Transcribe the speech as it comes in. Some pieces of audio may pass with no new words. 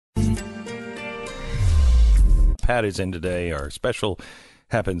Pat is in today. Our special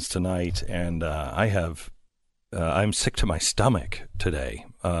happens tonight, and I'm sick to my stomach today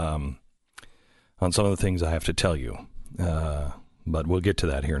on some of the things I have to tell you. But we'll get to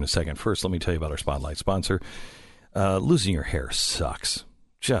that here in a second. First, let me tell you about our Spotlight sponsor. Losing your hair sucks.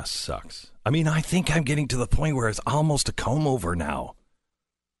 Just sucks. I mean, I think I'm getting to the point where it's almost a comb over now.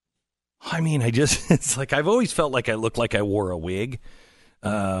 I mean, it's like I've always felt like I look like I wore a wig.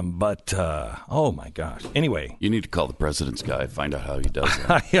 But oh my gosh. Anyway. You need to call the president's guy, find out how he does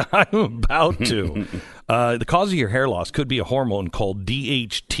that. I'm about to. The cause of your hair loss could be a hormone called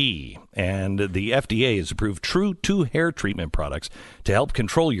DHT, and the FDA has approved True 2 hair treatment products to help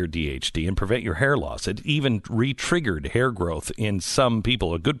control your DHT and prevent your hair loss. It even re-triggered hair growth in some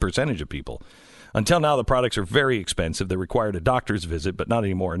people, a good percentage of people. Until now, the products are very expensive. They required a doctor's visit, but not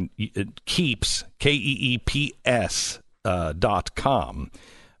anymore. And it Keeps, KEEPS, .com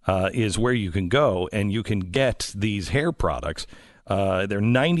is where you can go, and you can get these hair products. They're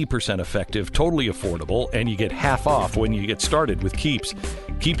 90% effective, totally affordable, and you get half off when you get started with Keeps.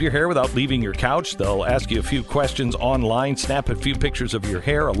 Keep your hair without leaving your couch. They'll ask you a few questions online, snap a few pictures of your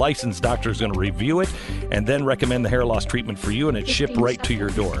hair. A licensed doctor is going to review it and then recommend the hair loss treatment for you, and it's shipped right to your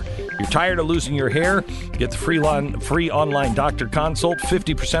door. You're tired of losing your hair? Get the free online doctor consult,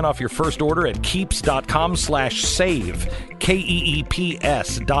 50% off your first order at keeps.com/save.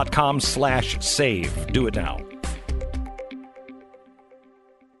 KEEPS.com/save. Do it now.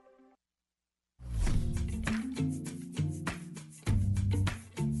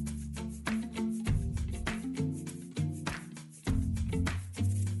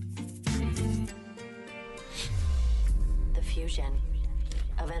 The fusion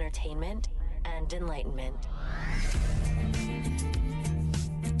of entertainment and enlightenment.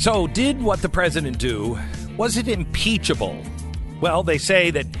 So, did what the president do? Was it impeachable? Well, they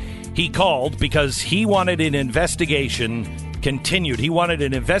say that he called because he wanted an investigation continued. He wanted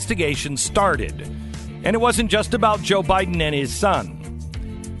an investigation started. And it wasn't just about Joe Biden and his son.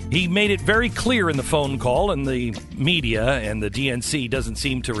 He made it very clear in the phone call, and the media and the DNC doesn't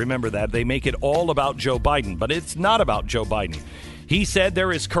seem to remember that. They make it all about Joe Biden, but it's not about Joe Biden. He said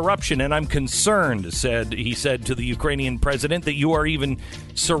there is corruption, and I'm concerned, he said to the Ukrainian president, that you are even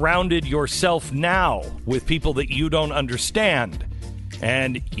surrounded yourself now with people that you don't understand.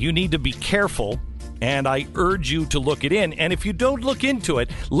 And you need to be careful, and I urge you to look it in. And if you don't look into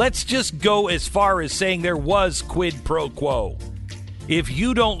it, let's just go as far as saying there was quid pro quo. If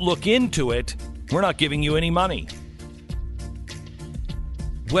you don't look into it, we're not giving you any money.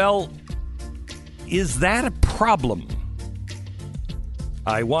 Well, is that a problem?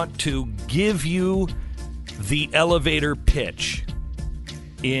 I want to give you the elevator pitch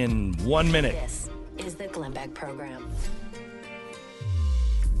in 1 minute. This is the Glenn Beck Program.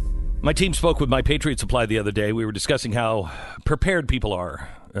 My team spoke with My Patriot Supply the other day. We were discussing how prepared people are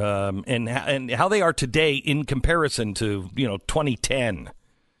and how they are today in comparison to, 2010.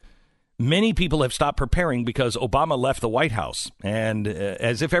 Many people have stopped preparing because Obama left the White House, and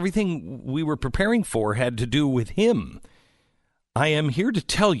as if everything we were preparing for had to do with him. I am here to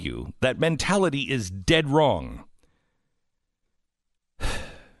tell you that mentality is dead wrong.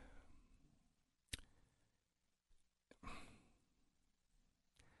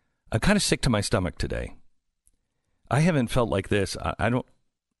 I'm kind of sick to my stomach today. I haven't felt like this. I don't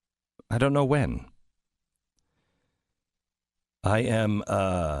know when. I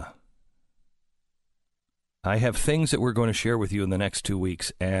have things that we're going to share with you in the next 2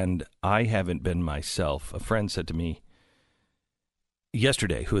 weeks, and I haven't been myself. A friend said to me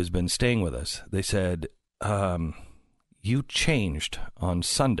yesterday, who has been staying with us, they said, you changed on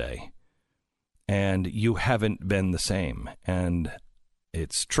Sunday, and you haven't been the same. And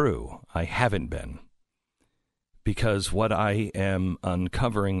it's true. I haven't been. Because what I am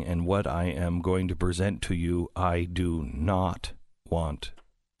uncovering and what I am going to present to you, I do not want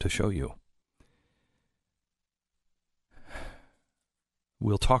to show you.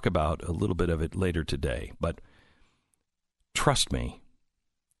 We'll talk about a little bit of it later today, but trust me,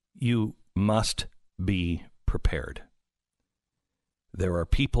 you must be prepared. There are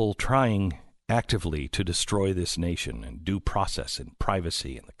people trying actively to destroy this nation and due process and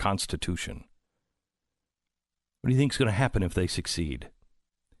privacy and the Constitution. What do you think is going to happen if they succeed?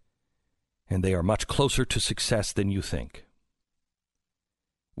 And they are much closer to success than you think.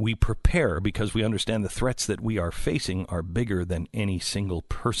 We prepare because we understand the threats that we are facing are bigger than any single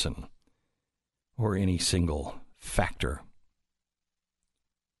person or any single factor.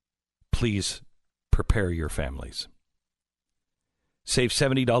 Please prepare your families. Save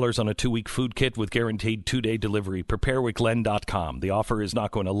 $70 on a 2-week food kit with guaranteed 2-day delivery. PrepareWithGlenn.com. The offer is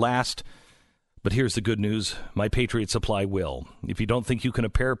not going to last. But here's the good news. My Patriot Supply will. If you don't think you can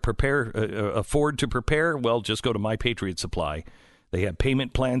afford to prepare, well, just go to My Patriot Supply. They have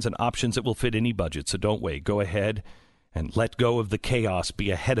payment plans and options that will fit any budget, so don't wait. Go ahead and let go of the chaos.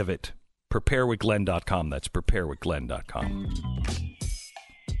 Be ahead of it. PrepareWithGlenn.com. That's PrepareWithGlenn.com.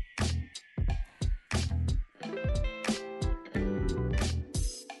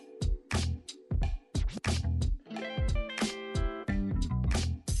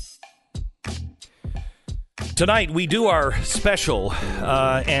 Tonight, we do our special,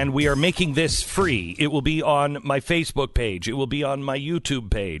 and we are making this free. It will be on my Facebook page. It will be on my YouTube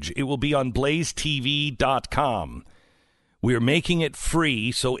page. It will be on blazetv.com. We are making it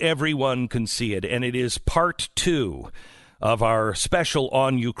free so everyone can see it, and it is part 2 of our special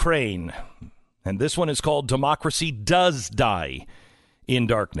on Ukraine. And this one is called Democracy Does Die in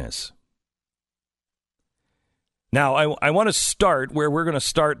Darkness. Now, I want to start where we're going to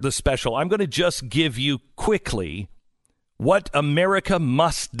start the special. I'm going to just give you quickly what America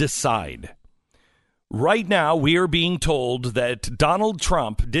must decide. Right now, we are being told that Donald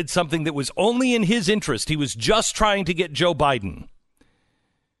Trump did something that was only in his interest. He was just trying to get Joe Biden.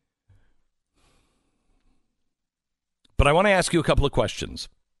 But I want to ask you a couple of questions.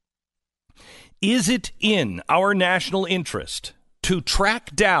 Is it in our national interest to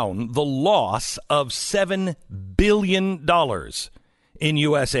track down the loss of $7 billion in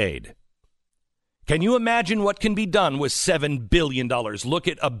U.S. aid? Can you imagine what can be done with $7 billion? Look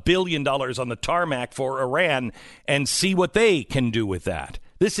at $1 billion on the tarmac for Iran and see what they can do with that.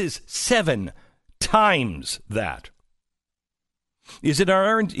 This is 7 times that. Is it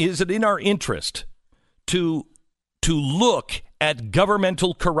in our interest to look at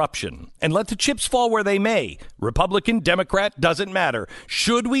governmental corruption and let the chips fall where they may? Republican, Democrat, doesn't matter.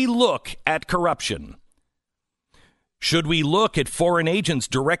 Should we look at corruption? Should we look at foreign agents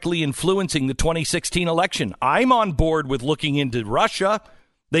directly influencing the 2016 election? I'm on board with looking into Russia.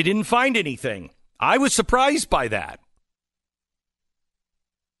 They didn't find anything. I was surprised by that.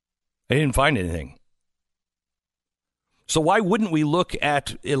 They didn't find anything. So why wouldn't we look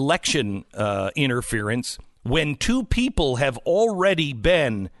at election interference when 2 people have already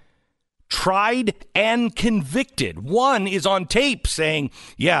been tried and convicted? One is on tape saying,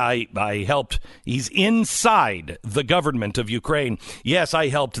 yeah, I helped. He's inside the government of Ukraine. Yes, I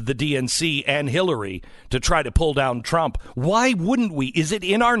helped the DNC and Hillary to try to pull down Trump. Why wouldn't we? Is it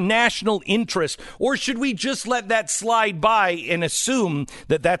in our national interest? Or should we just let that slide by and assume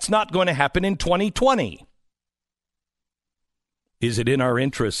that that's not going to happen in 2020? Is it in our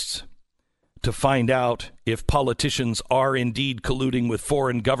interests to find out if politicians are indeed colluding with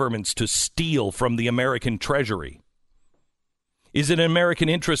foreign governments to steal from the American treasury? Is it in American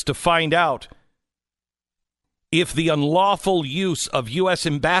interest to find out if the unlawful use of U.S.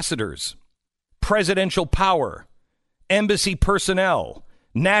 ambassadors, presidential power, embassy personnel,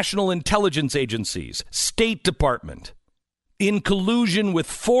 national intelligence agencies, State Department, in collusion with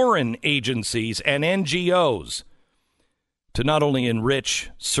foreign agencies and NGOs, to not only enrich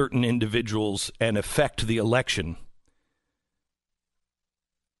certain individuals and affect the election,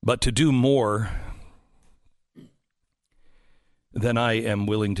 but to do more than I am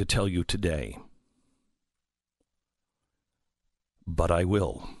willing to tell you today? But I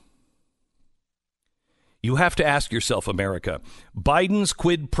will. You have to ask yourself, America, Biden's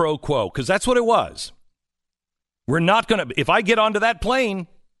quid pro quo, because that's what it was. We're not going to, if I get onto that plane,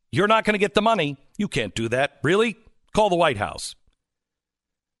 you're not going to get the money. You can't do that. Really? Call the White House.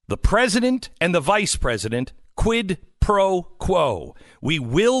 The president and the vice president, quid pro quo. We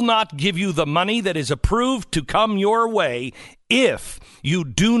will not give you the money that is approved to come your way if you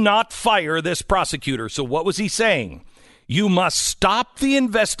do not fire this prosecutor. So what was he saying? You must stop the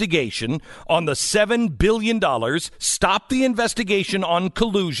investigation on the $7 billion, stop the investigation on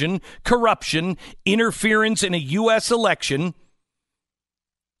collusion, corruption, interference in a U.S. election.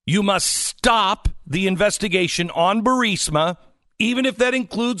 You must stop the investigation on Burisma, even if that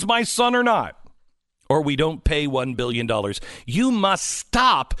includes my son or not, or we don't pay $1 billion. You must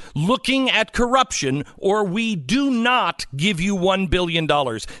stop looking at corruption, or we do not give you $1 billion.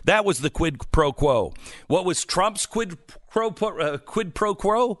 That was the quid pro quo. What was Trump's quid pro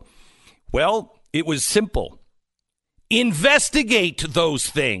quo? Well, it was simple. Investigate those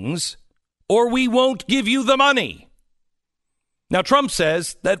things, or we won't give you the money. Now, Trump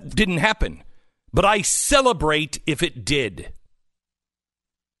says that didn't happen, but I celebrate if it did.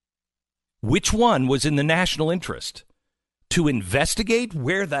 Which one was in the national interest? To investigate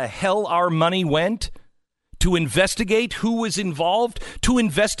where the hell our money went? To investigate who was involved? To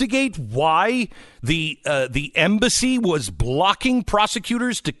investigate why the embassy was blocking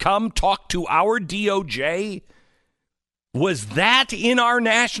prosecutors to come talk to our DOJ? Was that in our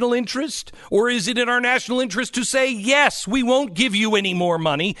national interest? Or is it in our national interest to say, yes, we won't give you any more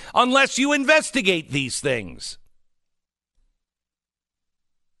money unless you investigate these things?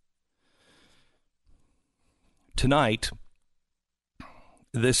 Tonight,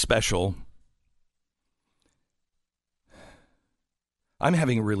 this special, I'm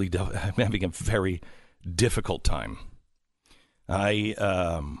having a very difficult time.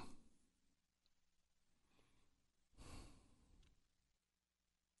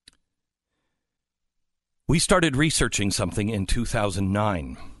 We started researching something in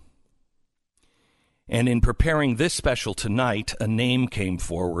 2009. And in preparing this special tonight, a name came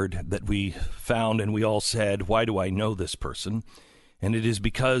forward that we found, and we all said, why do I know this person? And it is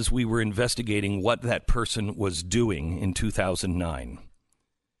because we were investigating what that person was doing in 2009.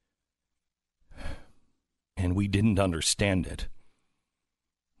 And we didn't understand it.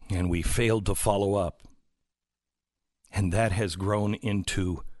 And we failed to follow up. And that has grown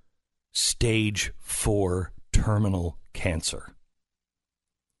into stage 4 terminal cancer.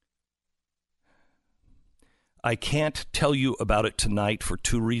 I can't tell you about it tonight for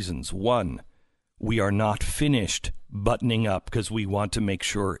 2 reasons. One, we are not finished buttoning up because we want to make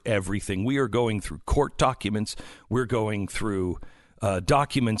sure everything. We are going through court documents. We're going through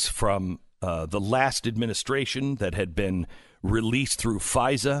documents from the last administration that had been released through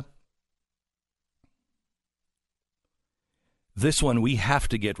FISA. This one we have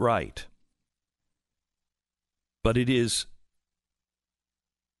to get right. But it is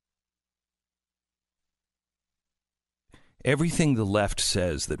everything the left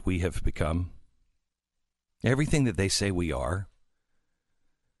says that we have become, everything that they say we are,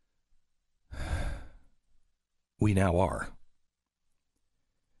 we now are.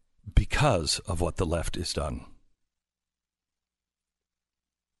 Because of what the left has done.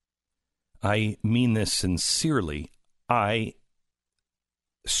 I mean this sincerely. I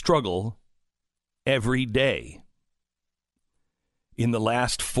struggle every day in the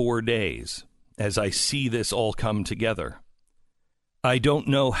last 4 days as I see this all come together. I don't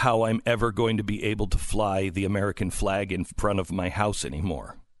know how I'm ever going to be able to fly the American flag in front of my house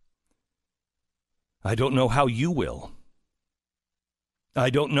anymore. I don't know how you will. I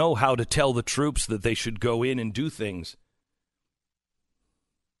don't know how to tell the troops that they should go in and do things.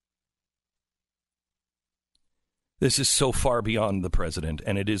 This is so far beyond the president,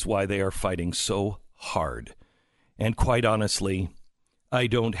 and it is why they are fighting so hard. And quite honestly, I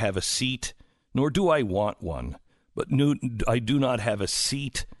don't have a seat, nor do I want one, but I do not have a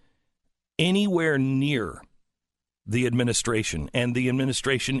seat anywhere near the administration, and the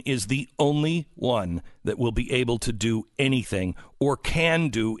administration is the only one that will be able to do anything or can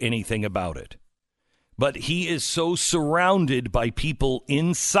do anything about it. But he is so surrounded by people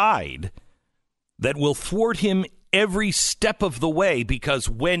inside that will thwart him every step of the way, because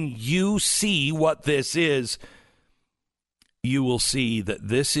when you see what this is, you will see that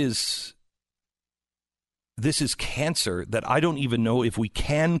this is cancer that I don't even know if we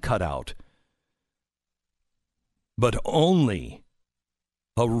can cut out. But only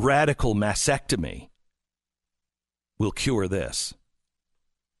a radical mastectomy will cure this.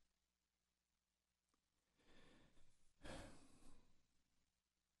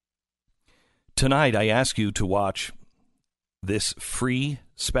 Tonight, I ask you to watch this free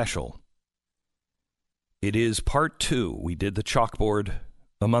special. It is part 2. We did the chalkboard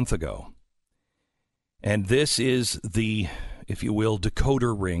a month ago. And this is the, if you will,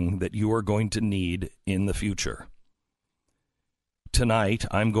 decoder ring that you are going to need in the future. Tonight,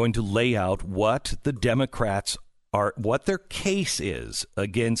 I'm going to lay out what the Democrats are, what their case is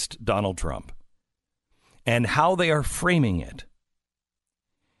against Donald Trump, and how they are framing it.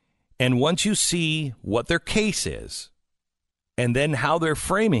 And once you see what their case is, and then how they're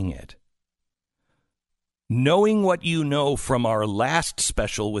framing it, knowing what you know from our last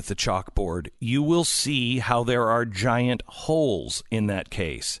special with the chalkboard, you will see how there are giant holes in that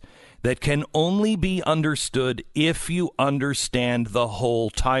case that can only be understood if you understand the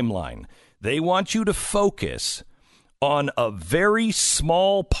whole timeline. They want you to focus on a very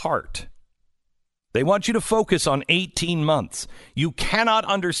small part. They want you to focus on 18 months. You cannot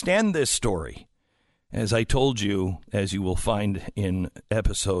understand this story. As I told you, as you will find in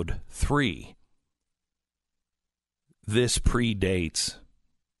episode 3, this predates,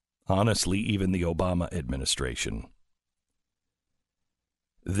 honestly, even the Obama administration.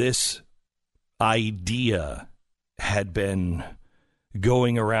 This idea had been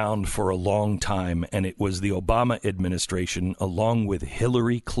going around for a long time, and it was the Obama administration, along with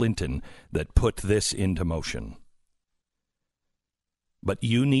Hillary Clinton, that put this into motion. But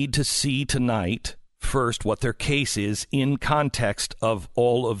you need to see tonight, first, what their case is in context of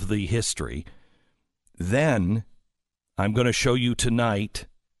all of the history. Then, I'm going to show you tonight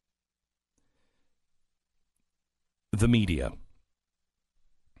the media.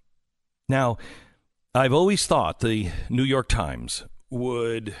 Now, I've always thought the New York Times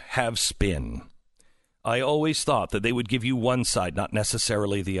would have spin. I always thought that they would give you one side, not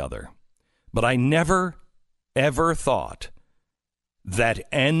necessarily the other. But I never, ever thought that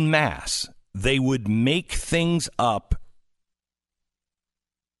en masse they would make things up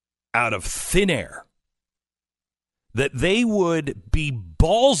out of thin air. That they would be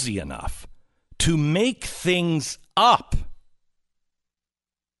ballsy enough to make things up.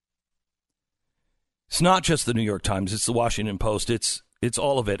 It's not just the New York Times, it's the Washington Post, it's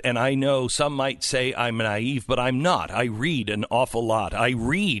all of it. And I know some might say I'm naive, but I'm not. I read an awful lot. I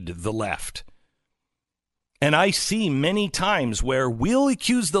read the left. And I see many times where we'll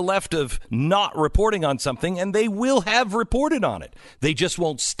accuse the left of not reporting on something, and they will have reported on it. They just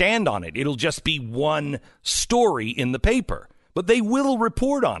won't stand on it. It'll just be one story in the paper. But they will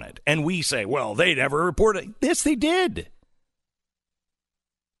report on it. And we say, well, they never reported. Yes, they did.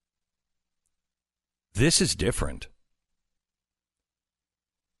 This is different.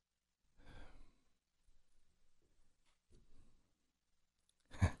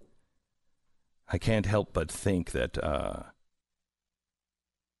 I can't help but think that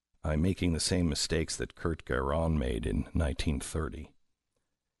I'm making the same mistakes that Kurt Guerin made in 1930.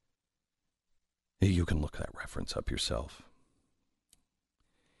 You can look that reference up yourself.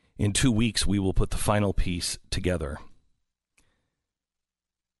 In 2 weeks, we will put the final piece together.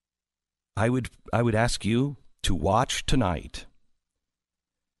 I would ask you to watch tonight,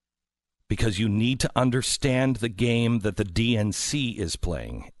 because you need to understand the game that the DNC is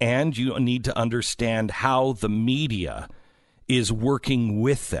playing, and you need to understand how the media is working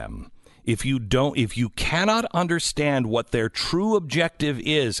with them. If you cannot understand what their true objective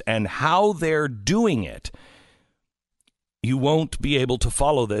is and how they're doing it, you won't be able to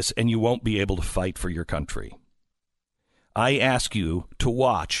follow this, and you won't be able to fight for your country. I ask you to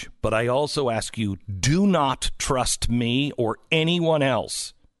watch, but I also ask you, do not trust me or anyone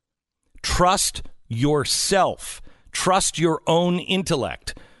else. Trust yourself. Trust your own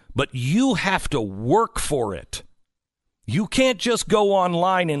intellect. But you have to work for it. You can't just go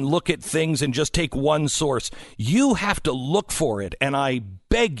online and look at things and just take one source. You have to look for it, and I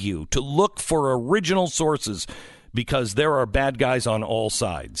beg you to look for original sources, because there are bad guys on all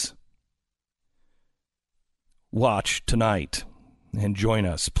sides. Watch tonight and join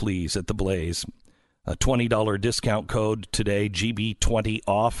us, please, at the Blaze. A $20 discount code today, GB20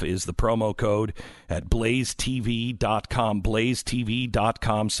 off is the promo code at blazetv.com.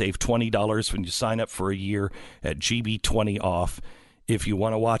 Blazetv.com. Save $20 when you sign up for a year at GB20 off. If you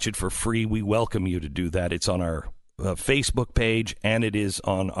want to watch it for free, we welcome you to do that. It's on our Facebook page, and it is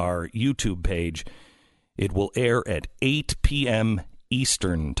on our YouTube page. It will air at 8 p.m.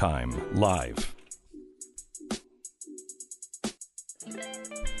 Eastern Time, live.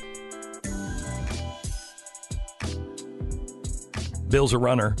 Bill's a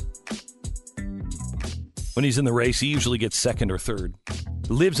runner. When he's in the race, he usually gets second or third.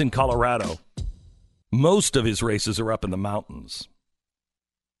 Lives in Colorado. Most of his races are up in the mountains.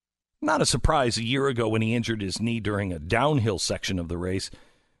 Not a surprise a year ago when he injured his knee during a downhill section of the race,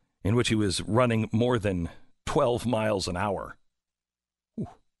 in which he was running more than 12 miles an hour. Whew.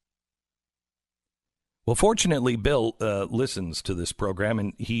 Well, fortunately, Bill listens to this program,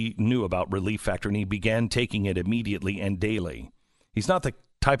 and he knew about Relief Factor, and he began taking it immediately and daily. He's not the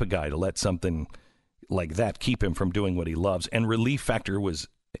type of guy to let something like that keep him from doing what he loves, and Relief Factor was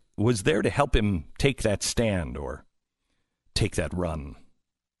there to help him take that stand or take that run.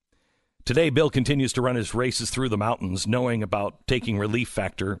 Today, Bill continues to run his races through the mountains. Knowing about taking Relief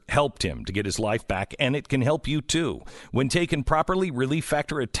Factor helped him to get his life back, and it can help you too. When taken properly, Relief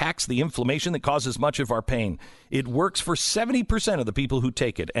Factor attacks the inflammation that causes much of our pain. It works for 70% of the people who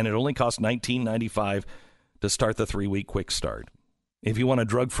take it, and it only costs $19.95 to start the 3-week quick start. If you want a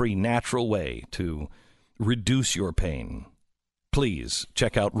drug-free, natural way to reduce your pain, please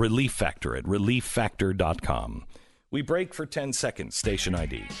check out Relief Factor at relieffactor.com. We break for 10 seconds. Station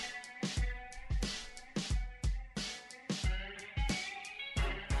ID.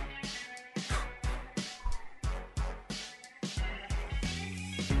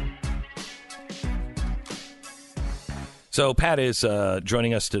 So Pat is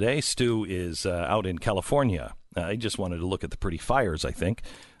joining us today. Stu is out in California He just wanted to look at the pretty fires, I think.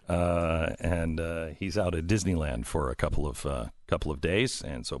 And he's out at Disneyland for a couple of days.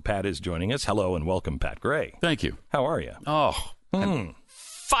 And so Pat is joining us. Hello and welcome, Pat Gray. Thank you. How are you? Oh, I'm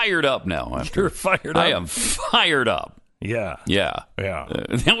fired up now. You're fired up? I am fired up. Yeah. Yeah.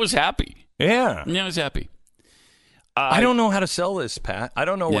 That was happy. Yeah. I was happy. I don't know how to sell this, Pat. I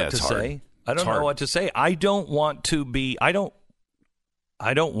don't know what to it's hard. say. I don't know what to say. I don't want to do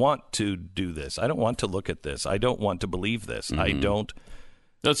this. I don't want to look at this. I don't want to believe this. Mm-hmm.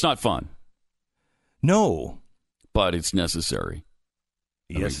 That's not fun. No. But it's necessary.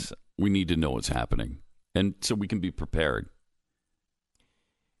 Yes. We need to know what's happening. And so we can be prepared.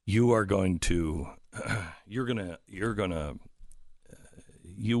 You will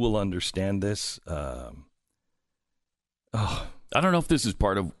understand this. I don't know if this is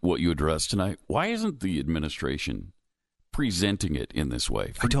part of what you addressed tonight. Why isn't the administration presenting it in this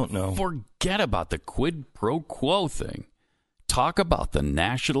way? I don't know. Forget about the quid pro quo thing. Talk about the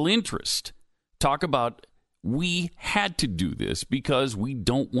national interest. Talk about we had to do this because we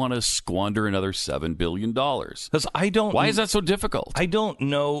don't want to squander another $7 billion. Because Why is that so difficult? I don't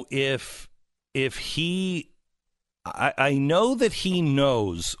know if he. I know that he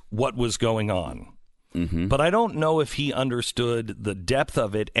knows what was going on. Mm-hmm. But I don't know if he understood the depth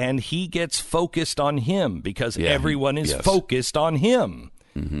of it, and he gets focused on him because everyone is focused on him.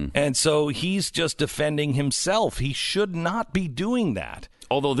 Mm-hmm. And so he's just defending himself. He should not be doing that.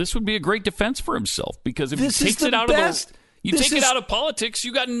 Although this would be a great defense for himself, because if he takes it out of politics,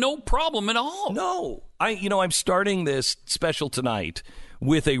 you got no problem at all. No. I'm starting this special tonight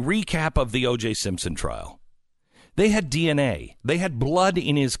with a recap of the O.J. Simpson trial. They had DNA. They had blood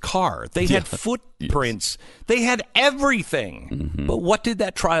in his car. They had footprints. Yes. They had everything. Mm-hmm. But what did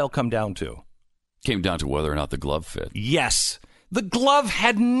that trial come down to? Came down to whether or not the glove fit. Yes. The glove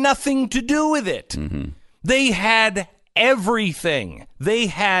had nothing to do with it. Mm-hmm. They had everything.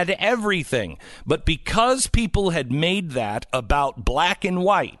 But because people had made that about black and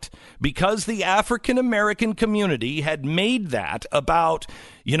white, because the African American community had made that about,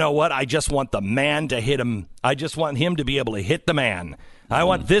 you know what, I just want the man to hit him. I just want him to be able to hit the man. I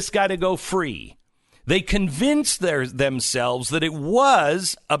want this guy to go free. They convinced themselves that it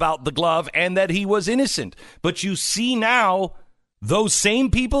was about the glove and that he was innocent. But you see now, those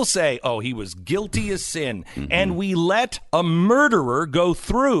same people say, oh, he was guilty as sin. Mm-hmm. And we let a murderer go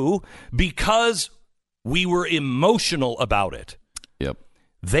through because we were emotional about it. Yep.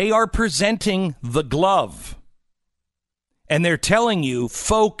 They are presenting the glove. And they're telling you,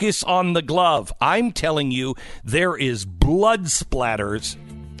 focus on the glove. I'm telling you, there is blood splatters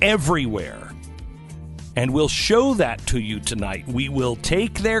everywhere. And we'll show that to you tonight. We will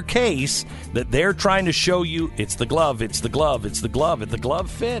take their case that they're trying to show you, it's the glove, it's the glove, it's the glove, the glove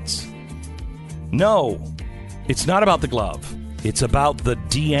fits. No, it's not about the glove. It's about the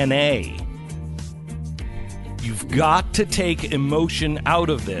DNA. You've got to take emotion out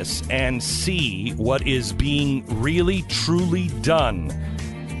of this and see what is being really, truly done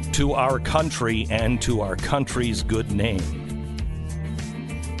to our country and to our country's good name.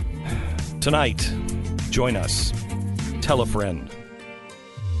 Tonight, join us. Tell a friend.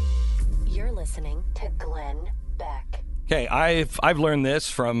 You're listening to Glenn Beck. Okay, I've learned this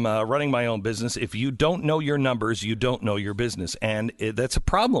from running my own business. If you don't know your numbers, you don't know your business. And that's a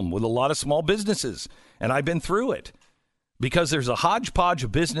problem with a lot of small businesses. And I've been through it. Because there's a hodgepodge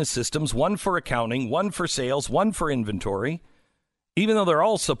of business systems, one for accounting, one for sales, one for inventory. Even though they're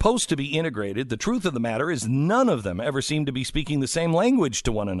all supposed to be integrated, the truth of the matter is none of them ever seem to be speaking the same language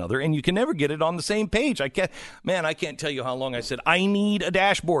to one another, and you can never get it on the same page. I can't tell you how long I said, I need a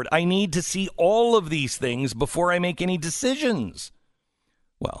dashboard. I need to see all of these things before I make any decisions.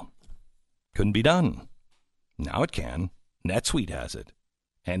 Well, couldn't be done. Now it can. NetSuite has it,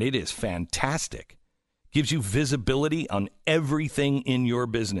 and it is fantastic. Gives you visibility on everything in your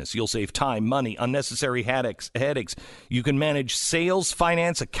business. You'll save time, money, unnecessary headaches. You can manage sales,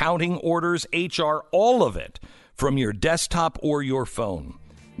 finance, accounting, orders, HR, all of it from your desktop or your phone.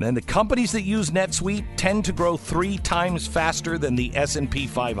 And the companies that use NetSuite tend to grow 3 times faster than the S&P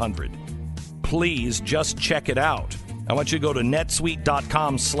 500. Please just check it out. I want you to go to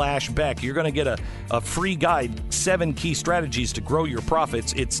netsuite.com/Beck. You're going to get a free guide, 7 key strategies to grow your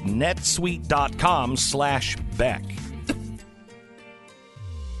profits. It's netsuite.com/Beck.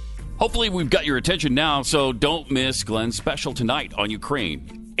 Hopefully we've got your attention now, so don't miss Glenn's special tonight on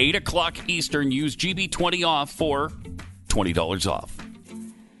Ukraine. 8 o'clock Eastern, use GB20 off for $20 off.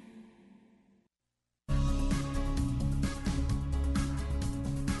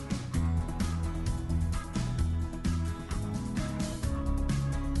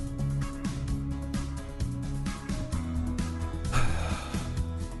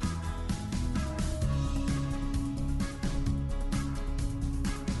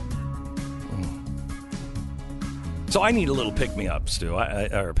 So I need a little pick me up, Stu,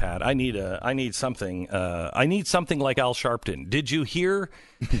 or Pat. I need something. I need something like Al Sharpton. Did you hear?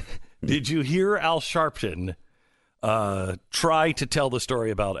 Did you hear Al Sharpton try to tell the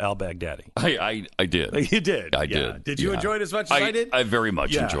story about al-Baghdadi? I did. You did. I did. Did you enjoy it as much as I did? I very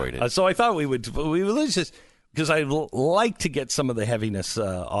much enjoyed it. So I thought we would just, because I like to get some of the heaviness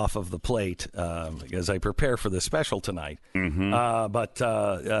off of the plate as I prepare for the special tonight. Mm-hmm. But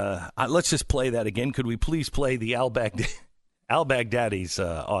let's just play that again. Could we please play the al-Baghdadi's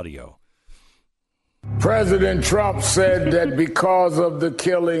audio? President Trump said that because of the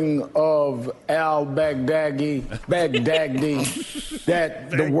killing of al-Baghdadi, that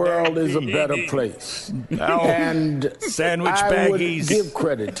the world is a better place. And Sandwich I would baggies. give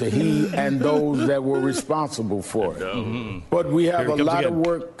credit to he and those that were responsible for it. But we have a lot of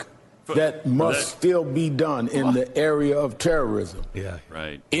work that must still be done in the area of terrorism. Yeah,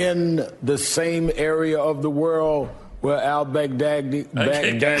 right. In the same area of the world where al-Baghdadi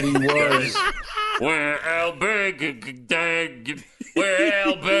was. Where Al Baghdadi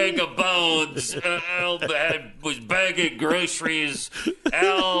was bagging groceries.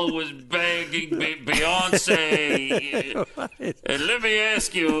 Al was bagging Beyonce. And let me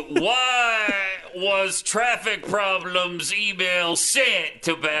ask you, why was traffic problems email sent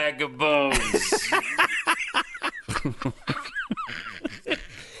to Bag of Bones?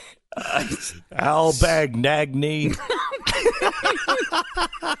 al-Baghdadi.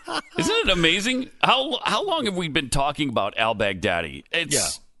 Isn't it amazing? How long have we been talking about al-Baghdadi?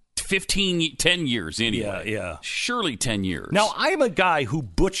 It's 10 years anyway. Yeah. Surely 10 years. Now, I'm a guy who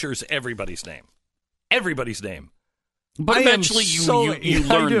butchers everybody's name. Everybody's name. But eventually you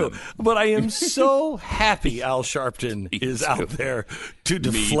learn them. But I am so happy Al Sharpton is out there to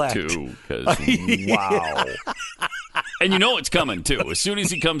deflect. Me too, because wow. And you know it's coming, too. As soon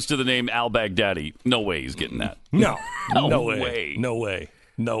as he comes to the name al-Baghdadi, no way he's getting that. No way. No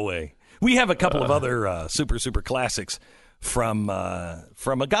way. We have a couple of other super classics from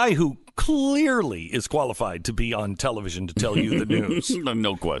a guy who clearly is qualified to be on television to tell you the news.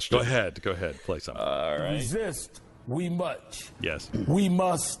 No question. Go ahead. Play something. All right. Resist. We much. Yes. We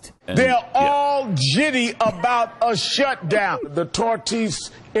must. They're all jitty about a shutdown. The tortoise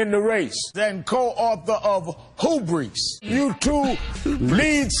in the race, then co-author of Hubris. U2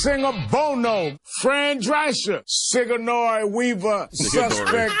 lead singer Bono, Fran Drescher, Sigourney Weaver,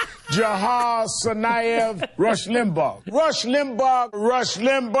 suspect Jahar Tsarnaev, Rush Limbaugh. Rush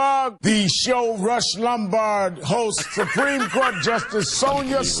Limbaugh. The show Rush Limbaugh hosts Supreme Court Justice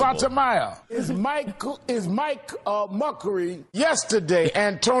Sonia Sotomayor. Is Mike McMurtry yesterday,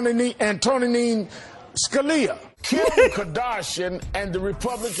 Antonin Scalia. Kim Kardashian and the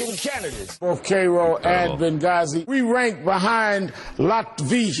Republican candidates, both Cairo and Benghazi. We rank behind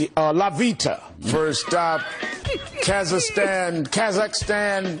Lavita. First stop, Kazakhstan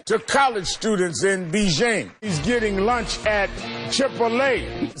to college students in Beijing. He's getting lunch at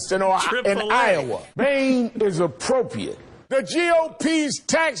Chipotle in Iowa. Maine is appropriate. The GOP's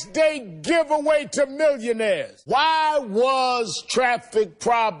tax day giveaway to millionaires. Why was traffic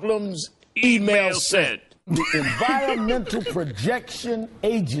problems email sent? The Environmental Projection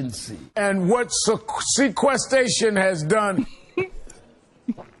Agency. And what sequestration has done.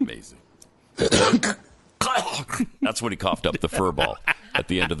 Amazing. That's when he coughed up the fur ball at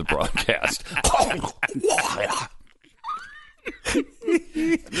the end of the broadcast.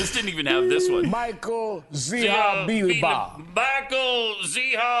 This didn't even have this one. Michael Ziha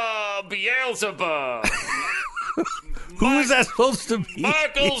Beelzebub. Who is that supposed to be?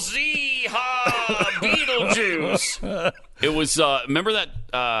 Michael Ziha Beetlejuice. It was, remember that?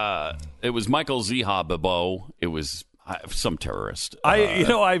 It was Michael Ziha Bebo. It was some terrorist. You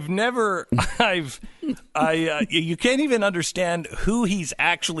can't even understand who he's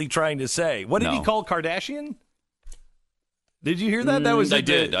actually trying to say. What did he call Kardashian? Did you hear that? That was I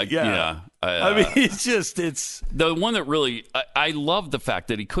did. Yeah. I mean, it's the one that really. I love the fact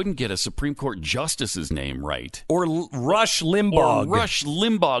that he couldn't get a Supreme Court justice's name right, or Rush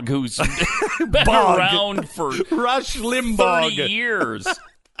Limbaugh, who's been around for Rush Limbaugh 30 years.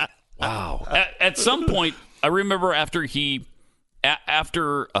 Wow. At some point, I remember after Maya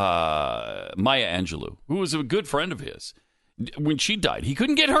Angelou, who was a good friend of his, when she died, he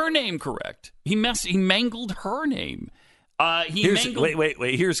couldn't get her name correct. He mangled her name.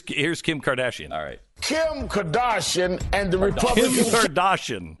 Wait. Here's Kim Kardashian. All right. Kim Kardashian and the Republican. Kim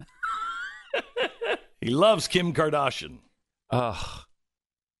Kardashian. He loves Kim Kardashian.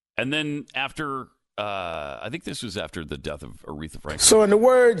 And then after, I think this was after the death of Aretha Franklin. So in the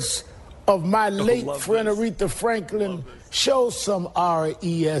words of my late friend Aretha Franklin, show some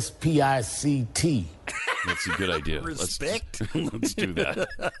RESPICT. That's a good idea. Respect. Let's do that.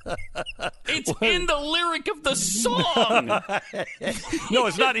 It's in the lyric of the song. No,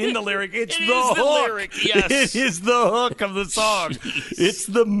 it's not in the lyric. It's It the is hook. the lyric, yes. It is the hook of the song. It's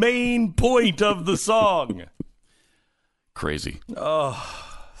the main point of the song. Crazy.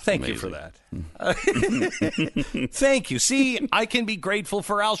 Thank you for that. Thank you. See, I can be grateful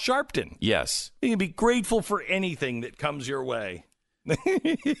for Al Sharpton. Yes. You can be grateful for anything that comes your way.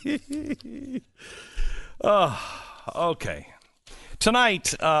 Okay.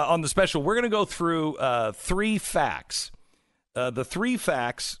 Tonight on the special, we're going to go through 3 facts. The 3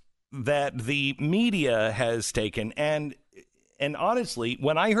 facts that the media has taken. And honestly,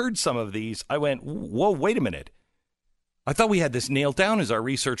 when I heard some of these, I went, whoa, wait a minute. I thought we had this nailed down. Is our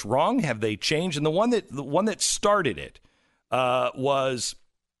research wrong? Have they changed? And the one that started it was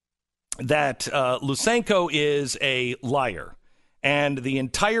that Lysenko is a liar. And the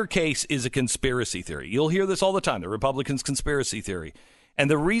entire case is a conspiracy theory. You'll hear this all the time, the Republicans' conspiracy theory. And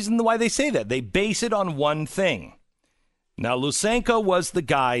the reason why they say that, they base it on one thing. Now, Lysenko was the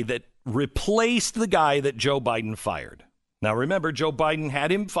guy that replaced the guy that Joe Biden fired. Now, remember, Joe Biden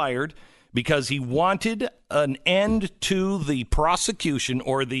had him fired because he wanted an end to the prosecution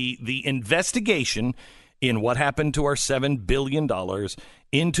or the investigation in what happened to our $7 billion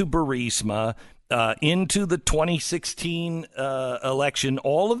into Burisma, into the 2016 election,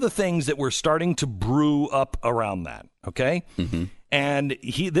 all of the things that were starting to brew up around that, okay? Mm-hmm. And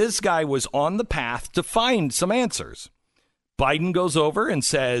this guy was on the path to find some answers. Biden goes over and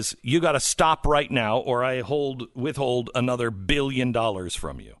says, you got to stop right now or I withhold another $1 billion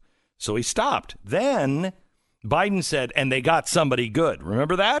from you. So he stopped. Then Biden said, and they got somebody good.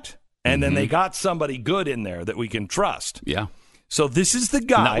 Remember that? And then they got somebody good in there that we can trust. Yeah. So this is the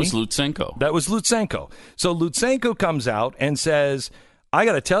guy. And that was Lutsenko. That was Lutsenko. So Lutsenko comes out and says, I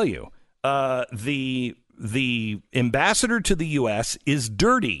got to tell you, the ambassador to the U.S. is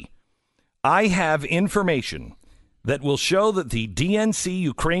dirty. I have information that will show that the DNC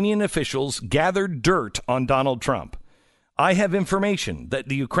Ukrainian officials gathered dirt on Donald Trump. I have information that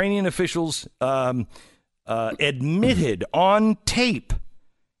the Ukrainian officials admitted on tape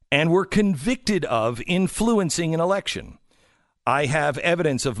and were convicted of influencing an election. I have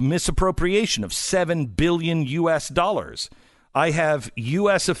evidence of misappropriation of $7 billion US. I have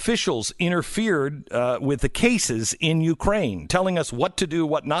U.S. officials interfered with the cases in Ukraine, telling us what to do,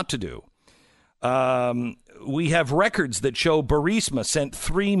 what not to do. We have records that show Burisma sent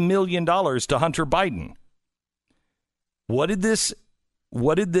 $3 million to Hunter Biden. What did this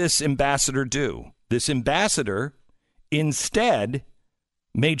ambassador do? This ambassador instead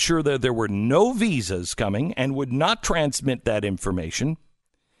made sure that there were no visas coming and would not transmit that information.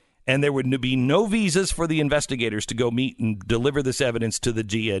 And there would be no visas for the investigators to go meet and deliver this evidence to the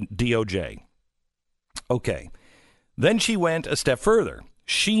DOJ. Okay. Then she went a step further.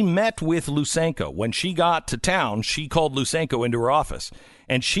 She met with Lysenko. When she got to town, she called Lysenko into her office,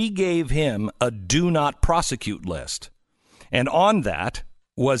 and she gave him a do not prosecute list. And on that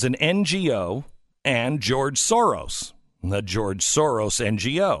was an NGO and George Soros, the George Soros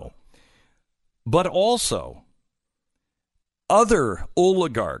NGO. But also other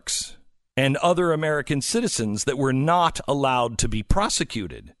oligarchs and other American citizens that were not allowed to be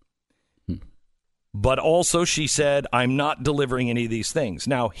prosecuted. But also she said, I'm not delivering any of these things.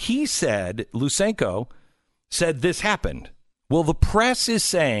 Now, he said, Lysenko said this happened. Well, the press is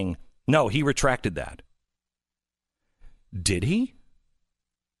saying, no, he retracted that. Did he?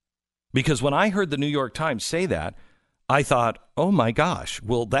 Because when I heard the New York Times say that, I thought, oh my gosh,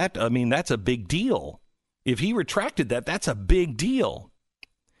 well, that's a big deal. If he retracted that, that's a big deal.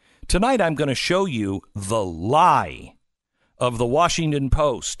 Tonight, I'm going to show you the lie of the Washington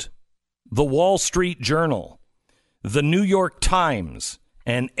Post, the Wall Street Journal, the New York Times,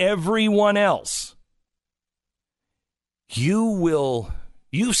 and everyone else.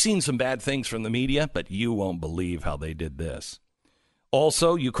 You've seen some bad things from the media, but you won't believe how they did this.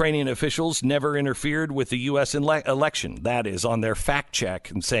 Also, Ukrainian officials never interfered with the U.S. election. That is on their fact check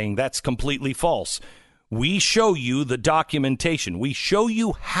and saying that's completely false. We show you the documentation. We show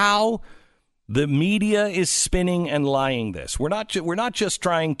you how the media is spinning and lying this. We're not just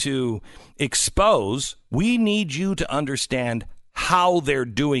trying to expose. We need you to understand how they're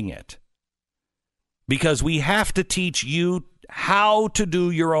doing it. Because we have to teach you how to do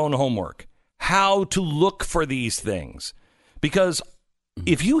your own homework, how to look for these things. Because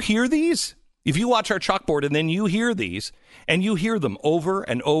if you hear these, if you watch our chalkboard and then you hear these, and you hear them over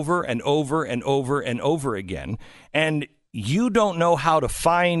and over and over and over and over again, and you don't know how to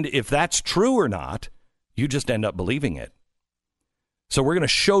find if that's true or not, you just end up believing it. So we're going to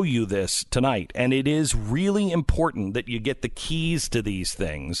show you this tonight, and it is really important that you get the keys to these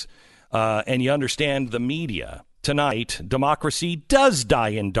things and you understand the media. Tonight, democracy does die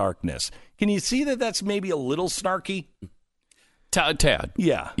in darkness. Can you see that that's maybe a little snarky? Tad.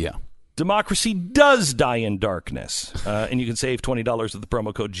 Yeah. Yeah. Democracy does die in darkness. And you can save $20 with the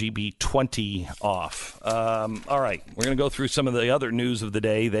promo code GB20 off. All right. We're going to go through some of the other news of the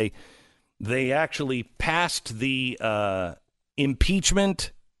day. They actually passed the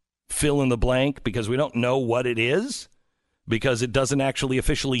impeachment fill in the blank because we don't know what it is because it doesn't actually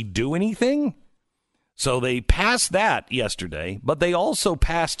officially do anything. So they passed that yesterday, but they also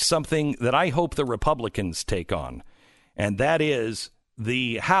passed something that I hope the Republicans take on, and that is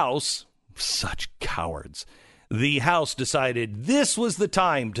the House, such cowards, the House decided this was the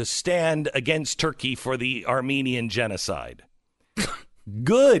time to stand against Turkey for the Armenian genocide.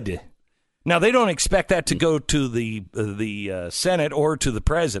 Good. Now, they don't expect that to go to the Senate or to the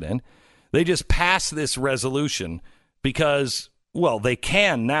president. They just pass this resolution because, well, they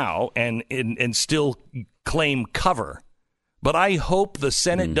can now and still claim cover. But I hope the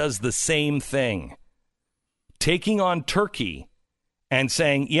Senate does the same thing, taking on Turkey and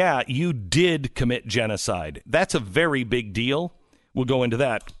saying, yeah, you did commit genocide. That's a very big deal. We'll go into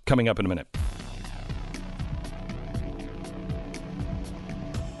that coming up in a minute.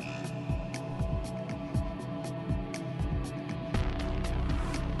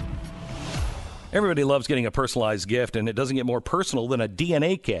 Everybody loves getting a personalized gift, and it doesn't get more personal than a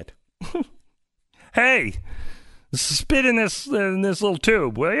DNA kit. Hey, spit in this little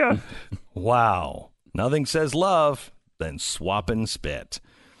tube, will you? Wow. Nothing says love than swap and spit.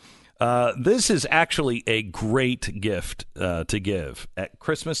 This is actually a great gift to give at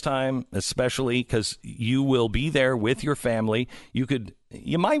Christmas time, especially because you will be there with your family.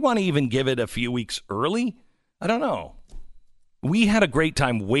 You might want to even give it a few weeks early. I don't know. We had a great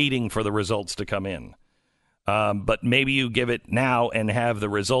time waiting for the results to come in. But maybe you give it now and have the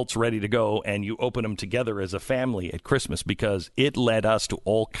results ready to go and you open them together as a family at Christmas because it led us to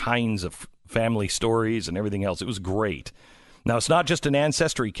all kinds of family stories and everything else. It was great. Now, it's not just an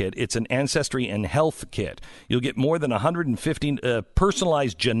ancestry kit. It's an ancestry and health kit. You'll get more than 150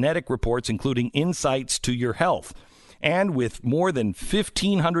 personalized genetic reports, including insights to your health. And with more than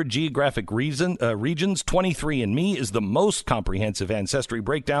 1,500 geographic regions, 23andMe is the most comprehensive ancestry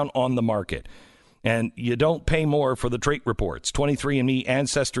breakdown on the market. And you don't pay more for the trait reports. 23andMe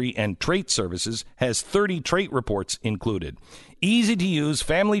Ancestry and Trait Services has 30 trait reports included. Easy to use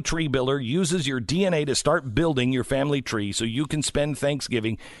Family Tree Builder uses your DNA to start building your family tree so you can spend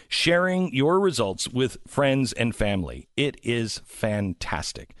Thanksgiving sharing your results with friends and family. It is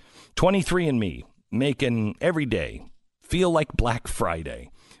fantastic. 23andMe, making every day feel like Black Friday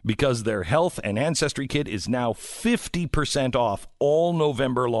because their health and ancestry kit is now 50% off all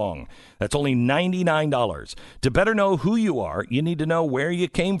November long. That's only $99. To better know who you are, you need to know where you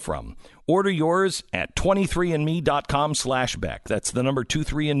came from. Order yours at 23andme.com/Beck. That's the number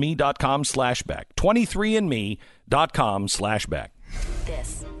 23andme.com/Beck. 23andme.com/Beck.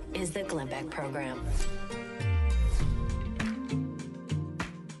 This is the Glenn Beck Program.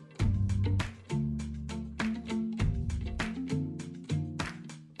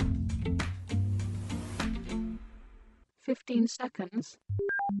 Seconds.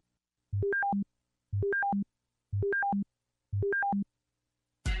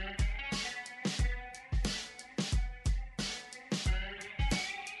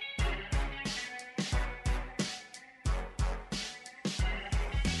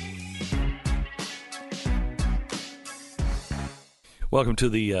 Welcome to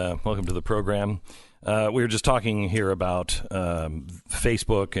the program. We were just talking here about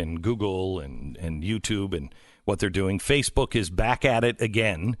Facebook and Google and YouTube and what they're doing. Facebook is back at it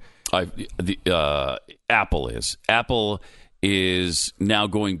again. Apple is now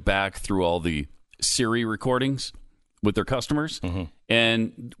going back through all the Siri recordings with their customers,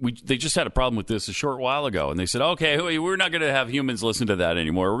 and they just had a problem with this a short while ago, and they said, okay, we're not going to have humans listen to that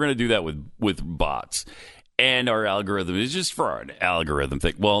anymore. We're going to do that with bots. And our algorithm is just for our algorithm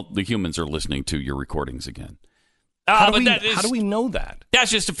thing. Well, the humans are listening to your recordings again. How do we know that?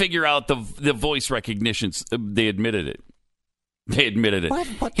 That's just to figure out the voice recognitions. They admitted it.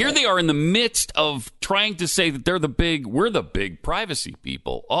 What Here they are in the midst of trying to say that we're the big privacy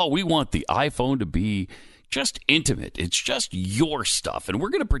people. Oh, we want the iPhone to be just intimate. It's just your stuff, and we're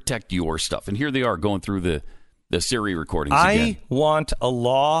going to protect your stuff. And here they are going through the Siri recordings again. I want a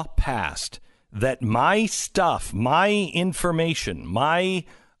law passed that my stuff, my information, my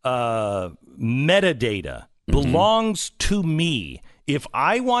metadata belongs to me. If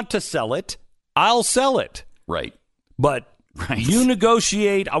I want to sell it, I'll sell it. Right. But Right. You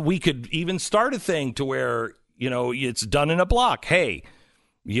negotiate. We could even start a thing to where, it's done in a block. Hey,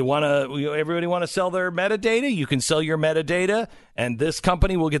 everybody want to sell their metadata? You can sell your metadata, and this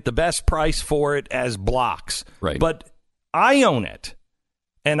company will get the best price for it as blocks. Right. But I own it,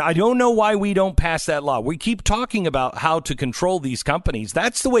 and I don't know why we don't pass that law. We keep talking about how to control these companies.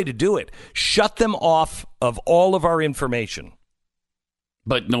 That's the way to do it. Shut them off of all of our information.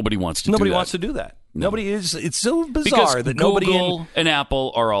 But nobody wants to do that. Nobody wants to do that. No. Nobody is. It's so bizarre because that nobody Google and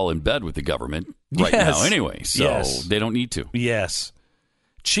Apple are all in bed with the government right now anyway, so they don't need to. Yes.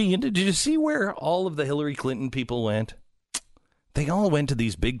 Gee, and did you see where all of the Hillary Clinton people went? They all went to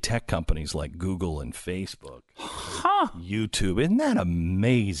these big tech companies like Google and Facebook, YouTube. Isn't that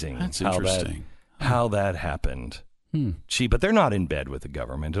amazing? That's interesting. How that happened. Gee, but they're not in bed with the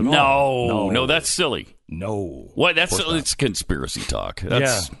government at all. No, that's silly. No. What? It's conspiracy talk.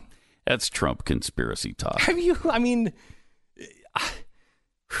 That's Trump conspiracy talk.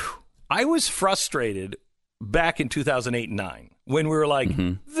 I was frustrated back in 2008 and 9 when we were like,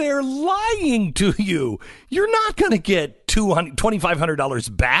 they're lying to you. You're not going to get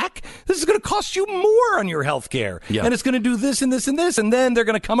 $2,500 back. This is going to cost you more on your health care. Yeah. And it's going to do this and this and this. And then they're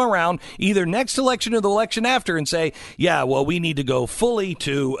going to come around either next election or the election after and say, yeah, well, we need to go fully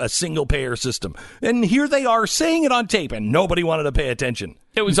to a single payer system. And here they are saying it on tape, and nobody wanted to pay attention.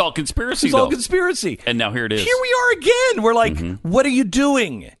 It was all conspiracy, It was all conspiracy. And now here it is. Here we are again. We're like, what are you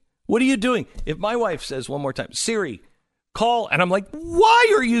doing? What are you doing? If my wife says one more time, Siri, call, and I'm like,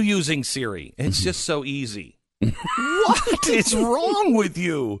 why are you using Siri? It's just so easy. What is wrong with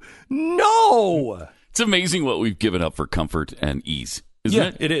you? No. It's amazing what we've given up for comfort and ease,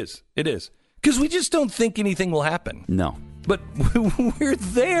 isn't it? It is. It is. Because we just don't think anything will happen. No. But we're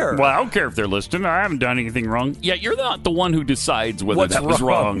there. Well, I don't care if they're listening. I haven't done anything wrong. Yeah, you're not the one who decides whether that was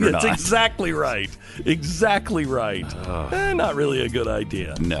wrong or not. That's exactly right. Exactly right. Not really a good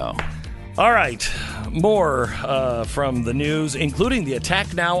idea. No. All right. More from the news, including the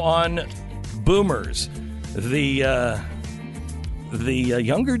attack now on boomers. The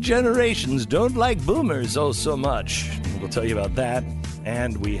younger generations don't like boomers so much. We'll tell you about that.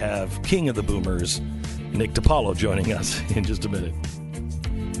 And we have King of the Boomers, Nick Paolo, joining us in just a minute.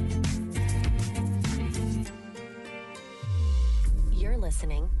 You're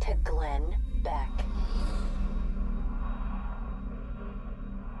listening to Glenn Beck.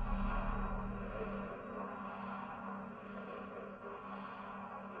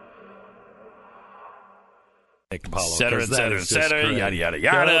 Nick Paolo. Et cetera, yada, yada,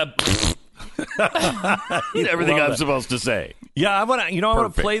 yada. Everything I'm supposed to say. Yeah, I want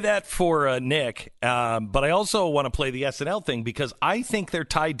to play that for Nick, but I also want to play the SNL thing because I think they're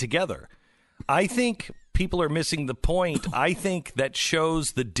tied together. I think people are missing the point. I think that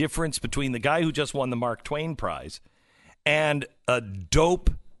shows the difference between the guy who just won the Mark Twain Prize and a dope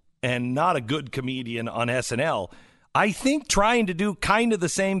and not a good comedian on SNL. I think trying to do kind of the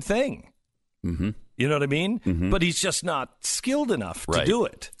same thing. Mm-hmm. You know what I mean? But he's just not skilled enough to do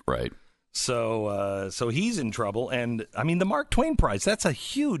it. Right. So he's in trouble. And, I mean, the Mark Twain Prize, that's a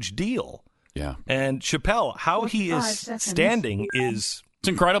huge deal. Yeah. And Chappelle, how he is standing is... It's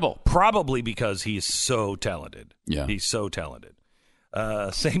incredible. Probably because he's so talented. Yeah. He's so talented.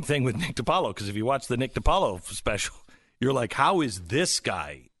 Same thing with Nick DiPaolo, because if you watch the Nick DiPaolo special, you're like, how is this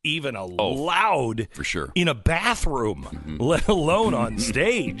guy even allowed for sure in a bathroom, let alone on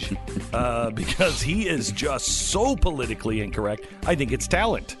stage? Because he is just so politically incorrect. I think it's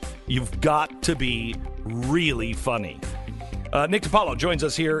talent. You've got to be really funny. Nick DiPaolo joins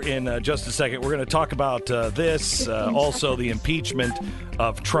us here in just a second. We're going to talk about this, also the impeachment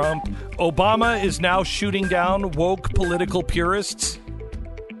of Trump. Obama is now shooting down woke political purists.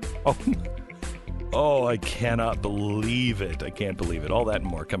 Oh, I cannot believe it. I can't believe it. All that and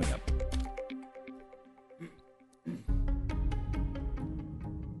more coming up.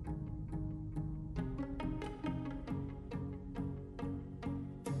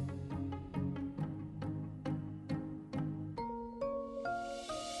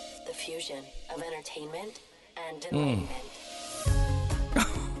 The fusion of entertainment and enlightenment.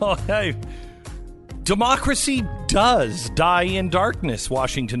 Oh, hey. Democracy does die in darkness,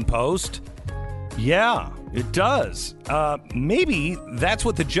 Washington Post. Yeah, it does. Maybe that's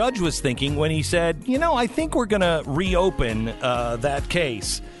what the judge was thinking when he said, I think we're going to reopen that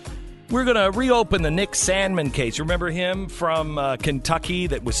case. We're going to reopen the Nick Sandmann case. Remember him from Kentucky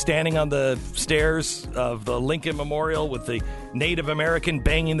that was standing on the stairs of the Lincoln Memorial with the Native American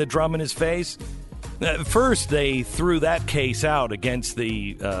banging the drum in his face? First, they threw that case out against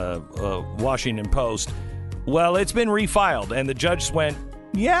the Washington Post. Well, it's been refiled, and the judge went,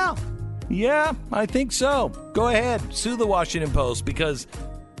 yeah, Yeah, I think so. Go ahead, sue the Washington Post, because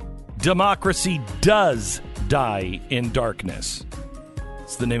democracy does die in darkness.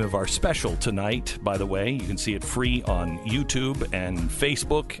 It's the name of our special tonight, by the way. You can see it free on YouTube and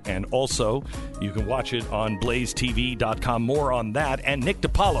Facebook, and also you can watch it on blazetv.com. More on that, and Nick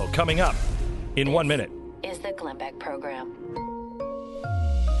DiPaolo coming up in 1 minute. Is the Glenn Beck Program.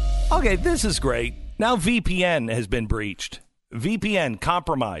 Okay, this is great. Now VPN has been breached. VPN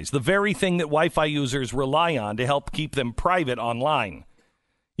compromised, the very thing that Wi-Fi users rely on to help keep them private online.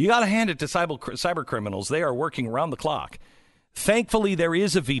 You got to hand it to cyber criminals. They are working around the clock. Thankfully, there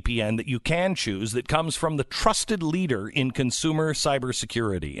is a VPN that you can choose that comes from the trusted leader in consumer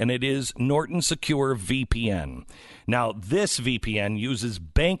cybersecurity, and it is Norton Secure VPN. Now, this VPN uses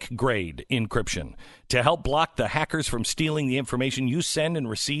bank-grade encryption to help block the hackers from stealing the information you send and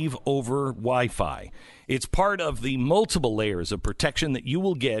receive over Wi-Fi. It's part of the multiple layers of protection that you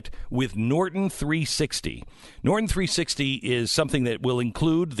will get with Norton 360. Norton 360 is something that will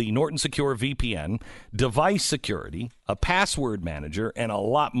include the Norton Secure VPN, device security, a password manager, and a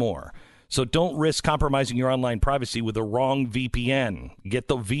lot more. So don't risk compromising your online privacy with the wrong VPN. Get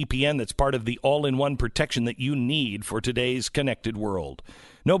the VPN that's part of the all-in-one protection that you need for today's connected world.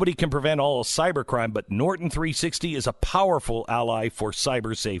 Nobody can prevent all cybercrime, but Norton 360 is a powerful ally for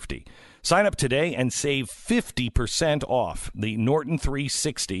cyber safety. Sign up today and save 50% off the Norton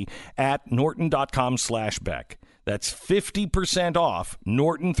 360 at norton.com/Beck. That's 50% off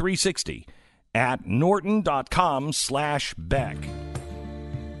Norton 360 at norton.com/Beck.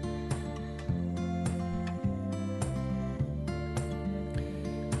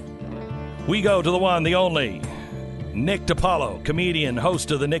 We go to the one, the only, Nick DiPaolo, comedian,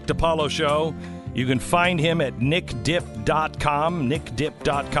 host of the Nick DiPaolo Show. You can find him at nickdip.com,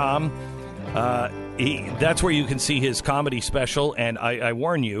 nickdip.com. That's where you can see his comedy special, and I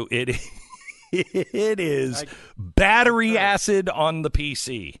warn you, it is battery acid on the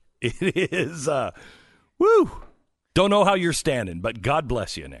PC. It is, don't know how you're standing, but God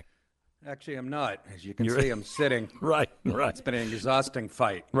bless you, Nick. Actually, I'm not. As you can see, I'm sitting. Right. It's been an exhausting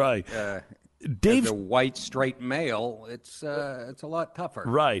fight. Right. Dave, as a white, straight male, it's a lot tougher.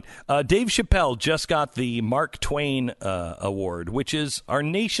 Right. Dave Chappelle just got the Mark Twain Award, which is our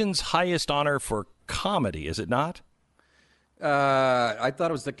nation's highest honor for comedy, is it not? I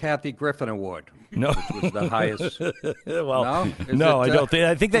thought it was the Kathy Griffin Award. No. Which was the highest. Well, no, I don't think.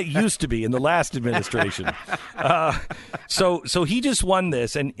 I think that used to be in the last administration. So he just won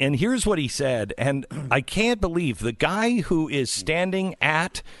this, and here's what he said, and I can't believe the guy who is standing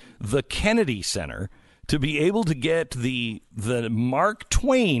at the Kennedy Center to be able to get the Mark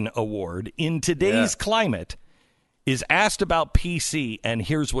Twain Award in today's climate is asked about PC, and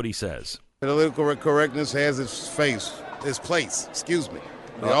here's what he says. Political correctness has its place. Excuse me.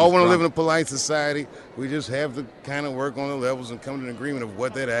 We all want to live in a polite society. We just have to kind of work on the levels and come to an agreement of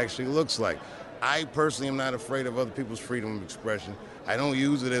what that actually looks like. I personally am not afraid of other people's freedom of expression. I don't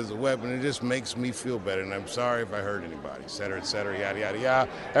use it as a weapon. It just makes me feel better, and I'm sorry if I hurt anybody, et cetera, yada, yada, yada.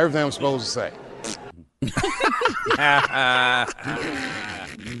 Everything I'm supposed to say.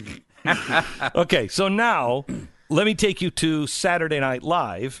 Okay, so now let me take you to Saturday Night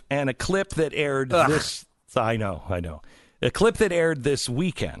Live and a clip that aired this. I know. A clip that aired this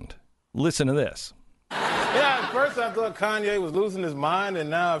weekend. Listen to this. Yeah, at first I thought Kanye was losing his mind, and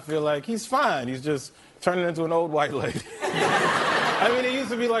now I feel like he's fine. He's just turning into an old white lady. I mean, he used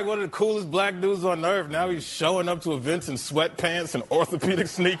to be like one of the coolest black dudes on earth. Now he's showing up to events in sweatpants and orthopedic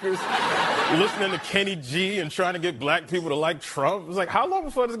sneakers, listening to Kenny G and trying to get black people to like Trump. It's like, how long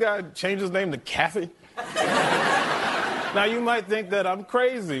before this guy changed his name to Kathy? Now, you might think that I'm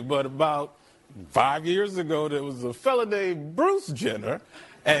crazy, but about 5 years ago, there was a fella named Bruce Jenner,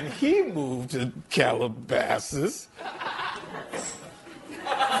 and he moved to Calabasas.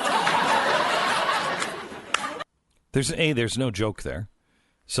 There's no joke there.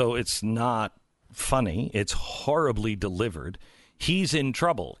 So it's not funny. It's horribly delivered. He's in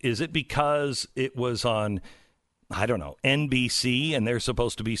trouble. Is it because it was on, I don't know, NBC and they're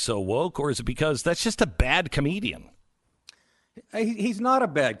supposed to be so woke, or is it because that's just a bad comedian? He's not a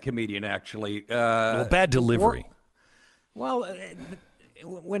bad comedian, actually. Bad delivery.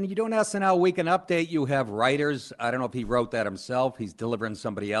 When you do an SNL Weekend Update, you have writers. I don't know if he wrote that himself. He's delivering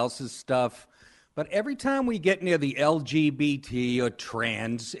somebody else's stuff. But every time we get near the LGBT or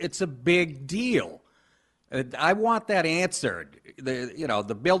trans, it's a big deal. I want that answered.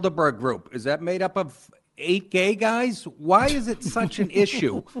 The Bilderberg Group, is that made up of 8 gay guys? Why is it such an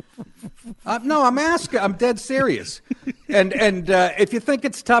issue? No, I'm asking. I'm dead serious. And if you think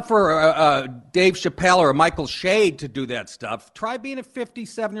it's tough for Dave Chappelle or Michael Shade to do that stuff, try being a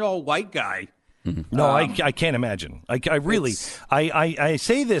 57-year-old white guy. No, I can't imagine. I really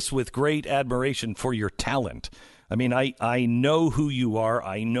say this with great admiration for your talent. I mean, I know who you are.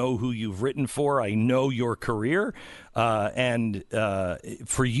 I know who you've written for. I know your career. And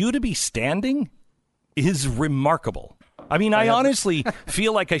for you to be standing is remarkable. I mean, I honestly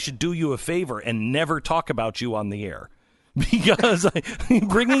feel like I should do you a favor and never talk about you on the air. Because I'm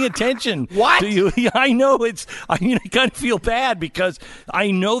bringing attention to you. Yeah, I know I kind of feel bad because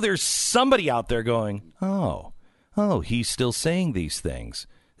I know there's somebody out there going, oh, he's still saying these things,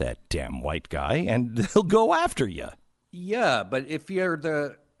 that damn white guy, and they'll go after you. Yeah, but if you're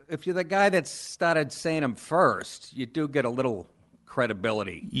the guy that started saying them first, you do get a little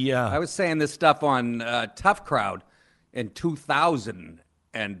credibility. Yeah. I was saying this stuff on Tough Crowd in 2000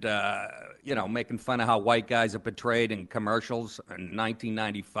 and, making fun of how white guys are portrayed in commercials in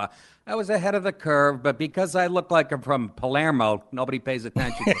 1995. I was ahead of the curve, but because I look like I'm from Palermo, nobody pays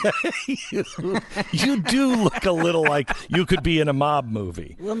attention to me. You do look a little like you could be in a mob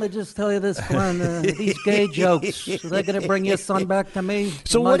movie. Let me just tell you this, Glenn. These gay jokes, they're going to bring your son back to me.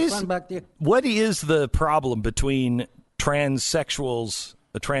 So what is the problem between transsexuals,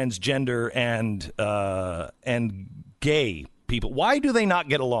 transgender, and gay people? Why do they not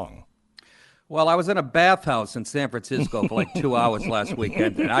get along? Well, I was in a bathhouse in San Francisco for like 2 hours last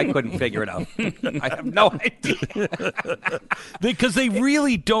weekend, and I couldn't figure it out. I have no idea. Because they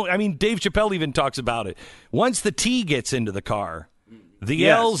really don't. I mean, Dave Chappelle even talks about it. Once the T gets into the car, the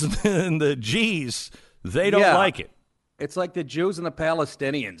L's and the G's, they don't like it. It's like the Jews and the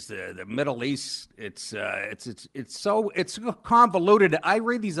Palestinians, the Middle East. It's so convoluted. I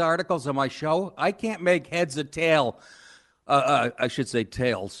read these articles on my show. I can't make heads or tail. I should say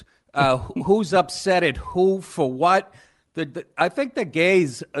tails. Who's upset at who for what? I think the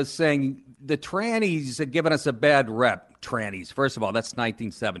gays are saying the trannies are giving us a bad rep. Trannies, first of all, that's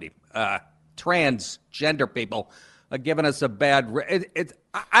 1970. Transgender people are giving us a bad rep.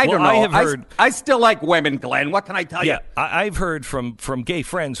 I don't know. I still like women, Glenn. What can I tell you? Yeah, I've heard from gay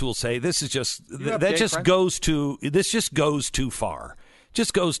friends who will say this is just goes too far.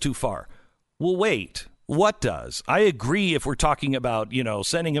 Just goes too far. Well, wait. What does? I agree if we're talking about,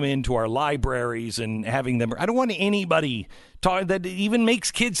 sending them into our libraries and having them. I don't want anybody that even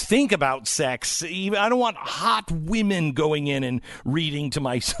makes kids think about sex. I don't want hot women going in and reading to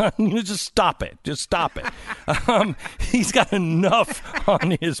my son. Just stop it. Just stop it. He's got enough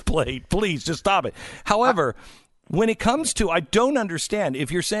on his plate. Please, just stop it. However, when it comes to, I don't understand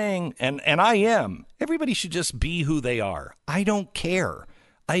if you're saying, and I am, everybody should just be who they are. I don't care.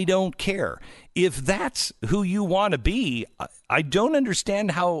 If that's who you want to be, I don't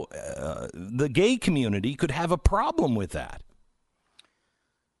understand how the gay community could have a problem with that.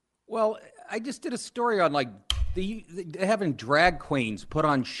 Well, I just did a story on having drag queens put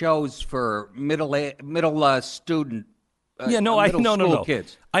on shows for middle student. No.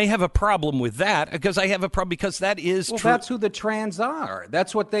 Kids. I have a problem with that because because that is true. That's who the trans are.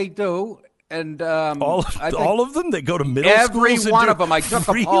 That's what they do. And all of them? They go to middle schools? Every one of them. I took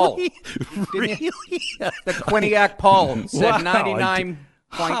a poll. Really? The Quinnipiac poll said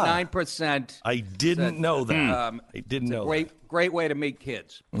 99.9%. I didn't know that. I didn't know that. Great way to meet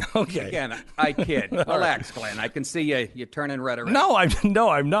kids. Okay. Again, I kid. Relax, Glenn. I can see you're turning red around. No,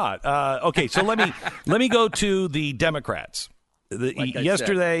 I'm not. Okay, so let me go to the Democrats.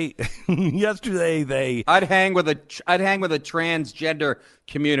 Yesterday, they. I'd hang with a transgender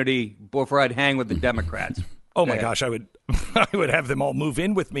community before I'd hang with the Democrats. Oh my gosh, I would have them all move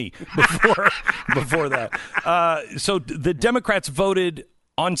in with me before that. So the Democrats voted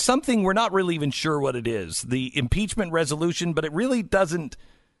on something we're not really even sure what it is, the impeachment resolution, but it really doesn't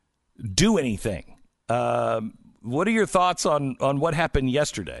do anything. What are your thoughts on what happened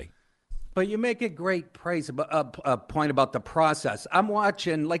yesterday? But you make a great point about the process. I'm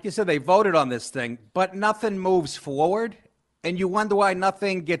watching, like you said, they voted on this thing, but nothing moves forward. And you wonder why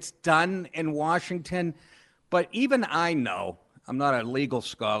nothing gets done in Washington. But even I know, I'm not a legal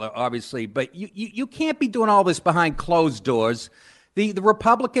scholar, obviously, but you can't be doing all this behind closed doors. The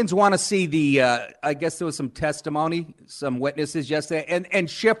Republicans want to see I guess there was some testimony, some witnesses yesterday, and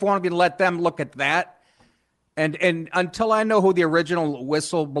Schiff wanted me to let them look at that. And until I know who the original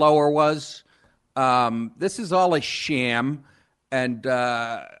whistleblower was, this is all a sham. And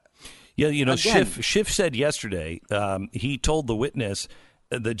Schiff said yesterday he told the witness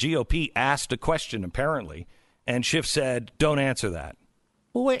the GOP asked a question apparently, and Schiff said, "Don't answer that."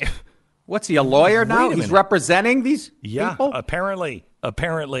 Well, What's he, a lawyer now? Wait a He's minute. representing these people? Apparently.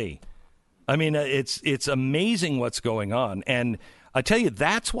 I mean, it's amazing what's going on. And I tell you,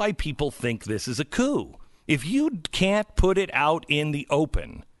 that's why people think this is a coup. If you can't put it out in the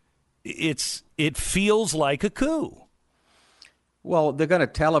open, it feels like a coup. Well, they're going to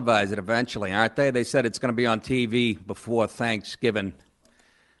televise it eventually, aren't they? They said it's going to be on TV before Thanksgiving.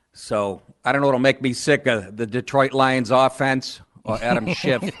 So I don't know what'll make me sick of the Detroit Lions offense or Adam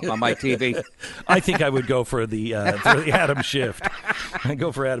Schiff on my TV. I think I would go for the Adam Schiff. I'd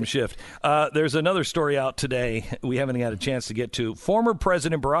go for Adam Schiff. There's another story out today we haven't had a chance to get to. Former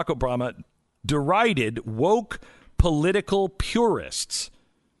President Barack Obama derided woke political purists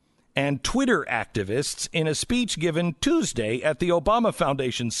and Twitter activists in a speech given Tuesday at the Obama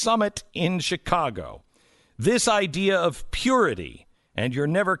Foundation Summit in Chicago. This idea of purity and you're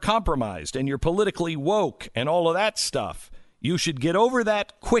never compromised and you're politically woke and all of that stuff, you should get over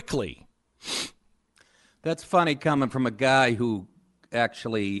that quickly. That's funny coming from a guy who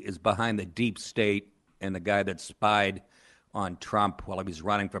actually is behind the deep state and the guy that spied on Trump while he was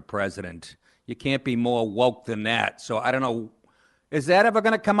running for president. You can't be more woke than that. So I don't know. Is that ever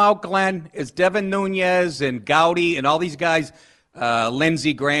going to come out, Glenn? Is Devin Nunes and Gowdy and all these guys,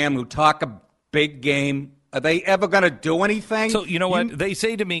 Lindsey Graham, who talk a big game, are they ever going to do anything? So you know what? They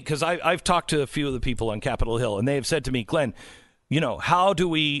say to me, because I've talked to a few of the people on Capitol Hill, and they have said to me, Glenn, you know, how do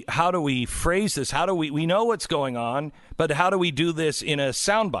we phrase this? How do we know what's going on, but how do we do this in a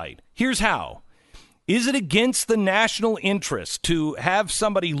soundbite? Here's how. Is it against the national interest to have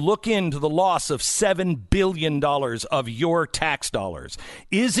somebody look into the loss of $7 billion of your tax dollars?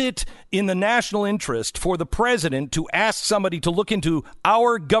 Is it in the national interest for the president to ask somebody to look into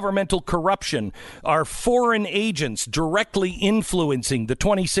our governmental corruption, our foreign agents directly influencing the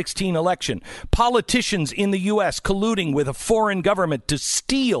 2016 election, politicians in the U.S. colluding with a foreign government to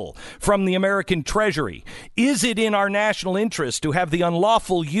steal from the American Treasury? Is it in our national interest to have the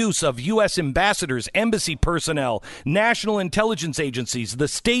unlawful use of U.S. ambassadors, embassy personnel, national intelligence agencies, the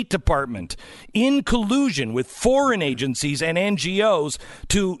State Department, in collusion with foreign agencies and NGOs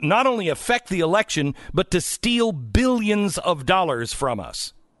to not only affect the election, but to steal billions of dollars from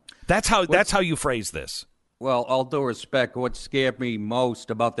us? That's how you phrase this. Well, all due respect, what scared me most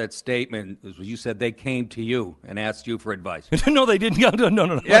about that statement was you said they came to you and asked you for advice. No, they didn't.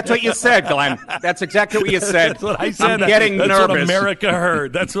 No. That's what you said, Glenn. That's exactly what you said. That's what I said. I'm getting nervous. That's what America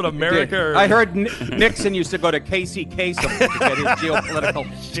heard. That's what America heard. I heard Nixon used to go to Casey Kasem to get his geopolitical.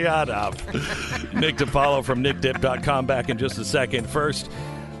 Shut up. Nick DiPaolo from nickdip.com back in just a second. First,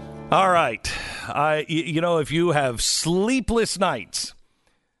 all right. If you have sleepless nights,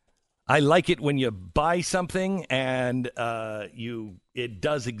 I like it when you buy something and it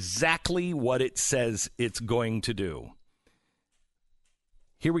does exactly what it says it's going to do.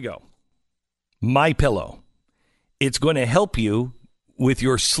 Here we go. MyPillow. It's going to help you with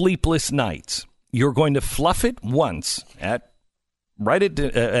your sleepless nights. You're going to fluff it once at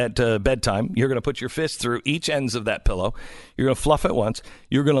bedtime. You're going to put your fist through each ends of that pillow. You're going to fluff it once.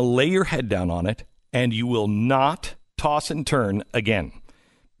 You're going to lay your head down on it, and you will not toss and turn again.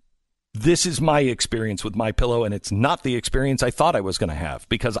 This is my experience with MyPillow, and it's not the experience I thought I was going to have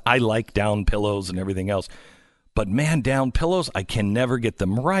because I like down pillows and everything else. But man, down pillows, I can never get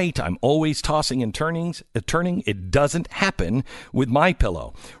them right. I'm always tossing and turning. It doesn't happen with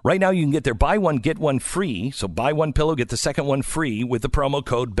MyPillow. Right now, you can get their buy one, get one free. So buy one pillow, get the second one free with the promo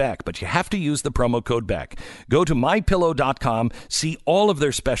code BECK. But you have to use the promo code BECK. Go to MyPillow.com, see all of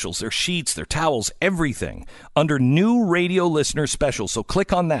their specials, their sheets, their towels, everything under new radio listener specials. So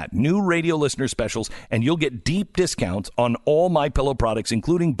click on that, new radio listener specials, and you'll get deep discounts on all MyPillow products,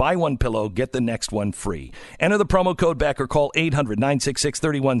 including buy one pillow, get the next one free. Enter the promo code BECK or call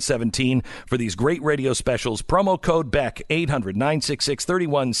 800-966-3117 for these great radio specials. Promo code BECK,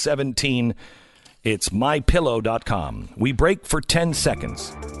 800-966-3117. It's MyPillow.com. We break for 10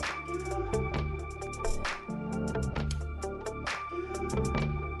 seconds.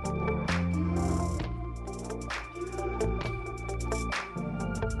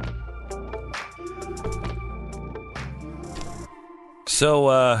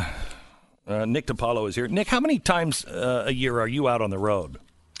 So, Nick DiPaolo is here. Nick, how many times a year are you out on the road?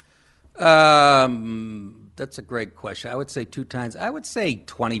 That's a great question. I would say 2 times. I would say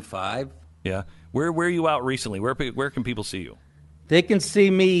 25. Yeah. Where are you out recently? Where can people see you? They can see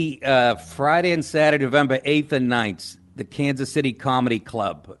me Friday and Saturday, November 8th and 9th, the Kansas City Comedy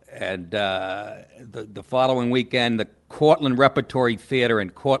Club. And the following weekend, the Cortland Repertory Theater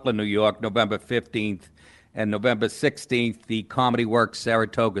in Cortland, New York, November 15th. And November 16th, the Comedy Works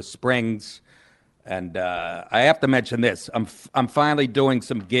Saratoga Springs. And I have to mention this. I'm finally doing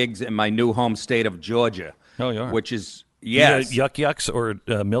some gigs in my new home state of Georgia. Oh, you are? Which is, yes. Yuck yucks or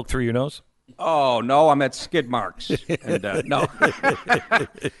milk through your nose? Oh, no, I'm at skid marks. And, no.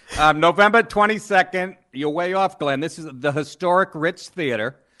 November 22nd, you're way off, Glenn. This is the historic Ritz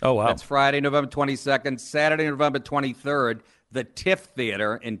Theater. Oh, wow. That's Friday, November 22nd. Saturday, November 23rd, the Tiff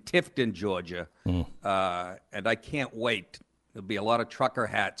Theater in Tifton, Georgia. And I can't wait. There'll be a lot of trucker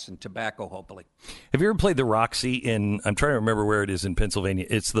hats and tobacco, hopefully. Have you ever played the Roxy in, I'm trying to remember where it is in Pennsylvania.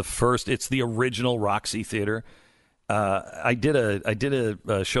 It's the original Roxy Theater. I did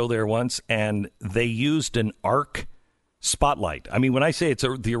a show there once, and they used an arc spotlight. I mean, when I say it's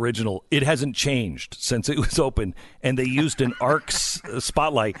the original, it hasn't changed since it was open, and they used an arc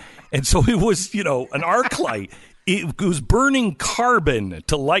spotlight. And so it was, an arc light. It was burning carbon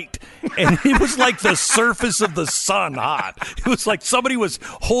to light, and it was like the surface of the sun hot. It was like somebody was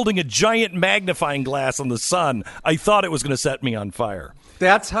holding a giant magnifying glass on the sun. I thought it was going to set me on fire.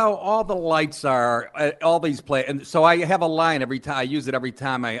 That's how all the lights are, all these play. And so I have a line every time. I use it every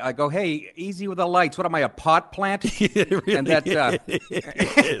time. I go, hey, easy with the lights. What am I, a pot plant? It really and that, it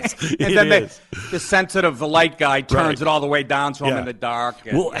is. And then the sensitive light guy turns it all the way down so I'm in the dark.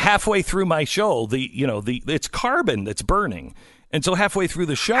 And, well, halfway through my show, it's carbon that's burning. And so halfway through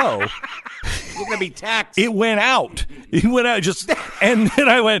the show, you're going to be taxed. It went out. And then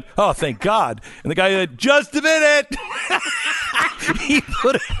I went, oh, thank God. And the guy said, just a minute. He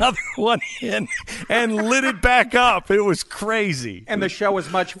put another one in and lit it back up. It was crazy. And the show was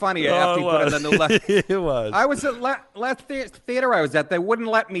much funnier after he put in the new light. It was. I was at last theater I was at. They wouldn't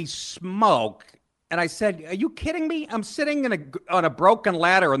let me smoke. And I said, are you kidding me? I'm sitting on a broken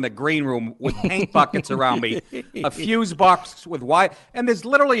ladder in the green room with paint buckets around me, a fuse box with wire, and there's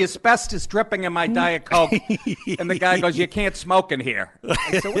literally asbestos dripping in my Diet Coke. And the guy goes, you can't smoke in here.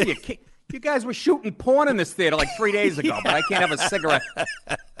 I said, what are you guys were shooting porn in this theater like 3 days ago, but I can't have a cigarette.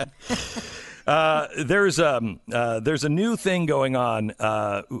 There's a new thing going on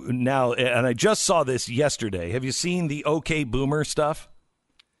now, and I just saw this yesterday. Have you seen the OK Boomer stuff?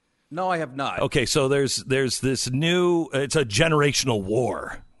 No, I have not. Okay, so there's this new, it's a generational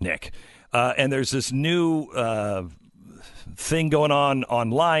war, Nick. And there's this new thing going on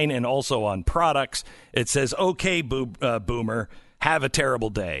online and also on products. It says, okay, boomer, have a terrible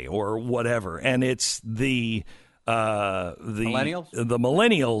day or whatever. And it's the millennials? The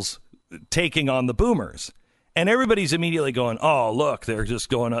millennials taking on the boomers. And everybody's immediately going, oh, look, they're just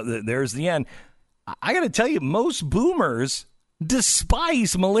going, there's the end. I got to tell you, most boomers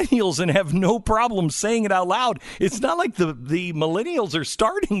despise millennials and have no problem saying it out loud. It's not like the millennials are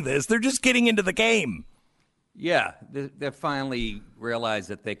starting this. They're just getting into the game. Yeah, they finally realize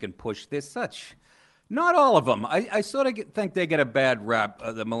that they can push this. Not all of them. I sort of think they get a bad rep,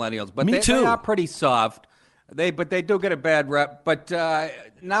 the millennials. But Me too. They are pretty soft. But they do get a bad rep. But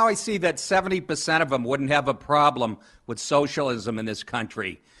now I see that 70% of them wouldn't have a problem with socialism in this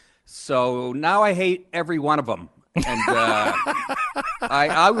country. So now I hate every one of them. And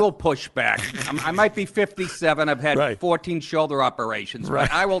I will push back. I might be 57. I've had 14 shoulder operations. But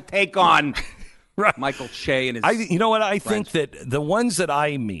I will take on Michael Che and his You know what? I friends. think that the ones that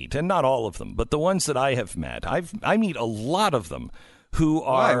I meet, and not all of them, but the ones that I have met, I meet a lot of them who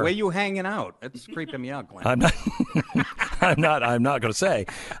are... Why? Where are you hanging out? That's creeping me out, Glenn. I'm not going to say,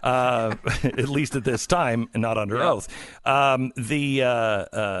 at least at this time, and not under oath. The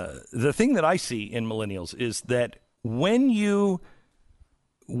thing that I see in millennials is that when you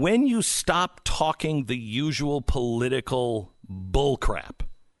stop talking the usual political bullcrap,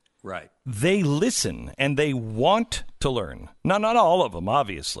 right, they listen and they want to learn. Not all of them,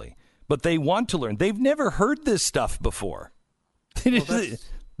 obviously, but they want to learn. They've never heard this stuff before.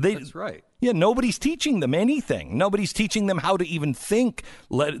 That's right. Yeah, nobody's teaching them anything. Nobody's teaching them how to even think.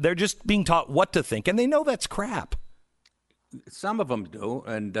 They're just being taught what to think, and they know that's crap. Some of them do,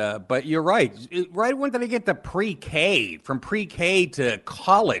 and but you're right. Right when they get to pre-K, from pre-K to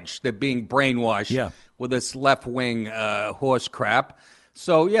college, they're being brainwashed with this left-wing horse crap.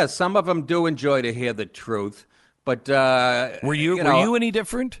 So, yeah, some of them do enjoy to hear the truth. But were you any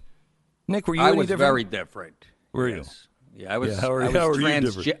different, Nick? Were you any different? I was very different. Were you? Yeah, I was. How are you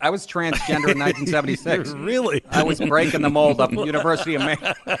different? I was transgender in 1976. Really? I was breaking the mold up at University of Maine.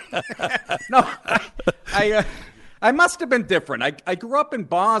 No, I must have been different. I grew up in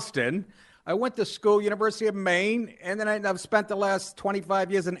Boston. I went to school, University of Maine, and then I've spent the last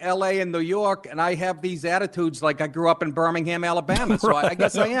 25 years in L.A. and New York, and I have these attitudes like I grew up in Birmingham, Alabama. So I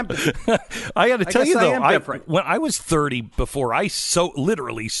guess I am different. I got to tell you, though, when I was 30, before I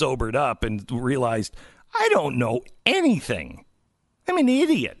literally sobered up and realized I don't know anything. I'm an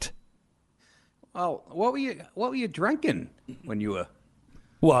idiot. Oh, what were you drinking when you were?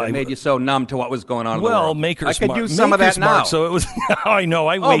 Well, It made you so numb to what was going on in the world. Maker's I could Mark. use some of that now. Mark, so it was. I know.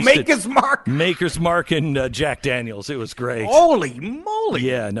 I Oh, wasted. Maker's Mark. Maker's Mark and Jack Daniels. It was great. Holy moly!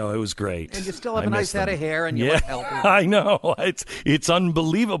 Yeah, no, it was great. And you still have I a nice miss head them. of hair, and you Yeah, look healthy. I know. It's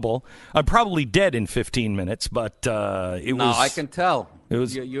unbelievable. I'm probably dead in 15 minutes, but it was. No, I can tell. It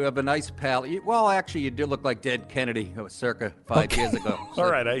was. You have a nice palate. Well, actually, you do look like dead Kennedy, circa 5 years ago. So.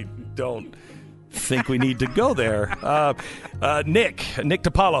 All right, I don't think we need to go there. Nick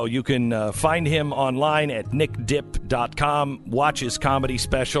DiPaolo, you can find him online at nickdip.com. Watch his comedy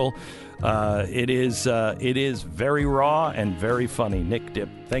special. It is very raw and very funny. Nick Dip.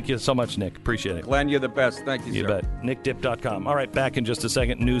 Thank you so much, Nick. Appreciate it. Glenn, you're the best. Thank you, You sir. bet. nickdip.com. All right, back in just a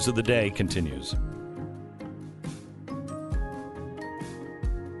second. News of the day continues.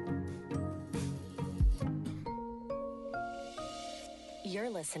 You're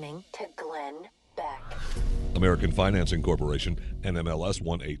listening to Glenn Beck. American Financing Corporation, NMLS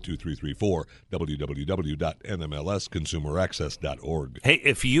 182334, www.nmlsconsumeraccess.org. Hey,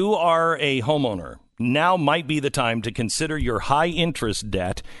 if you are a homeowner, now might be the time to consider your high-interest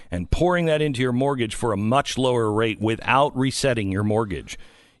debt and pouring that into your mortgage for a much lower rate without resetting your mortgage.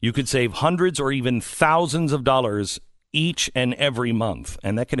 You could save hundreds or even thousands of dollars each and every month,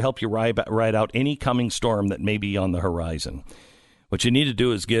 and that could help you ride out any coming storm that may be on the horizon. What you need to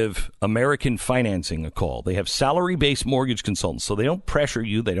do is give American Financing a call. They have salary-based mortgage consultants, so they don't pressure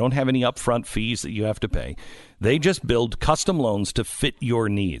you. They don't have any upfront fees that you have to pay. They just build custom loans to fit your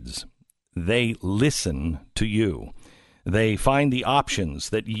needs. They listen to you. They find the options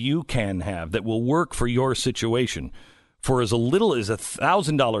that you can have that will work for your situation for as little as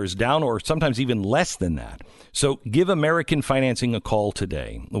 $1,000 down or sometimes even less than that. So give American Financing a call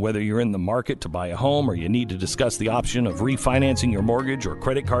today. Whether you're in the market to buy a home or you need to discuss the option of refinancing your mortgage or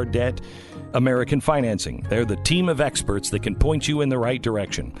credit card debt, American Financing. They're the team of experts that can point you in the right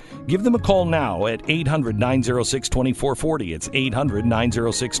direction. Give them a call now at 800-906-2440. It's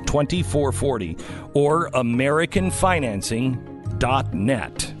 800-906-2440 or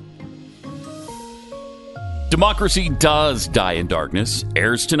AmericanFinancing.net. Democracy Does Die in Darkness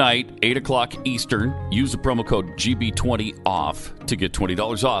airs tonight, 8 o'clock Eastern. Use the promo code GB20OFF to get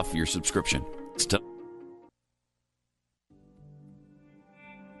 $20 off your subscription.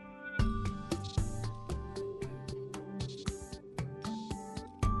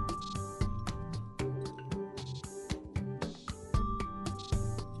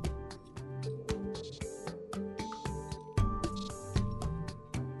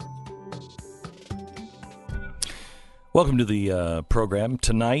 Welcome to the program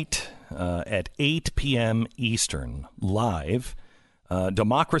tonight at 8 p.m. Eastern, live.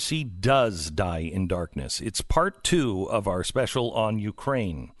 Democracy Does Die in Darkness. It's part 2 of our special on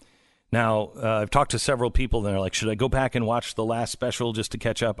Ukraine. Now, I've talked to several people and they're like, should I go back and watch the last special just to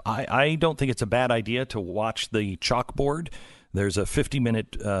catch up? I don't think it's a bad idea to watch the chalkboard. There's a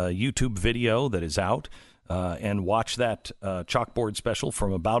 50-minute YouTube video that is out. And watch that chalkboard special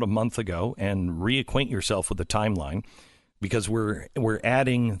from about a month ago and reacquaint yourself with the timeline, because we're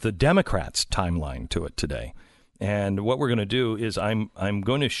adding the Democrats' timeline to it today. And what we're going to do is I'm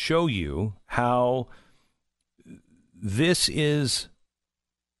going to show you how this is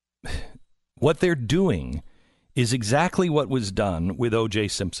what they're doing is exactly what was done with O.J.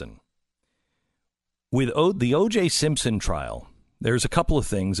 Simpson. With the O.J. Simpson trial, there's a couple of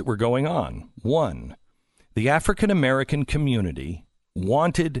things that were going on. One, the African-American community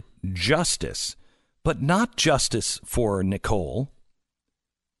wanted justice, but not justice for Nicole,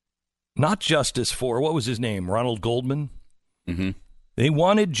 not justice for, what was his name, Ronald Goldman? Mm-hmm. They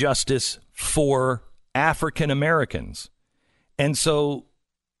wanted justice for African-Americans. And so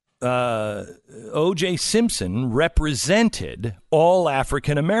O.J. Simpson represented all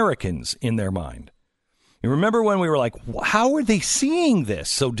African-Americans in their mind. You remember when we were like, how are they seeing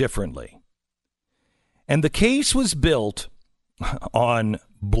this so differently? And the case was built on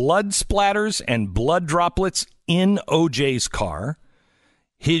blood splatters and blood droplets in O.J.'s car,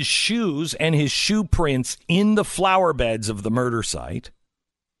 his shoes and his shoe prints in the flower beds of the murder site,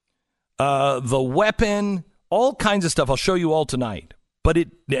 the weapon, all kinds of stuff. I'll show you all tonight. But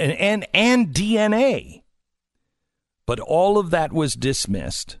and DNA. But all of that was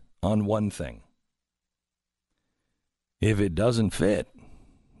dismissed on one thing. If it doesn't fit,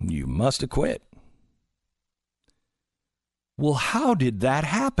 you must acquit. Well, how did that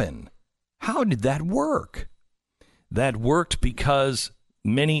happen? How did that work? That worked because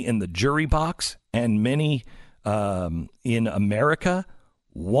many in the jury box and many in America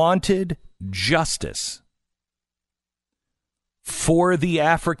wanted justice for the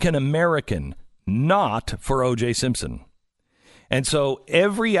African American, not for O.J. Simpson. And so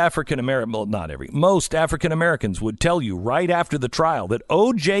every African-American, well, not every, most African-Americans would tell you right after the trial that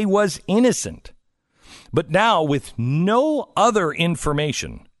O.J. was innocent. But now, with no other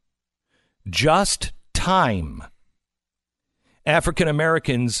information, just time,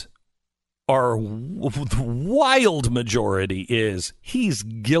 African-Americans are, the wild majority is, he's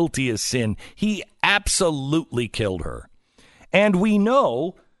guilty as sin. He absolutely killed her. And we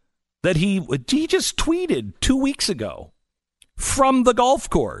know that he just tweeted 2 weeks ago from the golf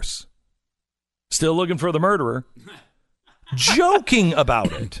course, still looking for the murderer, joking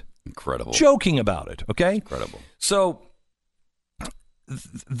about it. Incredible. Joking about it, okay? Incredible. So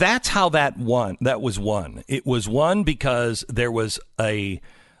that's how that was won. It was won because there was a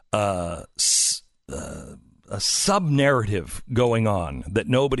sub-narrative going on that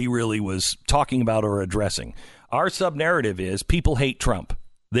nobody really was talking about or addressing. Our sub-narrative is people hate Trump.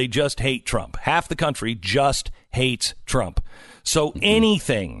 They just hate Trump. Half the country just hates Trump. So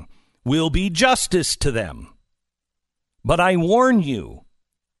anything will be justice to them. But I warn you,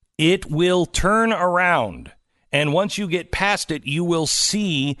 it will turn around. And once you get past it, you will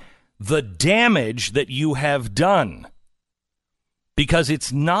see the damage that you have done. Because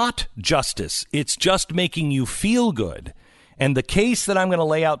it's not justice. It's just making you feel good. And the case that I'm going to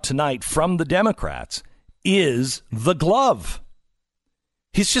lay out tonight from the Democrats is the glove.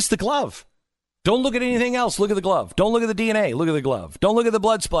 It's just the glove. Don't look at anything else. Look at the glove. Don't look at the DNA. Look at the glove. Don't look at the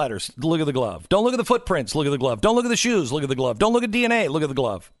blood splatters. Look at the glove. Don't look at the footprints. Look at the glove. Don't look at the shoes. Look at the glove. Don't look at DNA. Look at the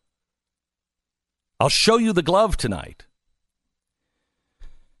glove. I'll show you the glove tonight.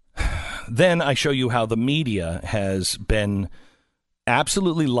 Then I show you how the media has been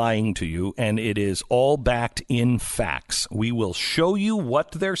absolutely lying to you, and it is all backed in facts. We will show you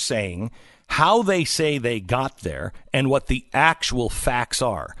what they're saying, how they say they got there, and what the actual facts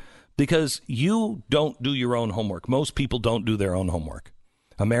are. Because you don't do your own homework. Most people don't do their own homework.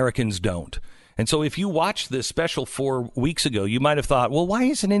 Americans don't. And so if you watched this special 4 weeks ago, you might have thought, well, why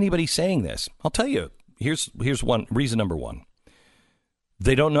isn't anybody saying this? I'll tell you. Here's one reason. Number one.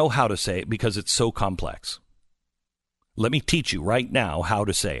 They don't know how to say it because it's so complex. Let me teach you right now how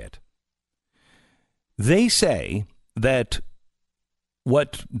to say it. They say that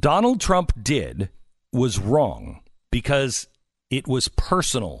what Donald Trump did was wrong because it was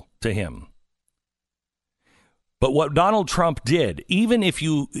personal to him. But what Donald Trump did, even if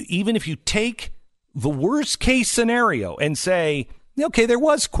you take the worst case scenario and say, okay, there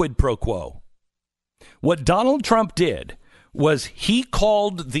was quid pro quo. What Donald Trump did was he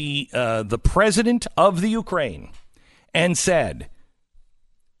called the president of the Ukraine and said,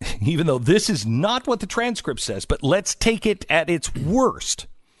 even though this is not what the transcript says, but let's take it at its worst.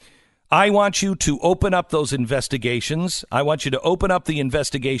 I want you to open up those investigations. I want you to open up the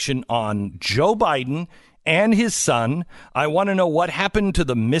investigation on Joe Biden and his son. I want to know what happened to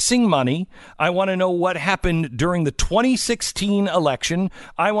the missing money. I want to know what happened during the 2016 election.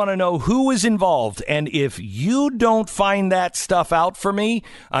 I want to know who was involved. And if you don't find that stuff out for me,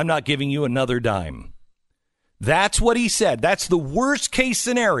 I'm not giving you another dime. That's what he said. That's the worst case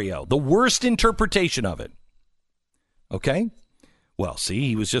scenario, the worst interpretation of it. Okay? Well, see,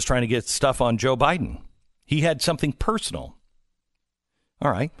 he was just trying to get stuff on Joe Biden. He had something personal.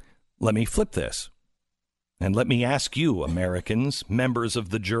 All right, let me flip this. And let me ask you, Americans, members of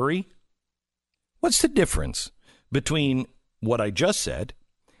the jury, what's the difference between what I just said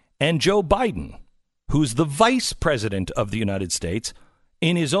and Joe Biden, who's the vice president of the United States,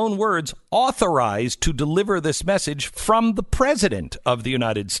 in his own words, authorized to deliver this message from the president of the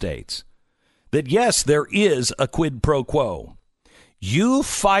United States? That, yes, there is a quid pro quo. You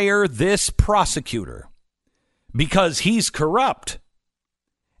fire this prosecutor because he's corrupt.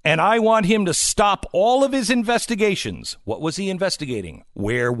 And I want him to stop all of his investigations. What was he investigating?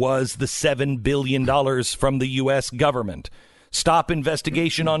 Where was the $7 billion from the U.S. government? Stop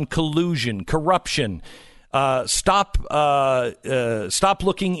investigation on collusion, corruption. Stop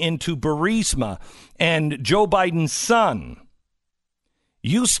looking into Burisma and Joe Biden's son.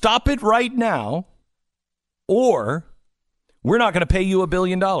 You stop it right now, or we're not going to pay you $1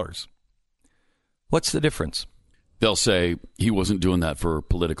 billion. What's the difference? They'll say he wasn't doing that for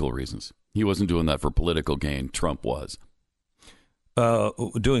political reasons. He wasn't doing that for political gain. Trump was.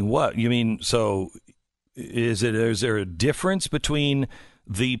 Doing what? You mean, so is there a difference between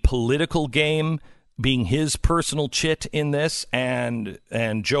the political game being his personal chit in this and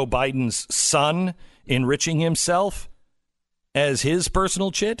Joe Biden's son enriching himself as his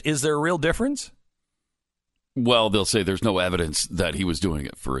personal chit? Is there a real difference? Well, they'll say there's no evidence that he was doing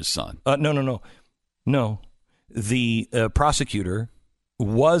it for his son. No. The prosecutor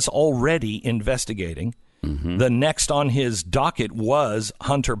was already investigating. The next on his docket was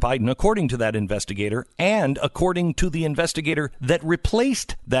Hunter Biden, according to that investigator, and according to the investigator that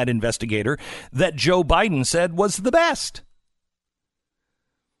replaced that investigator that Joe Biden said was the best.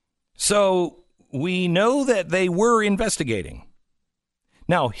 So we know that they were investigating.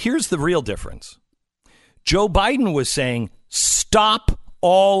 Now, here's the real difference. Joe Biden was saying, stop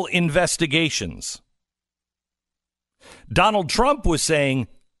all investigations. Donald Trump was saying,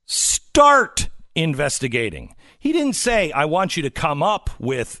 start investigating. He didn't say, I want you to come up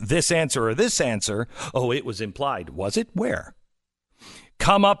with this answer or this answer. Oh, it was implied. Was it? Where?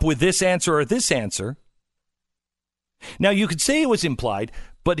 Come up with this answer or this answer. Now, you could say it was implied,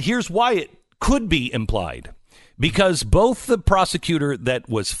 but here's why it could be implied. Because both the prosecutor that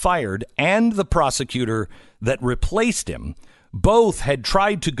was fired and the prosecutor that replaced him both had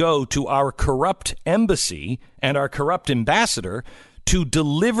tried to go to our corrupt embassy and our corrupt ambassador to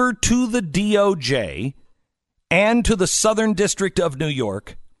deliver to the DOJ and to the Southern District of New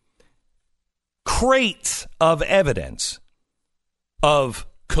York crates of evidence of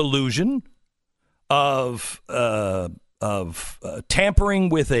collusion, of tampering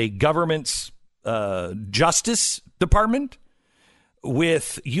with a government's Justice Department,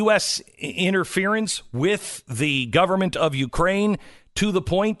 with U.S. interference with the government of Ukraine to the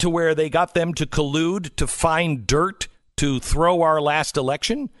point to where they got them to collude to find dirt to throw our last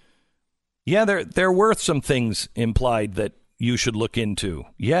election. Yeah, there were some things implied that you should look into.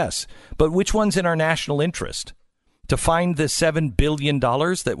 Yes, but which one's in our national interest? To find the $7 billion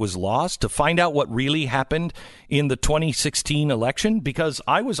that was lost, to find out what really happened in the 2016 election? Because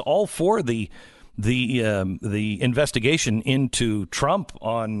I was all for the investigation into Trump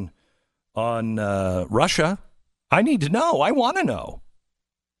on Russia. I need to know. I want to know.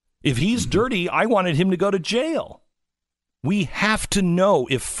 If he's dirty, I wanted him to go to jail. We have to know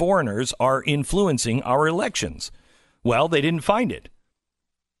if foreigners are influencing our elections. Well, they didn't find it.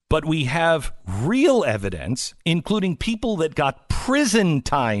 But we have real evidence, including people that got prison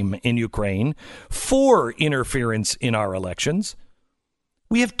time in Ukraine for interference in our elections.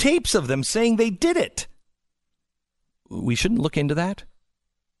 We have tapes of them saying they did it. We shouldn't look into that.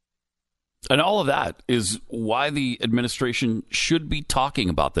 And all of that is why the administration should be talking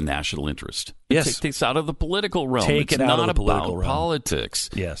about the national interest. Yes. Take this out of the political realm. Take it out of the political realm. Politics.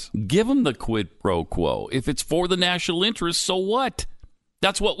 Yes. Give them the quid pro quo. If it's for the national interest, so what?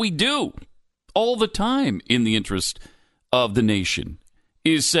 That's what we do all the time in the interest of the nation,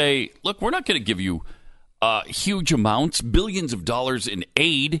 is say, look, we're not going to give you huge amounts, billions of dollars in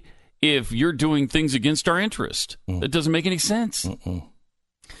aid if you're doing things against our interest. That doesn't make any sense.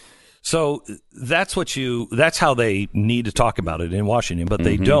 So that's how they need to talk about it in Washington, but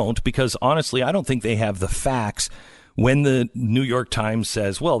they don't, because honestly, I don't think they have the facts when the New York Times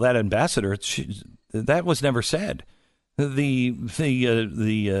says, well, that ambassador, that was never said. The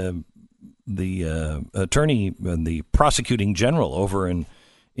attorney and the prosecuting general over in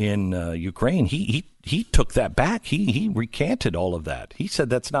Ukraine, he took that back. He recanted all of that. He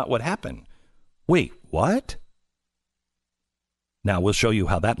said that's not what happened. Wait, what? Now we'll show you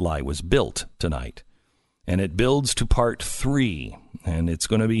how that lie was built tonight, and it builds to part 3, and it's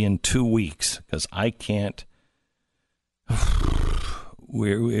going to be in 2 weeks because I can't.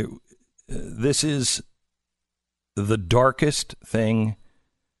 This is the darkest thing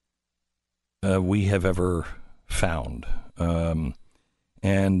we have ever found.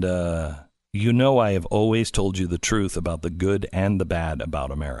 You know, I have always told you the truth about the good and the bad about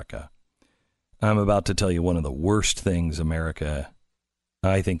America. I'm about to tell you one of the worst things America,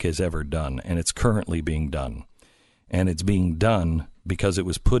 I think, has ever done, and it's currently being done. And it's being done because it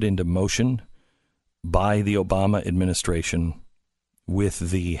was put into motion by the Obama administration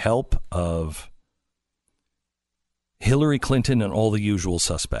with the help of Hillary Clinton and all the usual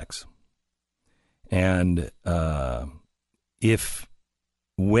suspects. And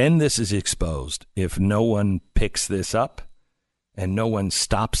when this is exposed, if no one picks this up and no one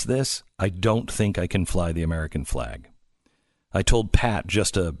stops this, I don't think I can fly the American flag. I told Pat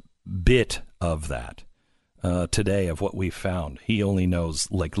just a bit of that today of what we found. He only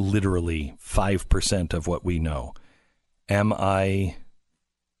knows like literally 5% of what we know. Am I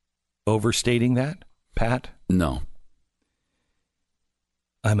overstating that, Pat? No.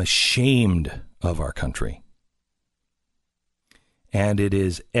 I'm ashamed of our country. And it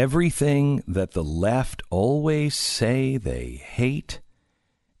is everything that the left always say they hate,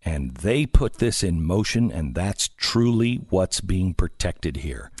 and they put this in motion, and that's truly what's being protected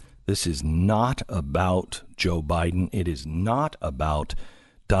here. This is not about Joe Biden. It is not about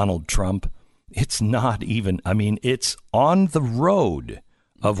Donald Trump. It's not even, it's on the road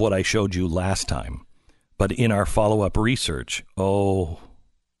of what I showed you last time. But in our follow-up research,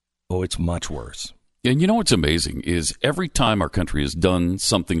 it's much worse. And you know what's amazing is every time our country has done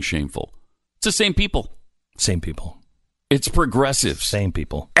something shameful, it's the same people. Same people. It's progressives. Same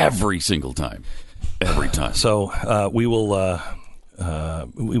people. Every single time. Every time. So we will...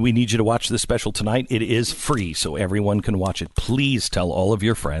 we need you to watch this special tonight. It is free, so everyone can watch it. Please tell all of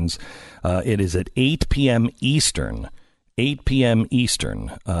your friends. It is at 8 p.m. Eastern. 8 p.m.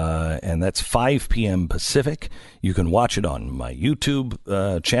 Eastern, and that's 5 p.m. Pacific. You can watch it on my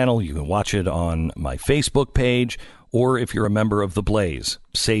YouTube channel. You can watch it on my Facebook page, or if you're a member of The Blaze.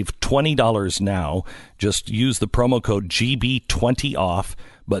 Save $20 now. Just use the promo code GB20OFF,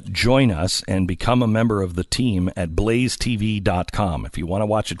 but join us and become a member of the team at blazetv.com. If you want to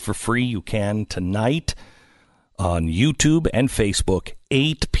watch it for free, you can tonight on YouTube and Facebook,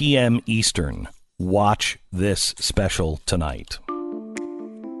 8 p.m. Eastern. Watch this special tonight.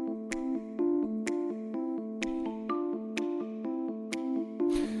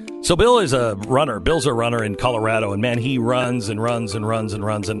 So Bill is a runner. Bill's a runner in Colorado, and man, he runs and runs and runs and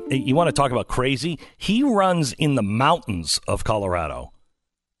runs. And you want to talk about crazy? He runs in the mountains of Colorado.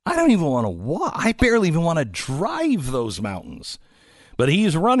 I don't even want to walk. I barely even want to drive those mountains. But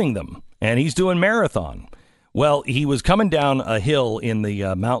he's running them, and he's doing marathon. Well, he was coming down a hill in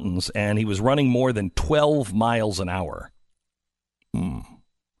the mountains, and he was running more than 12 miles an hour.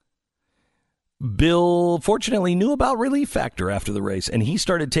 Bill, fortunately, knew about Relief Factor after the race, and he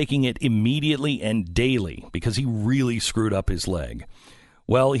started taking it immediately and daily because he really screwed up his leg.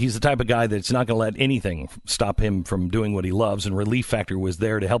 Well, he's the type of guy that's not going to let anything stop him from doing what he loves, and Relief Factor was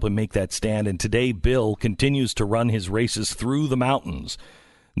there to help him make that stand. And today, Bill continues to run his races through the mountains.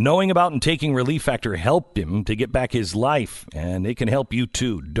 Knowing about and taking Relief Factor helped him to get back his life, and it can help you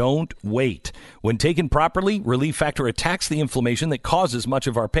too. Don't wait. When taken properly, Relief Factor attacks the inflammation that causes much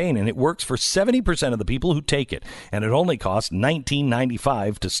of our pain, and it works for 70% of the people who take it. And it only costs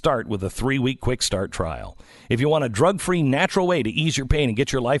 $19.95 to start with a 3-week quick start trial. If you want a drug-free, natural way to ease your pain and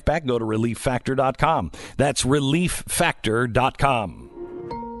get your life back, go to ReliefFactor.com. That's ReliefFactor.com.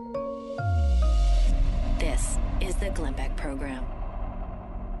 This is the Glenn Beck Program.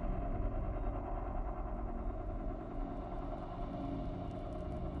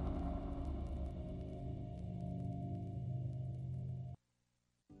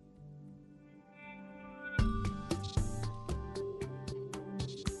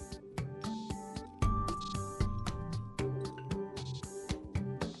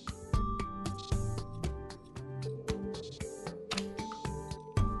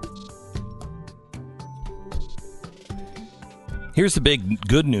 Here's the big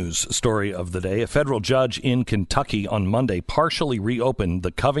good news story of the day. A federal judge in Kentucky on Monday partially reopened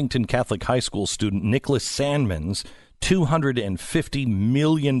the Covington Catholic High School student Nicholas Sandmann's $250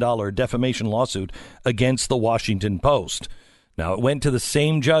 million defamation lawsuit against the Washington Post. Now, it went to the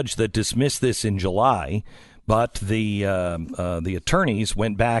same judge that dismissed this in July, but the attorneys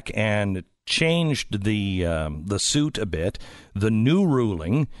went back and changed the suit a bit. The new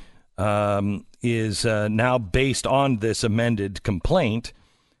ruling is now based on this amended complaint.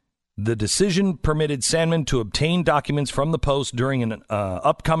 The decision permitted Sandmann to obtain documents from the Post during an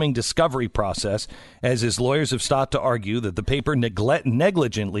upcoming discovery process, as his lawyers have sought to argue that the paper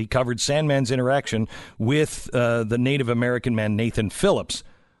negligently covered Sandmann's interaction with the Native American man Nathan Phillips,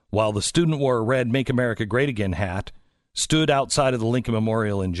 while the student wore a red Make America Great Again hat, stood outside of the Lincoln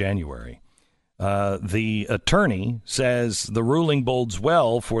Memorial in January. The attorney says the ruling bodes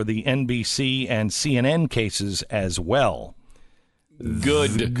well for the NBC and CNN cases as well.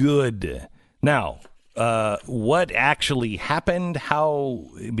 Good. Now, what actually happened? How?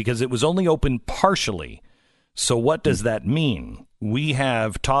 Because it was only open partially. So what does that mean? We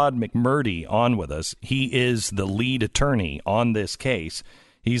have Todd McMurtry on with us. He is the lead attorney on this case.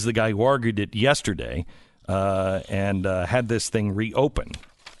 He's the guy who argued it yesterday and had this thing reopened.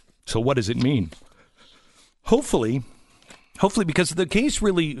 So what does it mean? Hopefully, because the case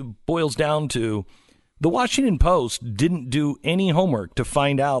really boils down to the Washington Post didn't do any homework to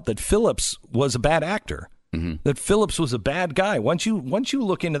find out that Phillips was a bad actor, that Phillips was a bad guy. Once you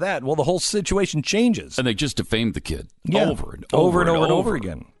look into that, well, the whole situation changes. And they just defamed the kid over and over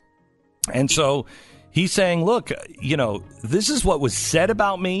again. And so he's saying, look, this is what was said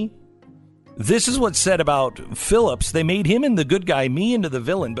about me. This is what's said about Phillips. They made him into the good guy, me into the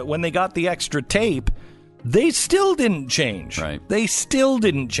villain. But when they got the extra tape, they still didn't change. Right. They still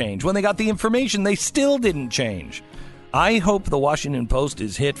didn't change. When they got the information, they still didn't change. I hope the Washington Post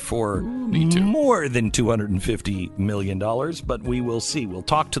is hit for more than $250 million, but we will see. We'll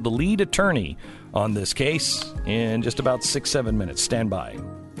talk to the lead attorney on this case in just about 6-7 minutes. Stand by.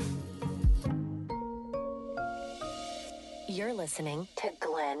 You're listening to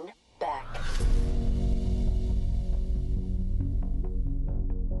Glenn Beck.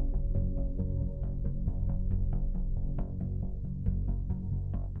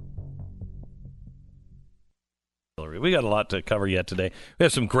 We got a lot to cover yet today. We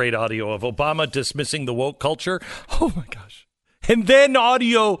have some great audio of Obama dismissing the woke culture. Oh, my gosh. And then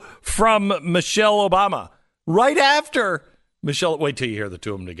audio from Michelle Obama right after Michelle. Wait till you hear the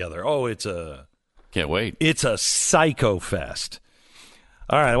two of them together. Oh, Can't wait. It's a psycho fest.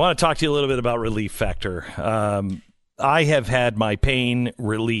 All right, I want to talk to you a little bit about Relief Factor. I have had my pain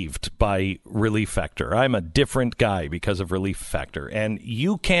relieved by Relief Factor. I'm a different guy because of Relief Factor, and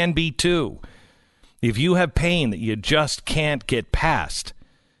you can be too. If you have pain that you just can't get past,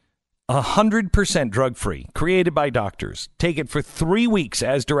 100% drug-free, created by doctors. Take it for 3 weeks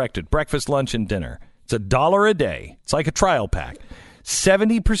as directed, breakfast, lunch, and dinner. It's $1 a day. It's like a trial pack.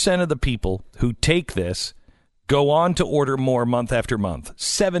 70% of the people who take this go on to order more month after month.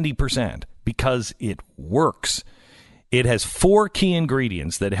 70%, because it works. It has 4 key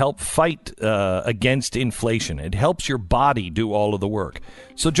ingredients that help fight against inflation. It helps your body do all of the work.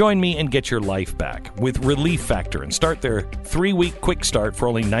 So join me and get your life back with Relief Factor and start their 3-week quick start for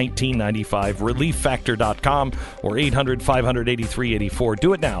only $19.95. ReliefFactor.com or 800-500-8384.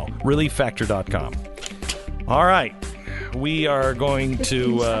 Do it now. ReliefFactor.com. All right. We are going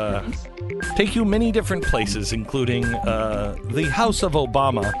to take you many different places, including the House of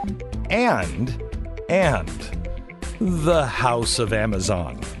Obama and the House of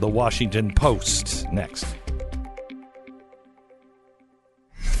Amazon. The Washington Post next.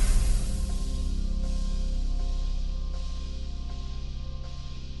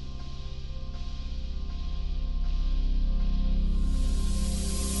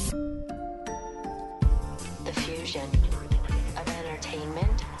 The fusion of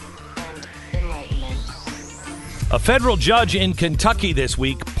entertainment and enlightenment. A federal judge in Kentucky this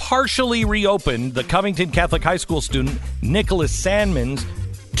week partially reopened the Covington Catholic High School student Nicholas Sandman's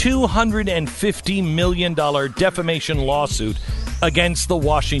 $250 million defamation lawsuit against the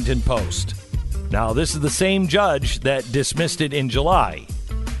Washington Post. Now, this is the same judge that dismissed it in July.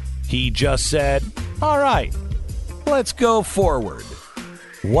 He just said, all right, let's go forward.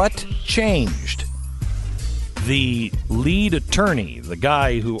 What changed? The lead attorney, the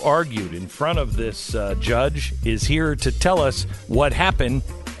guy who argued in front of this judge, is here to tell us what happened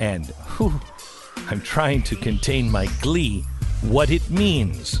and, I'm trying to contain my glee, what it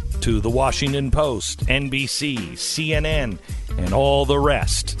means to the Washington Post, NBC, CNN, and all the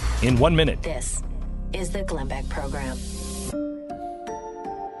rest in 1 minute. This is the Glenn Beck Program.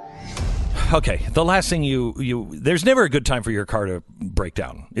 Okay, the last thing there's never a good time for your car to break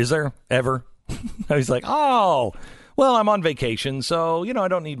down, is there? Ever? I was like, oh, well, I'm on vacation, so, I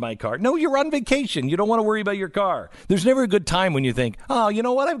don't need my car. No, you're on vacation. You don't want to worry about your car. There's never a good time when you think, oh, you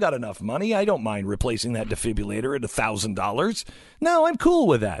know what? I've got enough money. I don't mind replacing that defibrillator at $1,000. No, I'm cool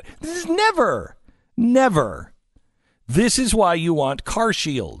with that. This is never. This is why you want Car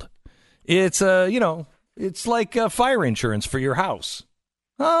Shield. It's, it's like fire insurance for your house.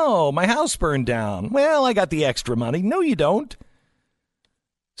 Oh, my house burned down. Well, I got the extra money. No, you don't.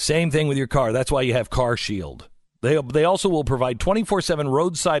 Same thing with your car. That's why you have Car Shield. They also will provide 24/7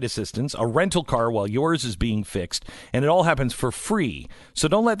 roadside assistance, a rental car while yours is being fixed, and it all happens for free. So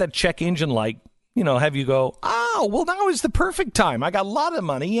don't let that check engine light, have you go, oh, well, now is the perfect time. I got a lot of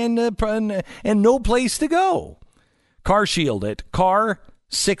money and no place to go. Car Shield at Car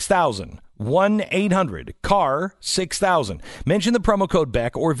 6000. 1-800-CAR-6000. Mention the promo code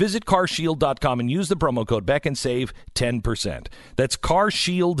Beck or visit carshield.com and use the promo code Beck and save 10%. That's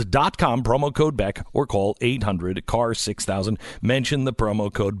carshield.com, promo code Beck, or call 800-CAR-6000. Mention the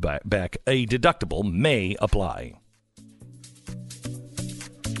promo code Beck. A deductible may apply.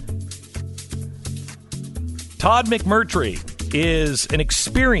 Todd McMurtry is an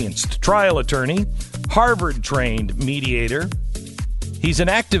experienced trial attorney, Harvard-trained mediator. He's an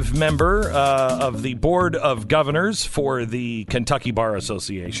active member of the Board of Governors for the Kentucky Bar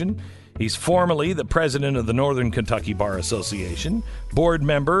Association. He's formerly the president of the Northern Kentucky Bar Association, board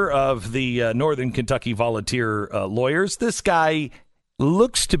member of the Northern Kentucky Volunteer Lawyers. This guy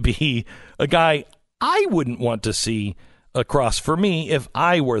looks to be a guy I wouldn't want to see across for me if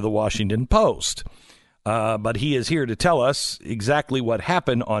I were the Washington Post. But he is here to tell us exactly what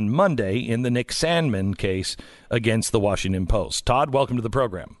happened on Monday in the Nick Sandman case against the Washington Post. Todd, welcome to the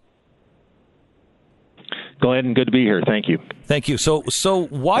program. Glenn, good to be here. Thank you. Thank you. So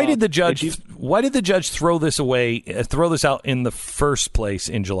why did the judge throw this out in the first place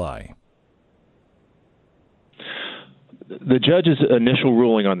in July? The judge's initial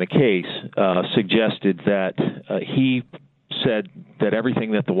ruling on the case suggested that he said that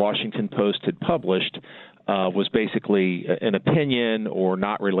everything that the Washington Post had published was basically an opinion or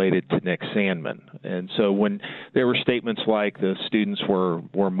not related to Nick Sandmann. And so when there were statements like the students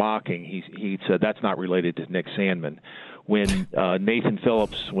were mocking, he said that's not related to Nick Sandmann. When Nathan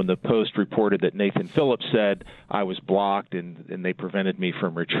Phillips, when the Post reported that Nathan Phillips said I was blocked and they prevented me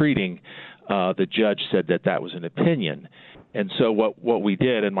from retreating, the judge said that was an opinion. And so what we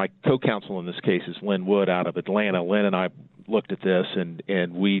did, and my co-counsel in this case is Lynn Wood out of Atlanta. Lynn and I looked at this,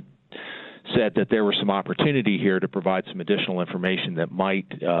 and we said that there was some opportunity here to provide some additional information that might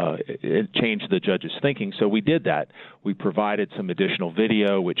change the judge's thinking. So we did that. We provided some additional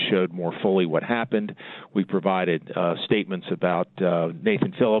video which showed more fully what happened. We provided statements about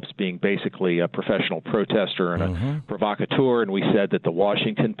Nathan Phillips being basically a professional protester and a provocateur, and we said that the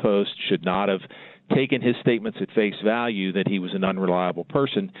Washington Post should not have taken his statements at face value that he was an unreliable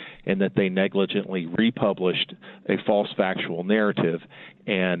person and that they negligently republished a false factual narrative.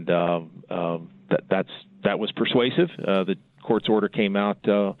 And that was persuasive. The court's order came out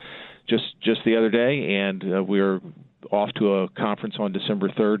just the other day, and we're off to a conference on December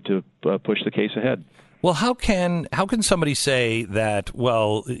 3rd to push the case ahead. Well, how can somebody say that,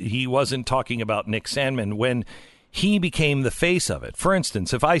 well, he wasn't talking about Nick Sandmann when he became the face of it? For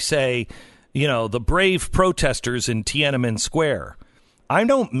instance, if I say, the brave protesters in Tiananmen Square, I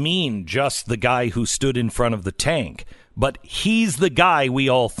don't mean just the guy who stood in front of the tank, but he's the guy we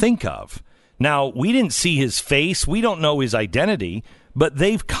all think of. Now, we didn't see his face. We don't know his identity, but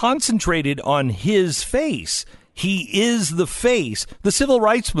they've concentrated on his face. He is the face. The civil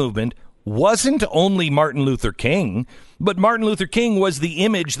rights movement wasn't only Martin Luther King, but Martin Luther King was the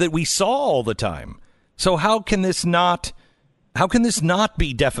image that we saw all the time. So how can this not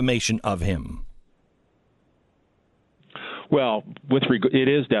be defamation of him? Well, it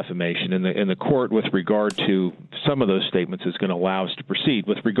is defamation, and the court, with regard to some of those statements, is going to allow us to proceed.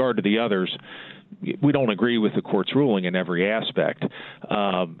 With regard to the others, we don't agree with the court's ruling in every aspect,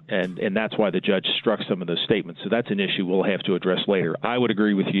 and that's why the judge struck some of those statements. So that's an issue we'll have to address later. I would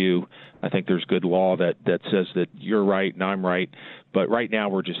agree with you. I think there's good law that says that you're right and I'm right, but right now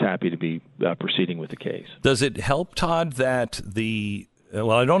we're just happy to be proceeding with the case. Does it help, Todd, that I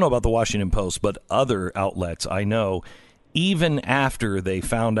don't know about the Washington Post, but other outlets I know, even after they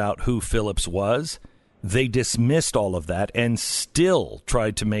found out who Phillips was, they dismissed all of that and still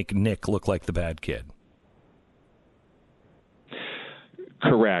tried to make Nick look like the bad kid?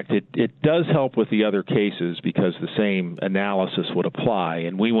 Correct. It does help with the other cases because the same analysis would apply,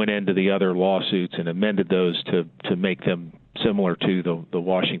 and we went into the other lawsuits and amended those to make them similar to the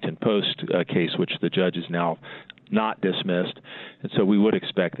Washington Post case, which the judge is now not dismissed, and so we would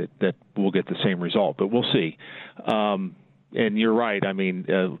expect that we'll get the same result, but we'll see. And you're right. I mean,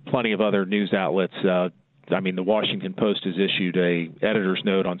 plenty of other news outlets. The Washington Post has issued a editor's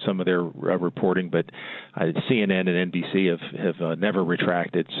note on some of their reporting, but CNN and NBC have never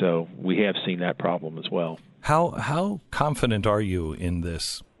retracted. So we have seen that problem as well. How confident are you in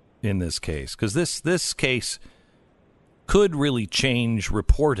this case? Because this case could really change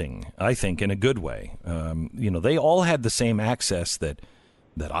reporting, I think, in a good way. They all had the same access that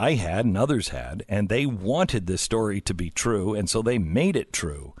I had and others had, and they wanted this story to be true, and so they made it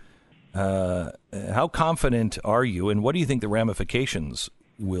true. How confident are you, and what do you think the ramifications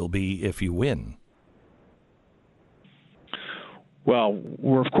will be if you win? Well,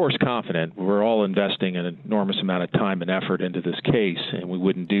 we're of course confident. We're all investing an enormous amount of time and effort into this case, and we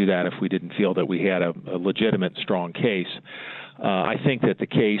wouldn't do that if we didn't feel that we had a legitimate, strong case. I think that the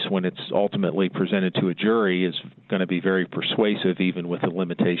case, when it's ultimately presented to a jury, is going to be very persuasive, even with the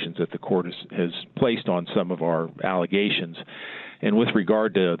limitations that the court has placed on some of our allegations. And with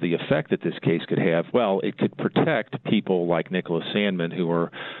regard to the effect that this case could have, well, it could protect people like Nicholas Sandmann, who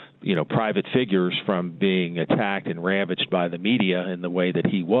are private figures, from being attacked and ravaged by the media in the way that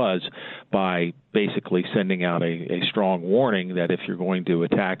he was, by basically sending out a strong warning that if you're going to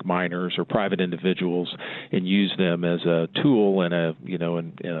attack minors or private individuals and use them as a tool in a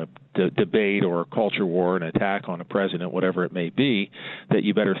debate or a culture war, an attack on a president, whatever it may be, that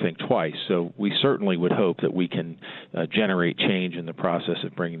you better think twice. So we certainly would hope that we can generate change in the process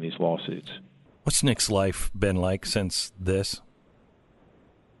of bringing these lawsuits. What's Nick's life been like since this?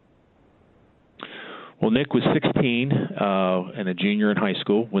 Well, Nick was 16 and a junior in high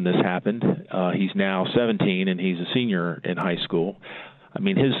school when this happened. He's now 17 and he's a senior in high school. I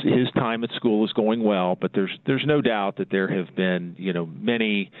mean, his time at school is going well, but there's no doubt that there have been,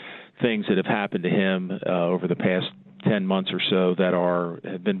 many things that have happened to him over the past 10 months or so that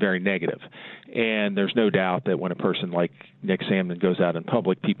have been very negative. And there's no doubt that when a person like Nick Sandmann goes out in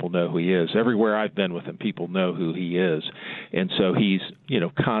public, people know who he is. Everywhere I've been with him, people know who he is. And so he's,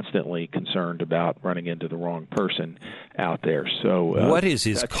 constantly concerned about running into the wrong person out there. So what is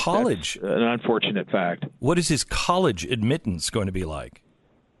his college? That's an unfortunate fact. What is his college admittance going to be like?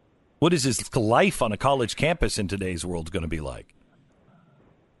 What is his life on a college campus in today's world going to be like?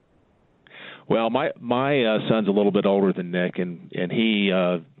 Well, my son's a little bit older than Nick, and he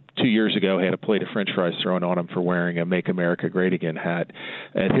 2 years ago had a plate of French fries thrown on him for wearing a "Make America Great Again" hat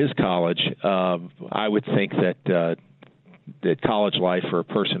at his college. I would think that college life for a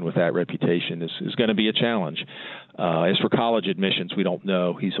person with that reputation is going to be a challenge. As for college admissions, we don't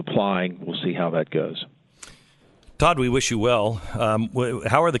know. He's applying. We'll see how that goes. Todd, we wish you well.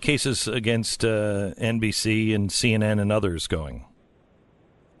 How are the cases against NBC and CNN and others going?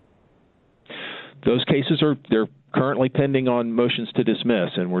 Those cases they're currently pending on motions to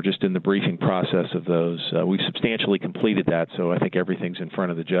dismiss, and we're just in the briefing process of those. We've substantially completed that, so I think everything's in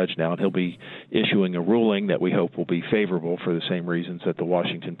front of the judge now, and he'll be issuing a ruling that we hope will be favorable for the same reasons that the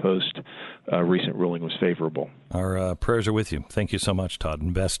Washington Post recent ruling was favorable. Our prayers are with you. Thank you so much, Todd,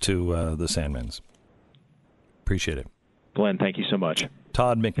 and best to the Sandmans. Appreciate it. Glenn, thank you so much.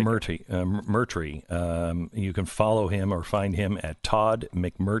 Todd McMurtry. You can follow him or find him at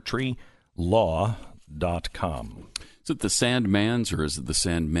toddmcmurtrylaw.com. Is it the Sandmans or is it the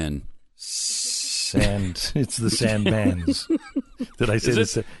Sandmen? It's the Sandmans. Did I say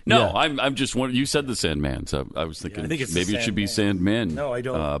this? No, yeah. I'm just wondering. You said the Sandmans. I was thinking maybe it should be Sandmen. No, I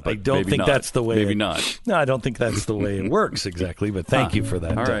don't. But I don't think that's the way. Maybe not. No, I don't think that's the way it works exactly. But thank you for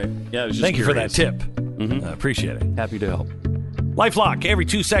that. All right. Yeah. Thank you for that tip. Mm-hmm. Appreciate it. Happy to help. LifeLock. Every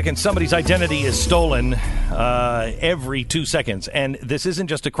 2 seconds, somebody's identity is stolen. Every 2 seconds. And this isn't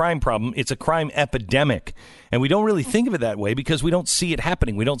just a crime problem. It's a crime epidemic. And we don't really think of it that way because we don't see it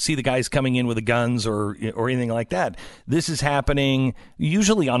happening. We don't see the guys coming in with the guns or anything like that. This is happening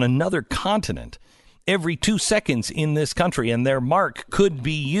usually on another continent every 2 seconds in this country. And their mark could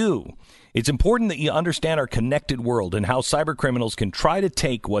be you. It's important that you understand our connected world and how cyber criminals can try to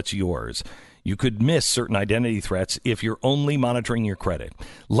take what's yours. You could miss certain identity threats if you're only monitoring your credit.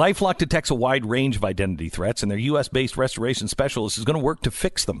 LifeLock detects a wide range of identity threats, and their U.S.-based restoration specialist is going to work to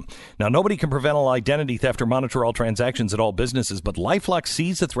fix them. Now, nobody can prevent all identity theft or monitor all transactions at all businesses, but LifeLock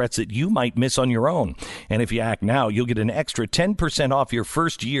sees the threats that you might miss on your own. And if you act now, you'll get an extra 10% off your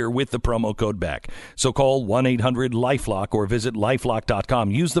first year with the promo code BECK. So call 1-800-LifeLock or visit LifeLock.com.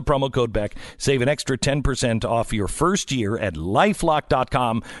 Use the promo code BECK. Save an extra 10% off your first year at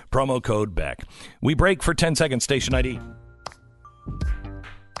LifeLock.com. Promo code BECK. We break for 10 seconds. Station ID.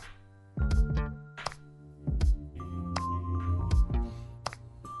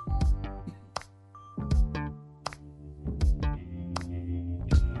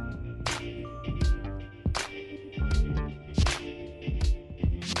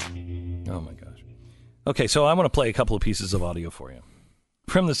 Oh, my gosh. Okay, so I want to play a couple of pieces of audio for you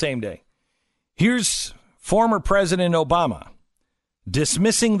from the same day. Here's former President Obama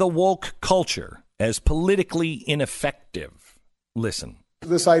dismissing the woke culture as politically ineffective. Listen.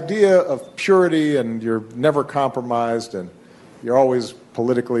 This idea of purity and you're never compromised and you're always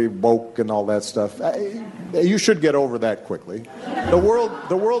politically woke and all that stuff, you should get over that quickly. The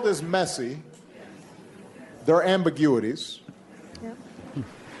world is messy. There are ambiguities.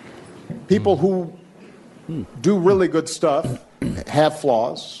 People who do really good stuff have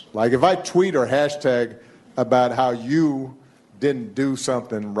flaws. Like if I tweet or hashtag about how you didn't do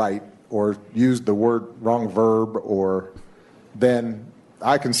something right or used the wrong verb, or then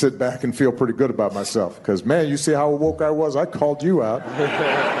I can sit back and feel pretty good about myself because, man, you see how woke I was? I called you out.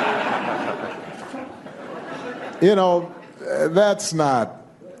 That's not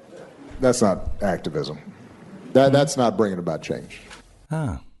activism. That's not bringing about change.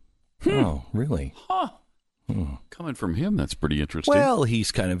 Oh, really? Huh. Coming from him, that's pretty interesting. Well,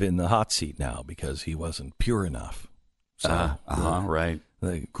 he's kind of in the hot seat now because he wasn't pure enough. So, right.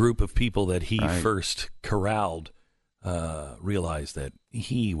 The group of people that he first corralled realized that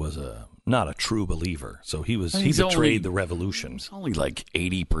he was not a true believer. So he betrayed the revolution. He's only like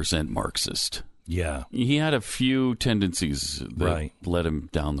 80% Marxist. Yeah. He had a few tendencies that led him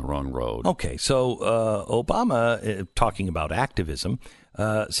down the wrong road. Okay, so Obama, talking about activism,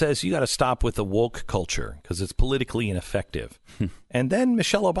 says you got to stop with the woke culture because it's politically ineffective. And then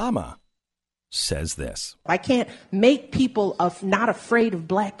Michelle Obama says this. I can't make people not afraid of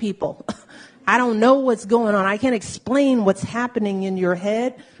black people I don't know what's going on. I can't explain what's happening in your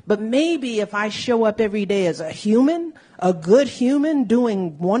head. But maybe if I show up every day as a human, a good human,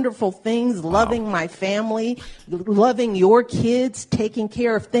 doing wonderful things, loving my family, loving your kids, taking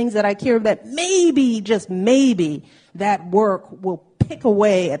care of things that I care about, maybe, just maybe, that work will pick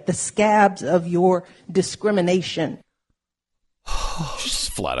away at the scabs of your discrimination. She's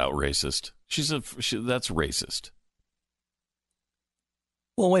flat out racist. That's racist.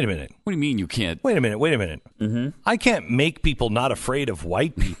 Well, wait a minute. What do you mean you can't? Wait a minute. Mm-hmm. I can't make people not afraid of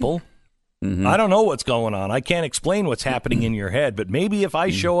white people. Mm-hmm. I don't know what's going on. I can't explain what's happening in your head. But maybe if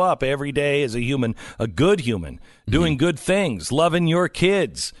I show up every day as a human, a good human, doing good things, loving your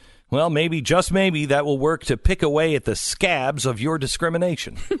kids, well, maybe, just maybe, that will work to pick away at the scabs of your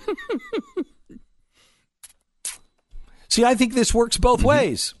discrimination. See, I think this works both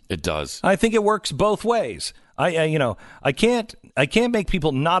ways. It does. I think it works both ways. I can't make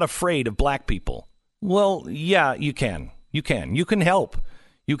people not afraid of black people. Well, yeah, you can. You can help.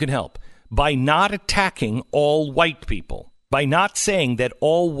 By not attacking all white people, by not saying that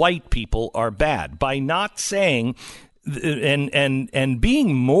all white people are bad, by not saying and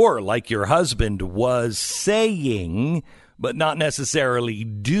being more like your husband was saying, but not necessarily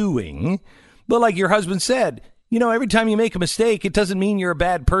doing. But like your husband said, every time you make a mistake, it doesn't mean you're a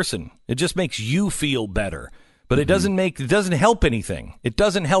bad person. It just makes you feel better. But it doesn't help anything. It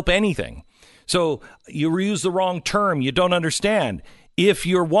doesn't help anything. So you use the wrong term. You don't understand. If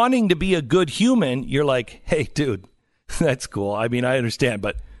you're wanting to be a good human, you're like, hey, dude, that's cool. I mean, I understand,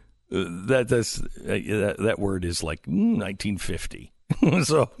 but that word is like 1950.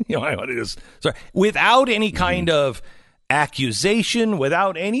 So, sorry. Without any kind of accusation,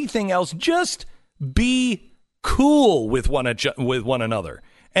 without anything else, just be cool with one another.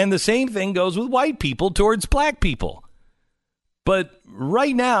 And the same thing goes with white people towards black people. But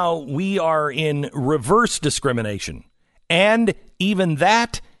right now, we are in reverse discrimination. And even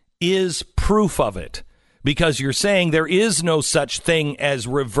that is proof of it. Because you're saying there is no such thing as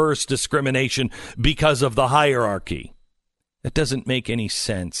reverse discrimination because of the hierarchy. That doesn't make any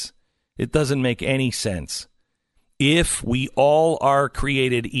sense. It doesn't make any sense. If we all are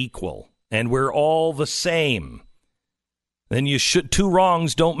created equal and we're all the same, then two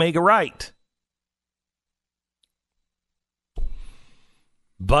wrongs don't make a right.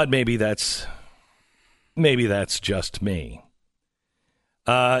 But maybe that's just me.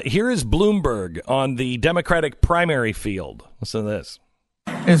 Here is Bloomberg on the Democratic primary field. Listen to this.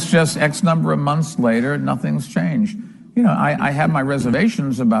 It's just X number of months later, nothing's changed. I have my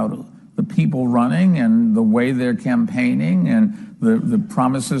reservations about the people running and the way they're campaigning and the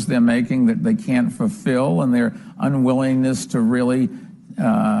promises they're making that they can't fulfill and their unwillingness to really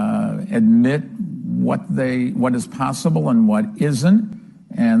admit what is possible and what isn't,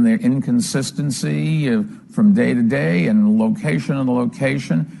 and their inconsistency from day to day and location to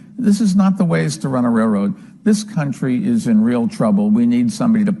location. This is not the ways to run a railroad. This country is in real trouble. We need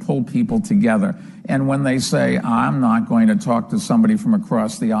somebody to pull people together. And when they say, I'm not going to talk to somebody from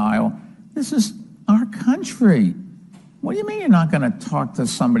across the aisle, this is our country. What do you mean you're not going to talk to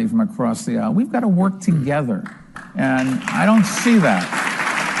somebody from across the aisle? We've got to work together. And I don't see that.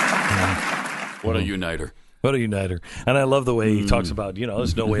 What a uniter. What a uniter. And I love the way he talks about,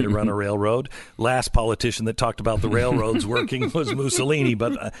 there's no way to run a railroad. Last politician that talked about the railroads working was Mussolini,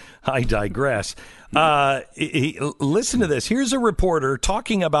 but I digress. Listen to this. Here's a reporter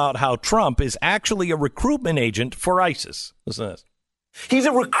talking about how Trump is actually a recruitment agent for ISIS. Listen to this. He's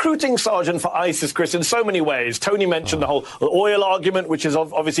a recruiting sergeant for ISIS, Chris, in so many ways. Tony mentioned the whole oil argument, which has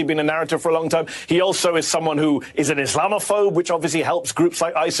obviously been a narrative for a long time. He also is someone who is an Islamophobe, which obviously helps groups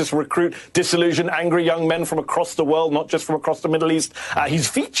like ISIS recruit disillusioned, angry young men from across the world, not just from across the Middle East. He's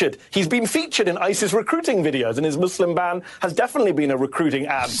been featured in ISIS recruiting videos, and his Muslim ban has definitely been a recruiting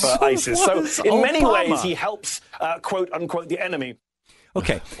ad for ISIS. So in many ways, he helps, quote unquote, the enemy.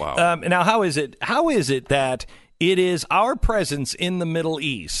 Okay. Wow. Now, how is it that it is our presence in the Middle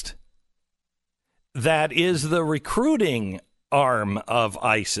East that is the recruiting arm of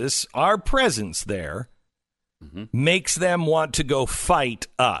ISIS? Our presence there makes them want to go fight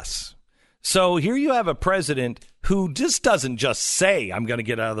us. So here you have a president who just doesn't just say, I'm going to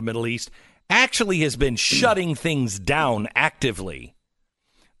get out of the Middle East, actually has been shutting things down actively.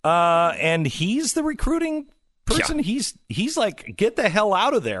 And he's the recruiting person. Yeah. He's like, get the hell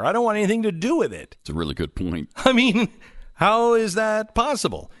out of there. I don't want anything to do with it. It's a really good point. I mean, how is that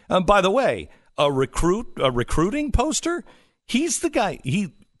possible? By the way, a recruiting poster, he's the guy.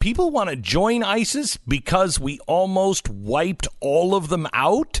 People want to join ISIS because we almost wiped all of them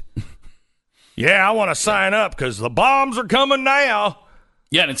out. Yeah, I want to sign up because the bombs are coming now.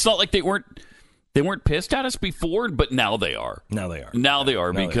 Yeah, and it's not like they weren't They weren't pissed at us before, but now they are. Now they are. Now they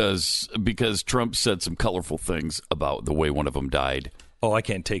are because Trump said some colorful things about the way one of them died. Oh, I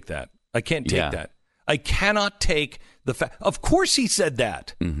can't take that. I can't take that. I cannot take the fact. Of course he said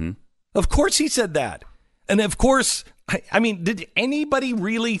that. Mm-hmm. Of course he said that. And of course, I mean, did anybody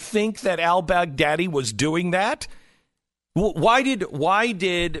really think that al-Baghdadi was doing that? Why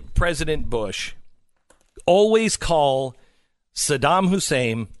did President Bush always call Saddam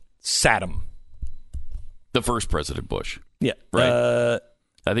Hussein Saddam? The first President Bush. Yeah. Right.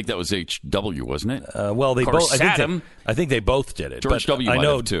 I think that was H.W., wasn't it? Well, they both. I think they both did it. George W. I might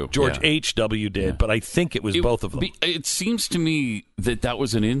know have too. George H.W. did, but I think it was both of them. It seems to me that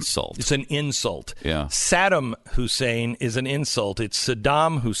was an insult. It's an insult. Yeah. Saddam Hussein is an insult. It's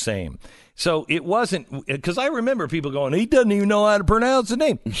Saddam Hussein. So it wasn't, because I remember people going, he doesn't even know how to pronounce the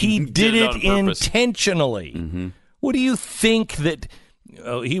name. He did it intentionally. Mm-hmm. What do you think that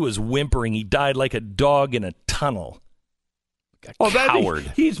he was whimpering? He died like a dog in a tunnel.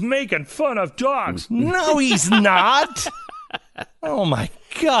 Coward. He's making fun of dogs. No, he's not. Oh, my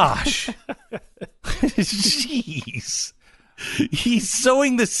gosh. Jeez. He's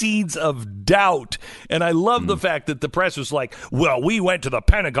sowing the seeds of doubt. And I love the fact that the press was like, well, we went to the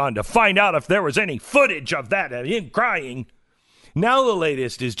Pentagon to find out if there was any footage of that and him crying. Now the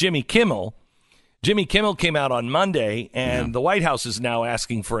latest is Jimmy Kimmel. Jimmy Kimmel came out on Monday, and the White House is now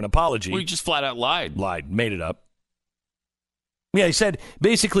asking for an apology. Well, he just flat out lied. Made it up. Yeah, he said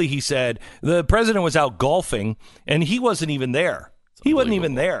the president was out golfing, and he wasn't even there. He wasn't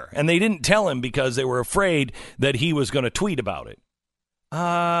even there. And they didn't tell him because they were afraid that he was going to tweet about it.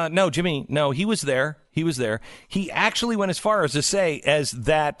 No, Jimmy, no, he was there. He was there. He actually went as far as to say as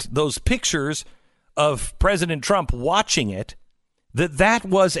that those pictures of President Trump watching it, that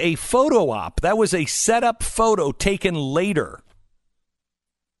was a photo op. That was a set-up photo taken later.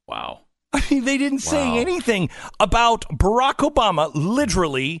 Wow. I mean, they didn't say anything about Barack Obama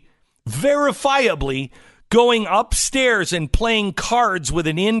literally, verifiably going upstairs and playing cards with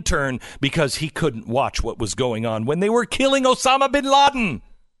an intern because he couldn't watch what was going on when they were killing Osama bin Laden.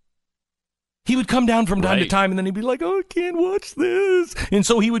 He would come down from time to time, and then he'd be like, oh, I can't watch this. And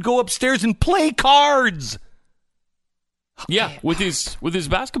so he would go upstairs and play cards. Yeah, with his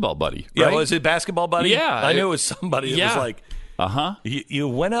basketball buddy. Right? Yeah, was it basketball buddy? Yeah. I knew it was somebody that was like, you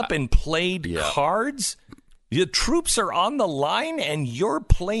went up and played cards? The troops are on the line and you're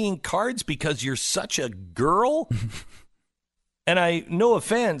playing cards because you're such a girl? And no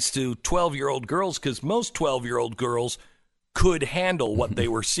offense to 12-year-old girls, because most 12-year-old girls could handle what they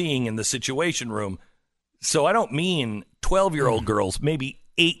were seeing in the Situation Room. So I don't mean 12-year-old girls, maybe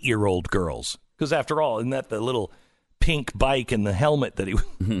 8-year-old girls. Because after all, isn't that the little pink bike and the helmet that he was?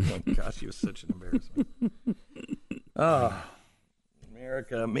 Oh, gosh, he was such an embarrassment.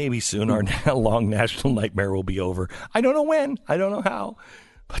 America, maybe soon our long national nightmare will be over. I don't know when. I don't know how.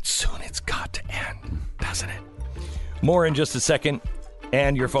 But soon it's got to end, doesn't it? More in just a second.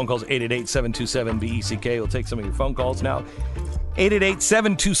 And your phone calls, 888-727-BECK. We'll take some of your phone calls now.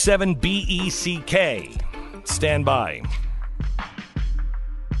 888-727-BECK. Stand by.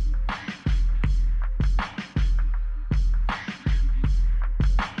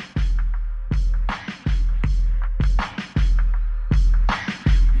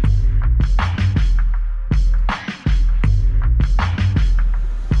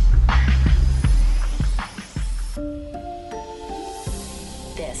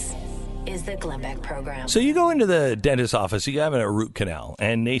 So you go into the dentist's office, you have a root canal,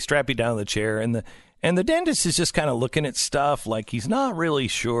 and they strap you down to the chair, and the dentist is just kind of looking at stuff like he's not really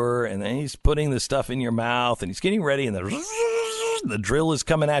sure, and then he's putting the stuff in your mouth, and he's getting ready, and the drill is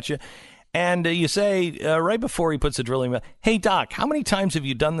coming at you. And you say, right before he puts the drill in your mouth, hey, doc, how many times have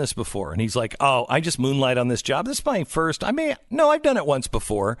you done this before? And he's like, oh, I just moonlight on this job. This is my first. No, I've done it once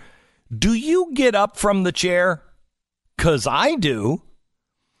before. Do you get up from the chair? 'Cause I do.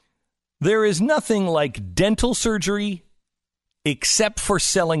 There is nothing like dental surgery except for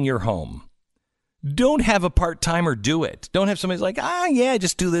selling your home. Don't have a part-timer do it. Don't have somebody like,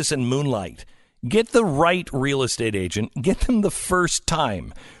 just do this in moonlight. Get the right real estate agent. Get them the first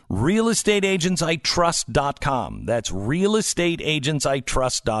time. RealestateAgentsITrust.com. That's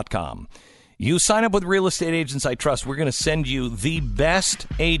RealestateAgentsITrust.com. You sign up with Real Estate Agents I Trust, we're going to send you the best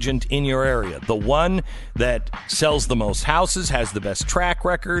agent in your area, the one that sells the most houses, has the best track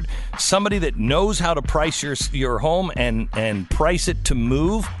record, somebody that knows how to price your home and price it to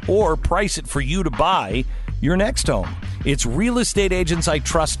move or price it for you to buy your next home. It's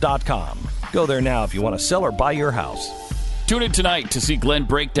realestateagentsitrust.com. Go there now if you want to sell or buy your house. Tune in tonight to see Glenn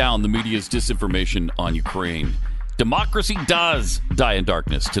break down the media's disinformation on Ukraine. Democracy does die in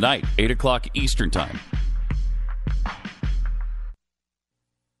darkness tonight, 8 o'clock Eastern Time.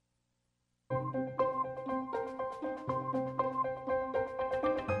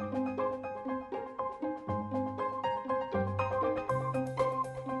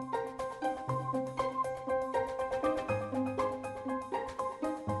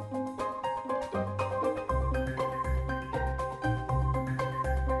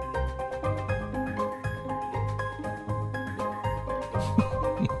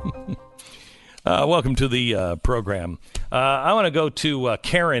 Welcome to the program. I want to go to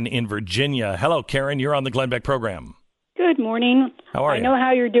Karen in Virginia. Hello, Karen. You're on the Glenn Beck program. Good morning. How are you? I know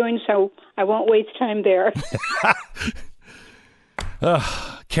how you're doing, so I won't waste time there.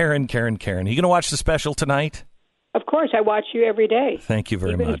 Karen. Are you going to watch the special tonight? Of course, I watch you every day. Thank you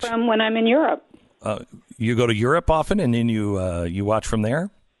very even much. From when I'm in Europe. You go to Europe often, and then you watch from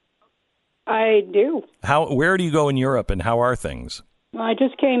there? I do. Where do you go in Europe, and how are things? I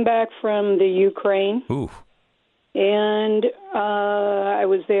just came back from the Ukraine. Ooh. And I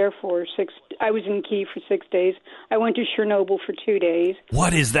was there I was in Kyiv for 6 days. I went to Chernobyl for 2 days.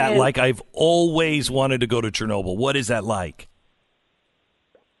 What is that like? I've always wanted to go to Chernobyl. What is that like?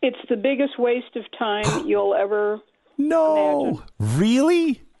 It's the biggest waste of time you'll ever imagine.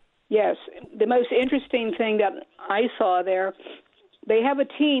 Really? Yes. The most interesting thing that I saw there, they have a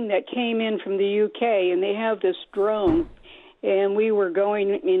team that came in from the UK, and they have this drone. And we were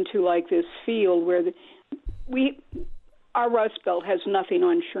going into like this field where our Rust Belt has nothing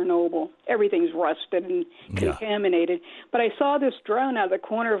on Chernobyl. Everything's rusted and contaminated. But I saw this drone out of the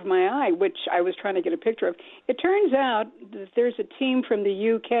corner of my eye, which I was trying to get a picture of. It turns out that there's a team from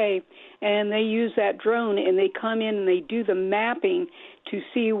the UK, and they use that drone, and they come in and they do the mapping to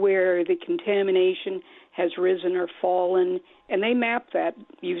see where the contamination has risen or fallen, and they map that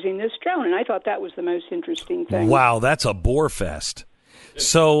using this drone. And I thought that was the most interesting thing. Wow, that's a bore fest.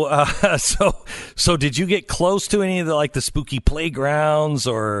 So did you get close to any of the spooky playgrounds,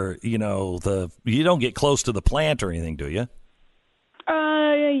 or you don't get close to the plant or anything, do you?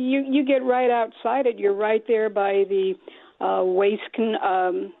 You get right outside it. You're right there by the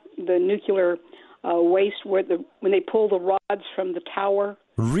the nuclear waste when they pull the rods from the tower.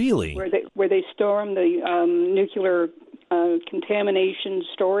 Really? Where they store them, the nuclear contamination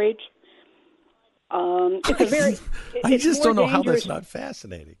storage. It's a very. I just don't know how that's not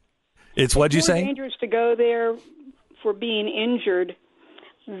fascinating. It's what'd you say? It's more dangerous to go there for being injured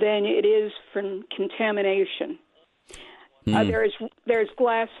than it is from contamination. There's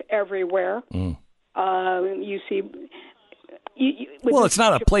glass everywhere. You see. Well, it's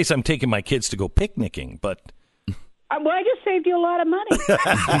not a place I'm taking my kids to go picnicking, but. Well, I just saved you a lot of money.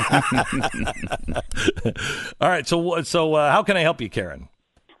 All right. So how can I help you, Karen?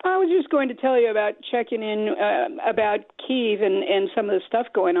 I was just going to tell you about checking in about Kyiv and some of the stuff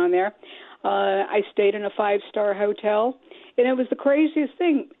going on there. I stayed in a 5-star hotel, and it was the craziest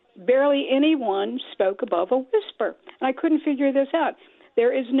thing. Barely anyone spoke above a whisper, and I couldn't figure this out.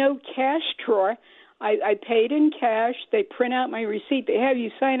 There is no cash drawer. I paid in cash. They print out my receipt. They have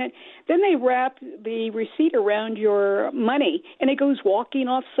you sign it. Then they wrap the receipt around your money, and it goes walking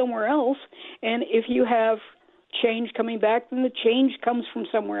off somewhere else. And if you have change coming back, then the change comes from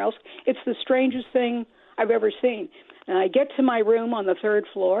somewhere else. It's the strangest thing I've ever seen. And I get to my room on the 3rd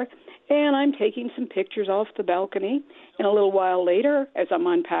floor, and I'm taking some pictures off the balcony. And a little while later, as I'm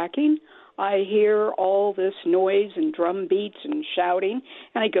unpacking, I hear all this noise and drum beats and shouting,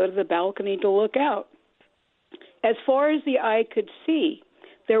 and I go to the balcony to look out. As far as the eye could see,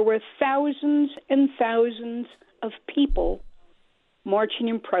 there were thousands and thousands of people marching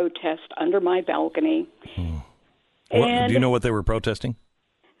in protest under my balcony. Do you know what they were protesting?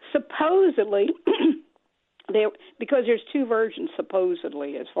 Supposedly, because there's 2 versions,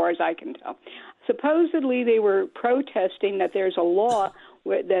 supposedly, as far as I can tell. Supposedly, they were protesting that there's a law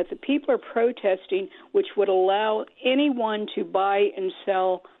that the people are protesting which would allow anyone to buy and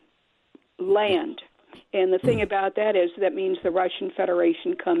sell land. And the thing about that is that means the Russian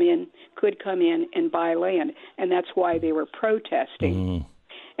Federation could come in and buy land, and that's why they were protesting.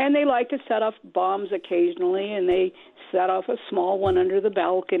 And they like to set off bombs occasionally, and they set off a small one under the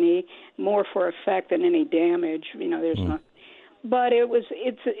balcony, more for effect than any damage. There's not. But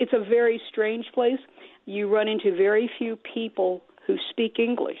it's a very strange place. You run into very few people who speak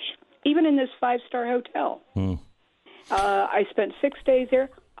English, even in this 5-star hotel. I spent 6 days there.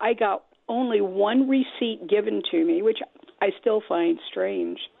 I got only one receipt given to me, which I still find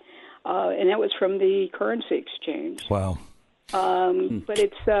strange, and that was from the currency exchange. Wow. But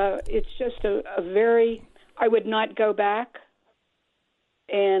it's just a very. I would not go back.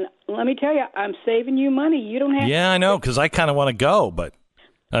 And let me tell you, I'm saving you money. You don't have. Yeah, I know, because I kind of want to go, but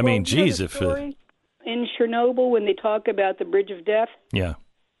I mean, geez, if story in Chernobyl when they talk about the Bridge of Death, yeah,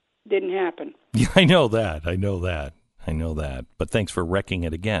 didn't happen. yeah, I know that. But thanks for wrecking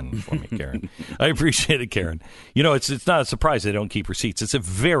it again for me, Karen. I appreciate it, Karen. You know, it's not a surprise they don't keep receipts. It's a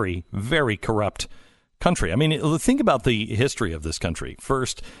very, very corrupt country. I mean, think about the history of this country.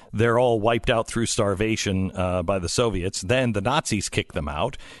 First, they're all wiped out through starvation by the Soviets. Then the Nazis kick them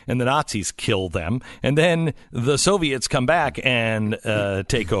out, and the Nazis kill them. And then the Soviets come back and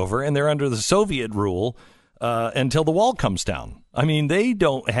take over, and they're under the Soviet rule until the wall comes down. I mean, they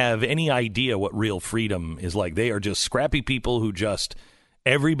don't have any idea what real freedom is like. They are just scrappy people who just...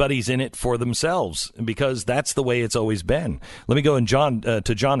 everybody's in it for themselves because that's the way it's always been. Let me go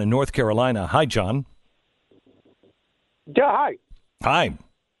to John in North Carolina. Hi, John. Yeah, hi. Hi.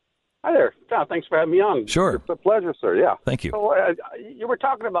 Hi there. Yeah, thanks for having me on. Sure. It's a pleasure, sir. Yeah. Thank you. So, you were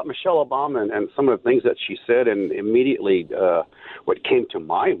talking about Michelle Obama and some of the things that she said, and immediately what came to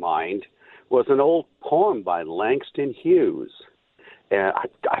my mind was an old poem by Langston Hughes. And I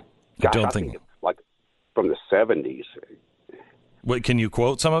think it's like from the 70s. Wait, can you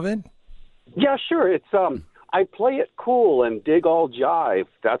quote some of it? Yeah, sure. It's I play it cool and dig all jive.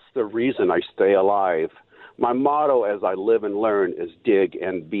 That's the reason I stay alive. My motto as I live and learn is dig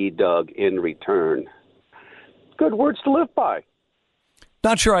and be dug in return. Good words to live by.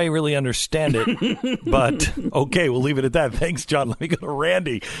 Not sure I really understand it, but okay, we'll leave it at that. Thanks, John. Let me go to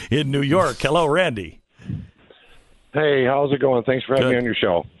Randy in New York. Hello, Randy. Hey, how's it going? Thanks for having me on your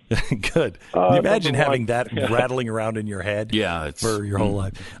show. Good. Can you imagine having that rattling around in your head for your whole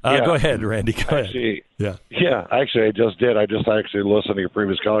life? Go ahead, Randy. Go ahead. Yeah, actually, I just did. I just actually listened to your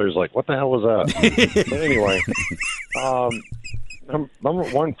previous caller. He was like, what the hell was that? But anyway, number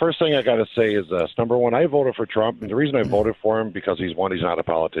one, first thing I got to say is this. Number one, I voted for Trump, and the reason I voted for him because he's not a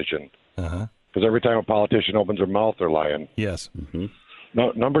politician. Because every time a politician opens their mouth, they're lying. Yes.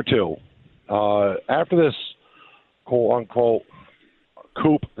 No, number two, after this quote-unquote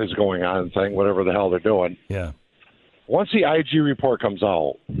coup is going on thing, whatever the hell they're doing. Yeah. Once the IG report comes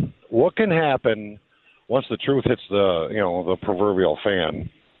out, what can happen once the truth hits the proverbial fan?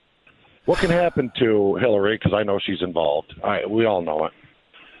 What can happen to Hillary? Because I know she's involved. We all know it.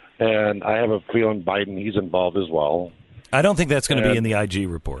 And I have a feeling Biden, he's involved as well. I don't think that's going to be in the IG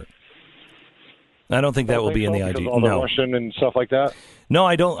report. I don't think that will be in the IG. All the Russian and stuff like that. No,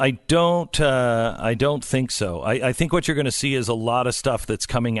 I don't think so. I think what you're going to see is a lot of stuff that's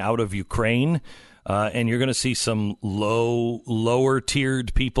coming out of Ukraine, and you're going to see some lower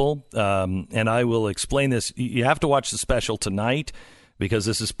tiered people. And I will explain this. You have to watch the special tonight because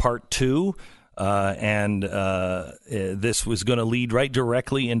this is part 2. And this was going to lead right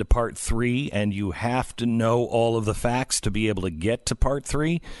directly into part 3. And you have to know all of the facts to be able to get to part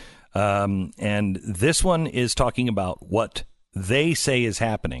 3. And this one is talking about what they say is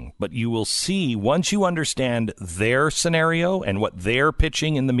happening. But you will see, once you understand their scenario and what they're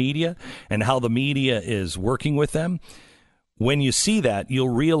pitching in the media and how the media is working with them, when you see that, you'll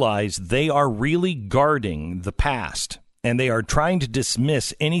realize they are really guarding the past. And they are trying to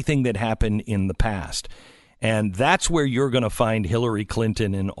dismiss anything that happened in the past. And that's where you're going to find Hillary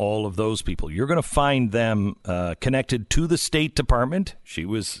Clinton and all of those people. You're going to find them connected to the State Department. She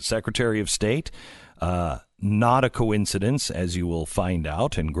was Secretary of State. Not a coincidence, as you will find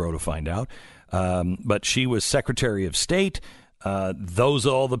out and grow to find out. But she was Secretary of State. Those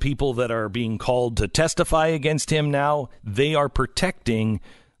are all the people that are being called to testify against him now. They are protecting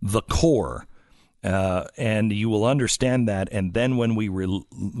the core. And you will understand that. And then when we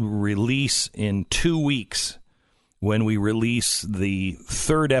release in 2 weeks, when we release the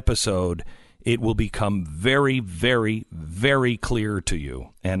 3rd episode, it will become very, very, very clear to you.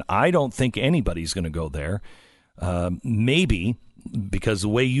 And I don't think anybody's going to go there. Maybe because the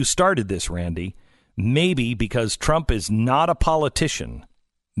way you started this, Randy, maybe because Trump is not a politician,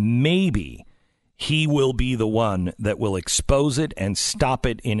 maybe he will be the one that will expose it and stop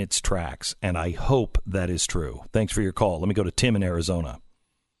it in its tracks. And I hope that is true. Thanks for your call. Let me go to Tim in Arizona.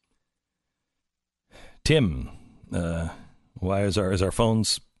 Tim, why is our phone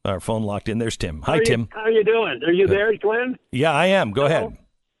locked in? There's Tim. Hi, Tim. How are you doing? Are you there, Glenn? Yeah, I am. Go ahead.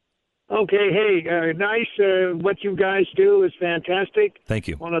 Okay. Hey, nice. What you guys do is fantastic. Thank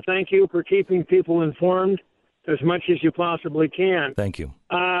you. I want to thank you for keeping people informed as much as you possibly can. Thank you.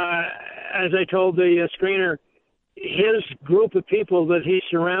 As I told the screener, his group of people that he's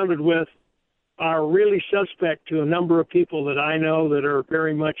surrounded with are really suspect to a number of people that I know that are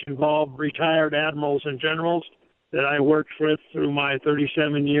very much involved, retired admirals and generals that I worked with through my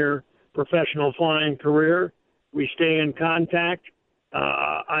 37-year professional flying career. We stay in contact.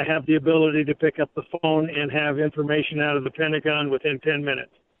 I have the ability to pick up the phone and have information out of the Pentagon within 10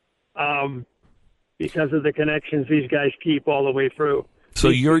 minutes because of the connections these guys keep all the way through. So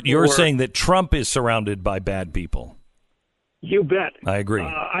you're saying that Trump is surrounded by bad people? You bet. I agree.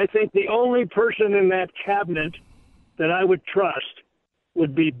 I think the only person in that cabinet that I would trust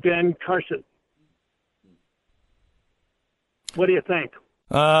would be Ben Carson. What do you think?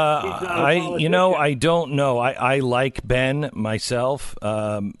 I don't know. I like Ben myself.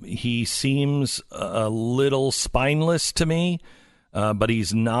 He seems a little spineless to me, but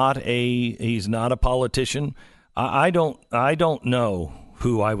he's not a politician. I don't know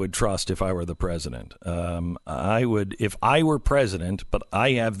who I would trust if I were the president. I would, if I were president, but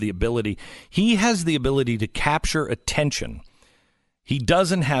I have the ability. He has the ability to capture attention. He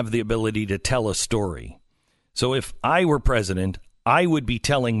doesn't have the ability to tell a story. So if I were president, I would be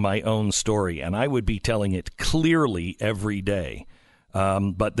telling my own story, and I would be telling it clearly every day.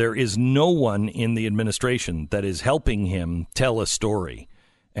 But there is no one in the administration that is helping him tell a story.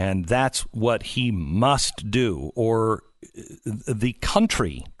 And that's what he must do, or the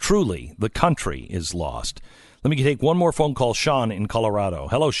country, truly, the country is lost. Let me take one more phone call. Sean in Colorado.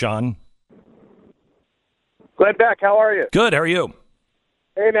 Hello, Sean. Glenn Beck, how are you? Good. How are you?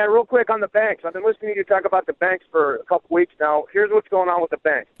 Hey, man, real quick on the banks. I've been listening to you talk about the banks for a couple weeks now. Here's what's going on with the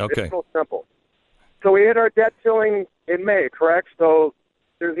banks. Okay. It's real simple. So we hit our debt ceiling in May, correct? So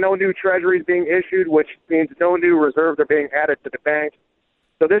there's no new treasuries being issued, which means no new reserves are being added to the banks.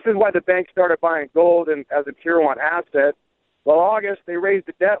 So this is why the banks started buying gold and as a Tier 1 asset. Well, August, they raised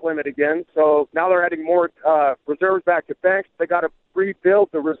the debt limit again, so now they're adding more reserves back to banks. They got to rebuild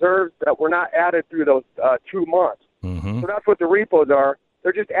the reserves that were not added through those 2 months. Mm-hmm. So that's what the repos are.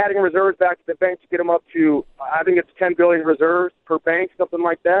 They're just adding reserves back to the bank to get them up to, I think it's 10 billion reserves per bank, something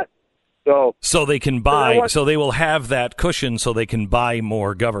like that. So they can buy, so they will have that cushion so they can buy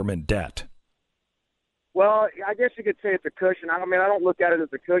more government debt. Well, I guess you could say it's a cushion. I mean, I don't look at it as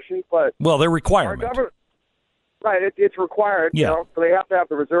a cushion, but... Well, they're requirement. Right, it's required, yeah. You know, so they have to have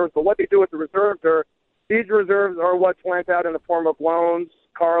the reserves. But what they do with the reserves are, these reserves are what's lent out in the form of loans,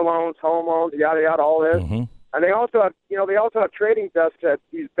 car loans, home loans, yada, yada, all this. Mm-hmm. And they also have trading desks at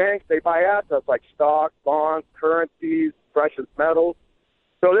these banks. They buy assets like stocks, bonds, currencies, precious metals.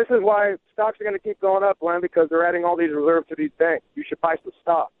 So this is why stocks are going to keep going up, Glenn, because they're adding all these reserves to these banks. You should buy some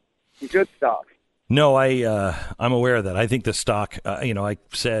stock, some good stocks. No, I'm aware of that. I think the stock, I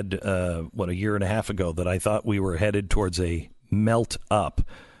said, a year and a half ago that I thought we were headed towards a melt up,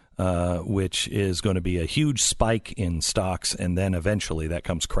 which is going to be a huge spike in stocks, and then eventually that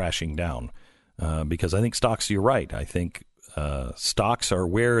comes crashing down. Because I think stocks, you're right. I think stocks are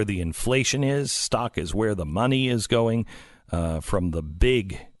where the inflation is. Stock is where the money is going from the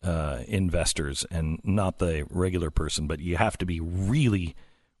big investors and not the regular person. But you have to be really,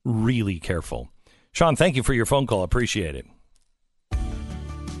 really careful. Sean, thank you for your phone call. Appreciate it.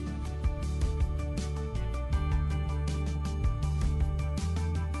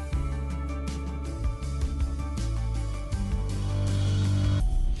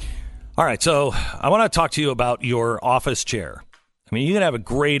 All right, so I want to talk to you about your office chair. I mean, you can have a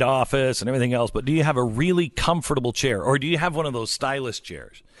great office and everything else, but do you have a really comfortable chair? Or do you have one of those stylish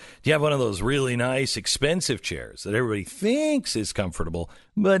chairs? Do you have one of those really nice, expensive chairs that everybody thinks is comfortable,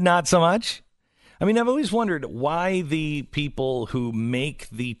 but not so much? I mean, I've always wondered why the people who make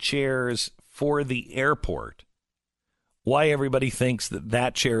the chairs for the airport, why everybody thinks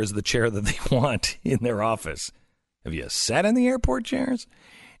that chair is the chair that they want in their office. Have you sat in the airport chairs?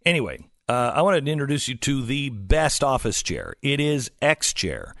 Anyway, I wanted to introduce you to the best office chair. It is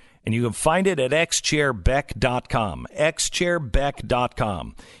X-Chair, and you can find it at xchairbeck.com,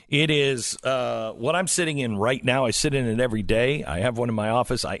 xchairbeck.com. It is what I'm sitting in right now. I sit in it every day. I have one in my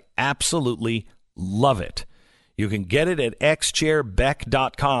office. I absolutely love it. You can get it at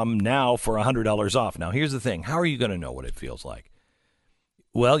xchairbeck.com now for $100 off. Now, here's the thing. How are you going to know what it feels like?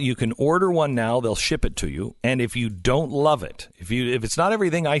 Well, you can order one now. They'll ship it to you. And if you don't love it, if it's not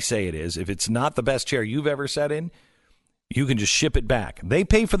everything I say it is, if it's not the best chair you've ever sat in, you can just ship it back. They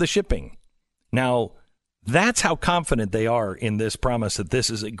pay for the shipping. Now, that's how confident they are in this promise that this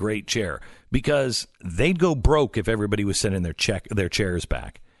is a great chair, because they'd go broke if everybody was sending their chairs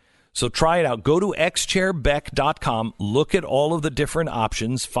back. So try it out. Go to xchairbeck.com. Look at all of the different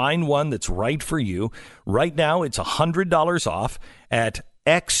options. Find one that's right for you. Right now, it's $100 off at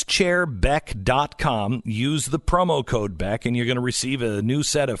xchairbeck.com. Use the promo code Beck, and you're going to receive a new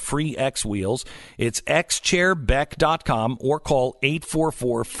set of free X wheels. It's xchairbeck.com or call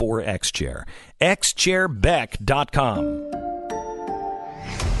 844-4XChair.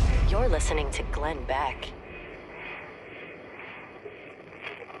 xchairbeck.com. You're listening to Glenn Beck.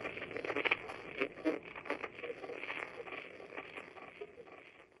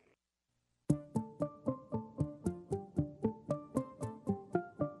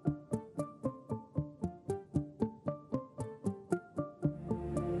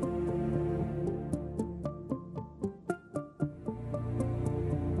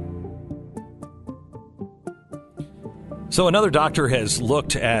 So another doctor has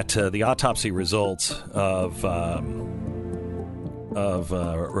looked at the autopsy results of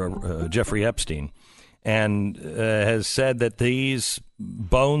Jeffrey Epstein and has said that these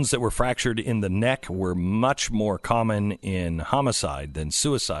bones that were fractured in the neck were much more common in homicide than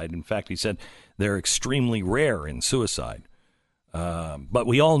suicide. In fact, he said they're extremely rare in suicide. But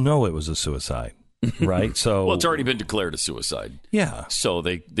we all know it was a suicide. Right, so well, it's already been declared a suicide. Yeah, so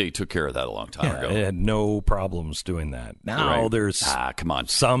they took care of that a long time ago. It had no problems doing that. Now there's come on,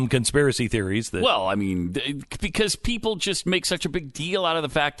 some conspiracy theories that. Well, I mean, because people just make such a big deal out of the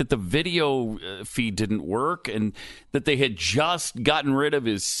fact that the video feed didn't work and that they had just gotten rid of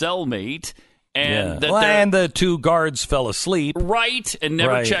his cellmate. And and the two guards fell asleep. Right, and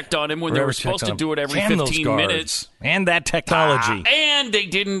never checked on him when they were supposed to do it every 15 minutes. And that technology. And they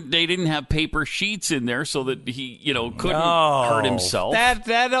didn't have paper sheets in there so that he, couldn't hurt himself.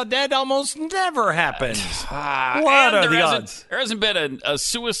 That almost never happens. What are the odds? There hasn't been a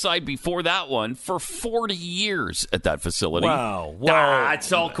suicide before that one for 40 years at that facility. Wow. Well,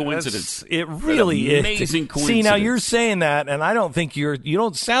 it's all coincidence. It really is. Amazing coincidence. See, now you're saying that, and I don't think you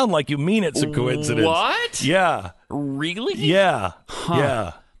don't sound like you mean it's a coincidence. What? Yeah. Really? Yeah.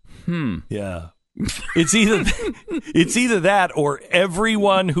 Huh. Yeah. Yeah. It's either that or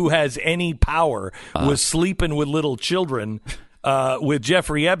everyone who has any power was sleeping with little children with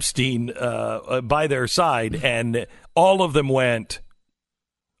Jeffrey Epstein by their side, and all of them went,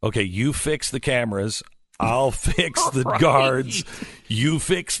 okay, you fix the cameras, I'll fix the guards, you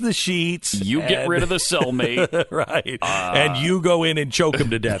fix the sheets, you get rid of the cellmate, right, and you go in and choke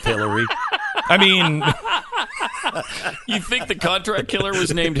him to death, Hillary. I mean, you think the contract killer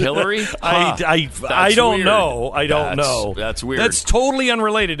was named Hillary? I don't know. I don't know. That's weird. That's totally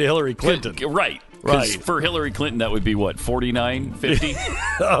unrelated to Hillary Clinton. Right. For Hillary Clinton, that would be what, 49, 50?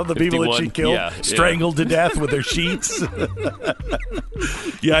 Oh, the 51? People that she killed, strangled to death with their sheets.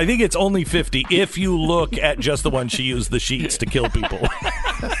 Yeah, I think it's only 50 if you look at just the one she used the sheets to kill people.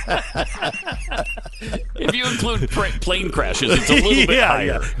 If you include plane crashes, it's a little bit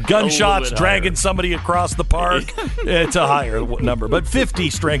higher. Gunshots, dragging somebody across the park, it's a higher number. But 50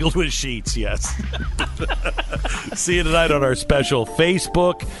 strangled with sheets, yes. See you tonight on our special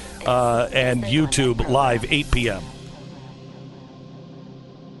Facebook and YouTube live 8 p.m.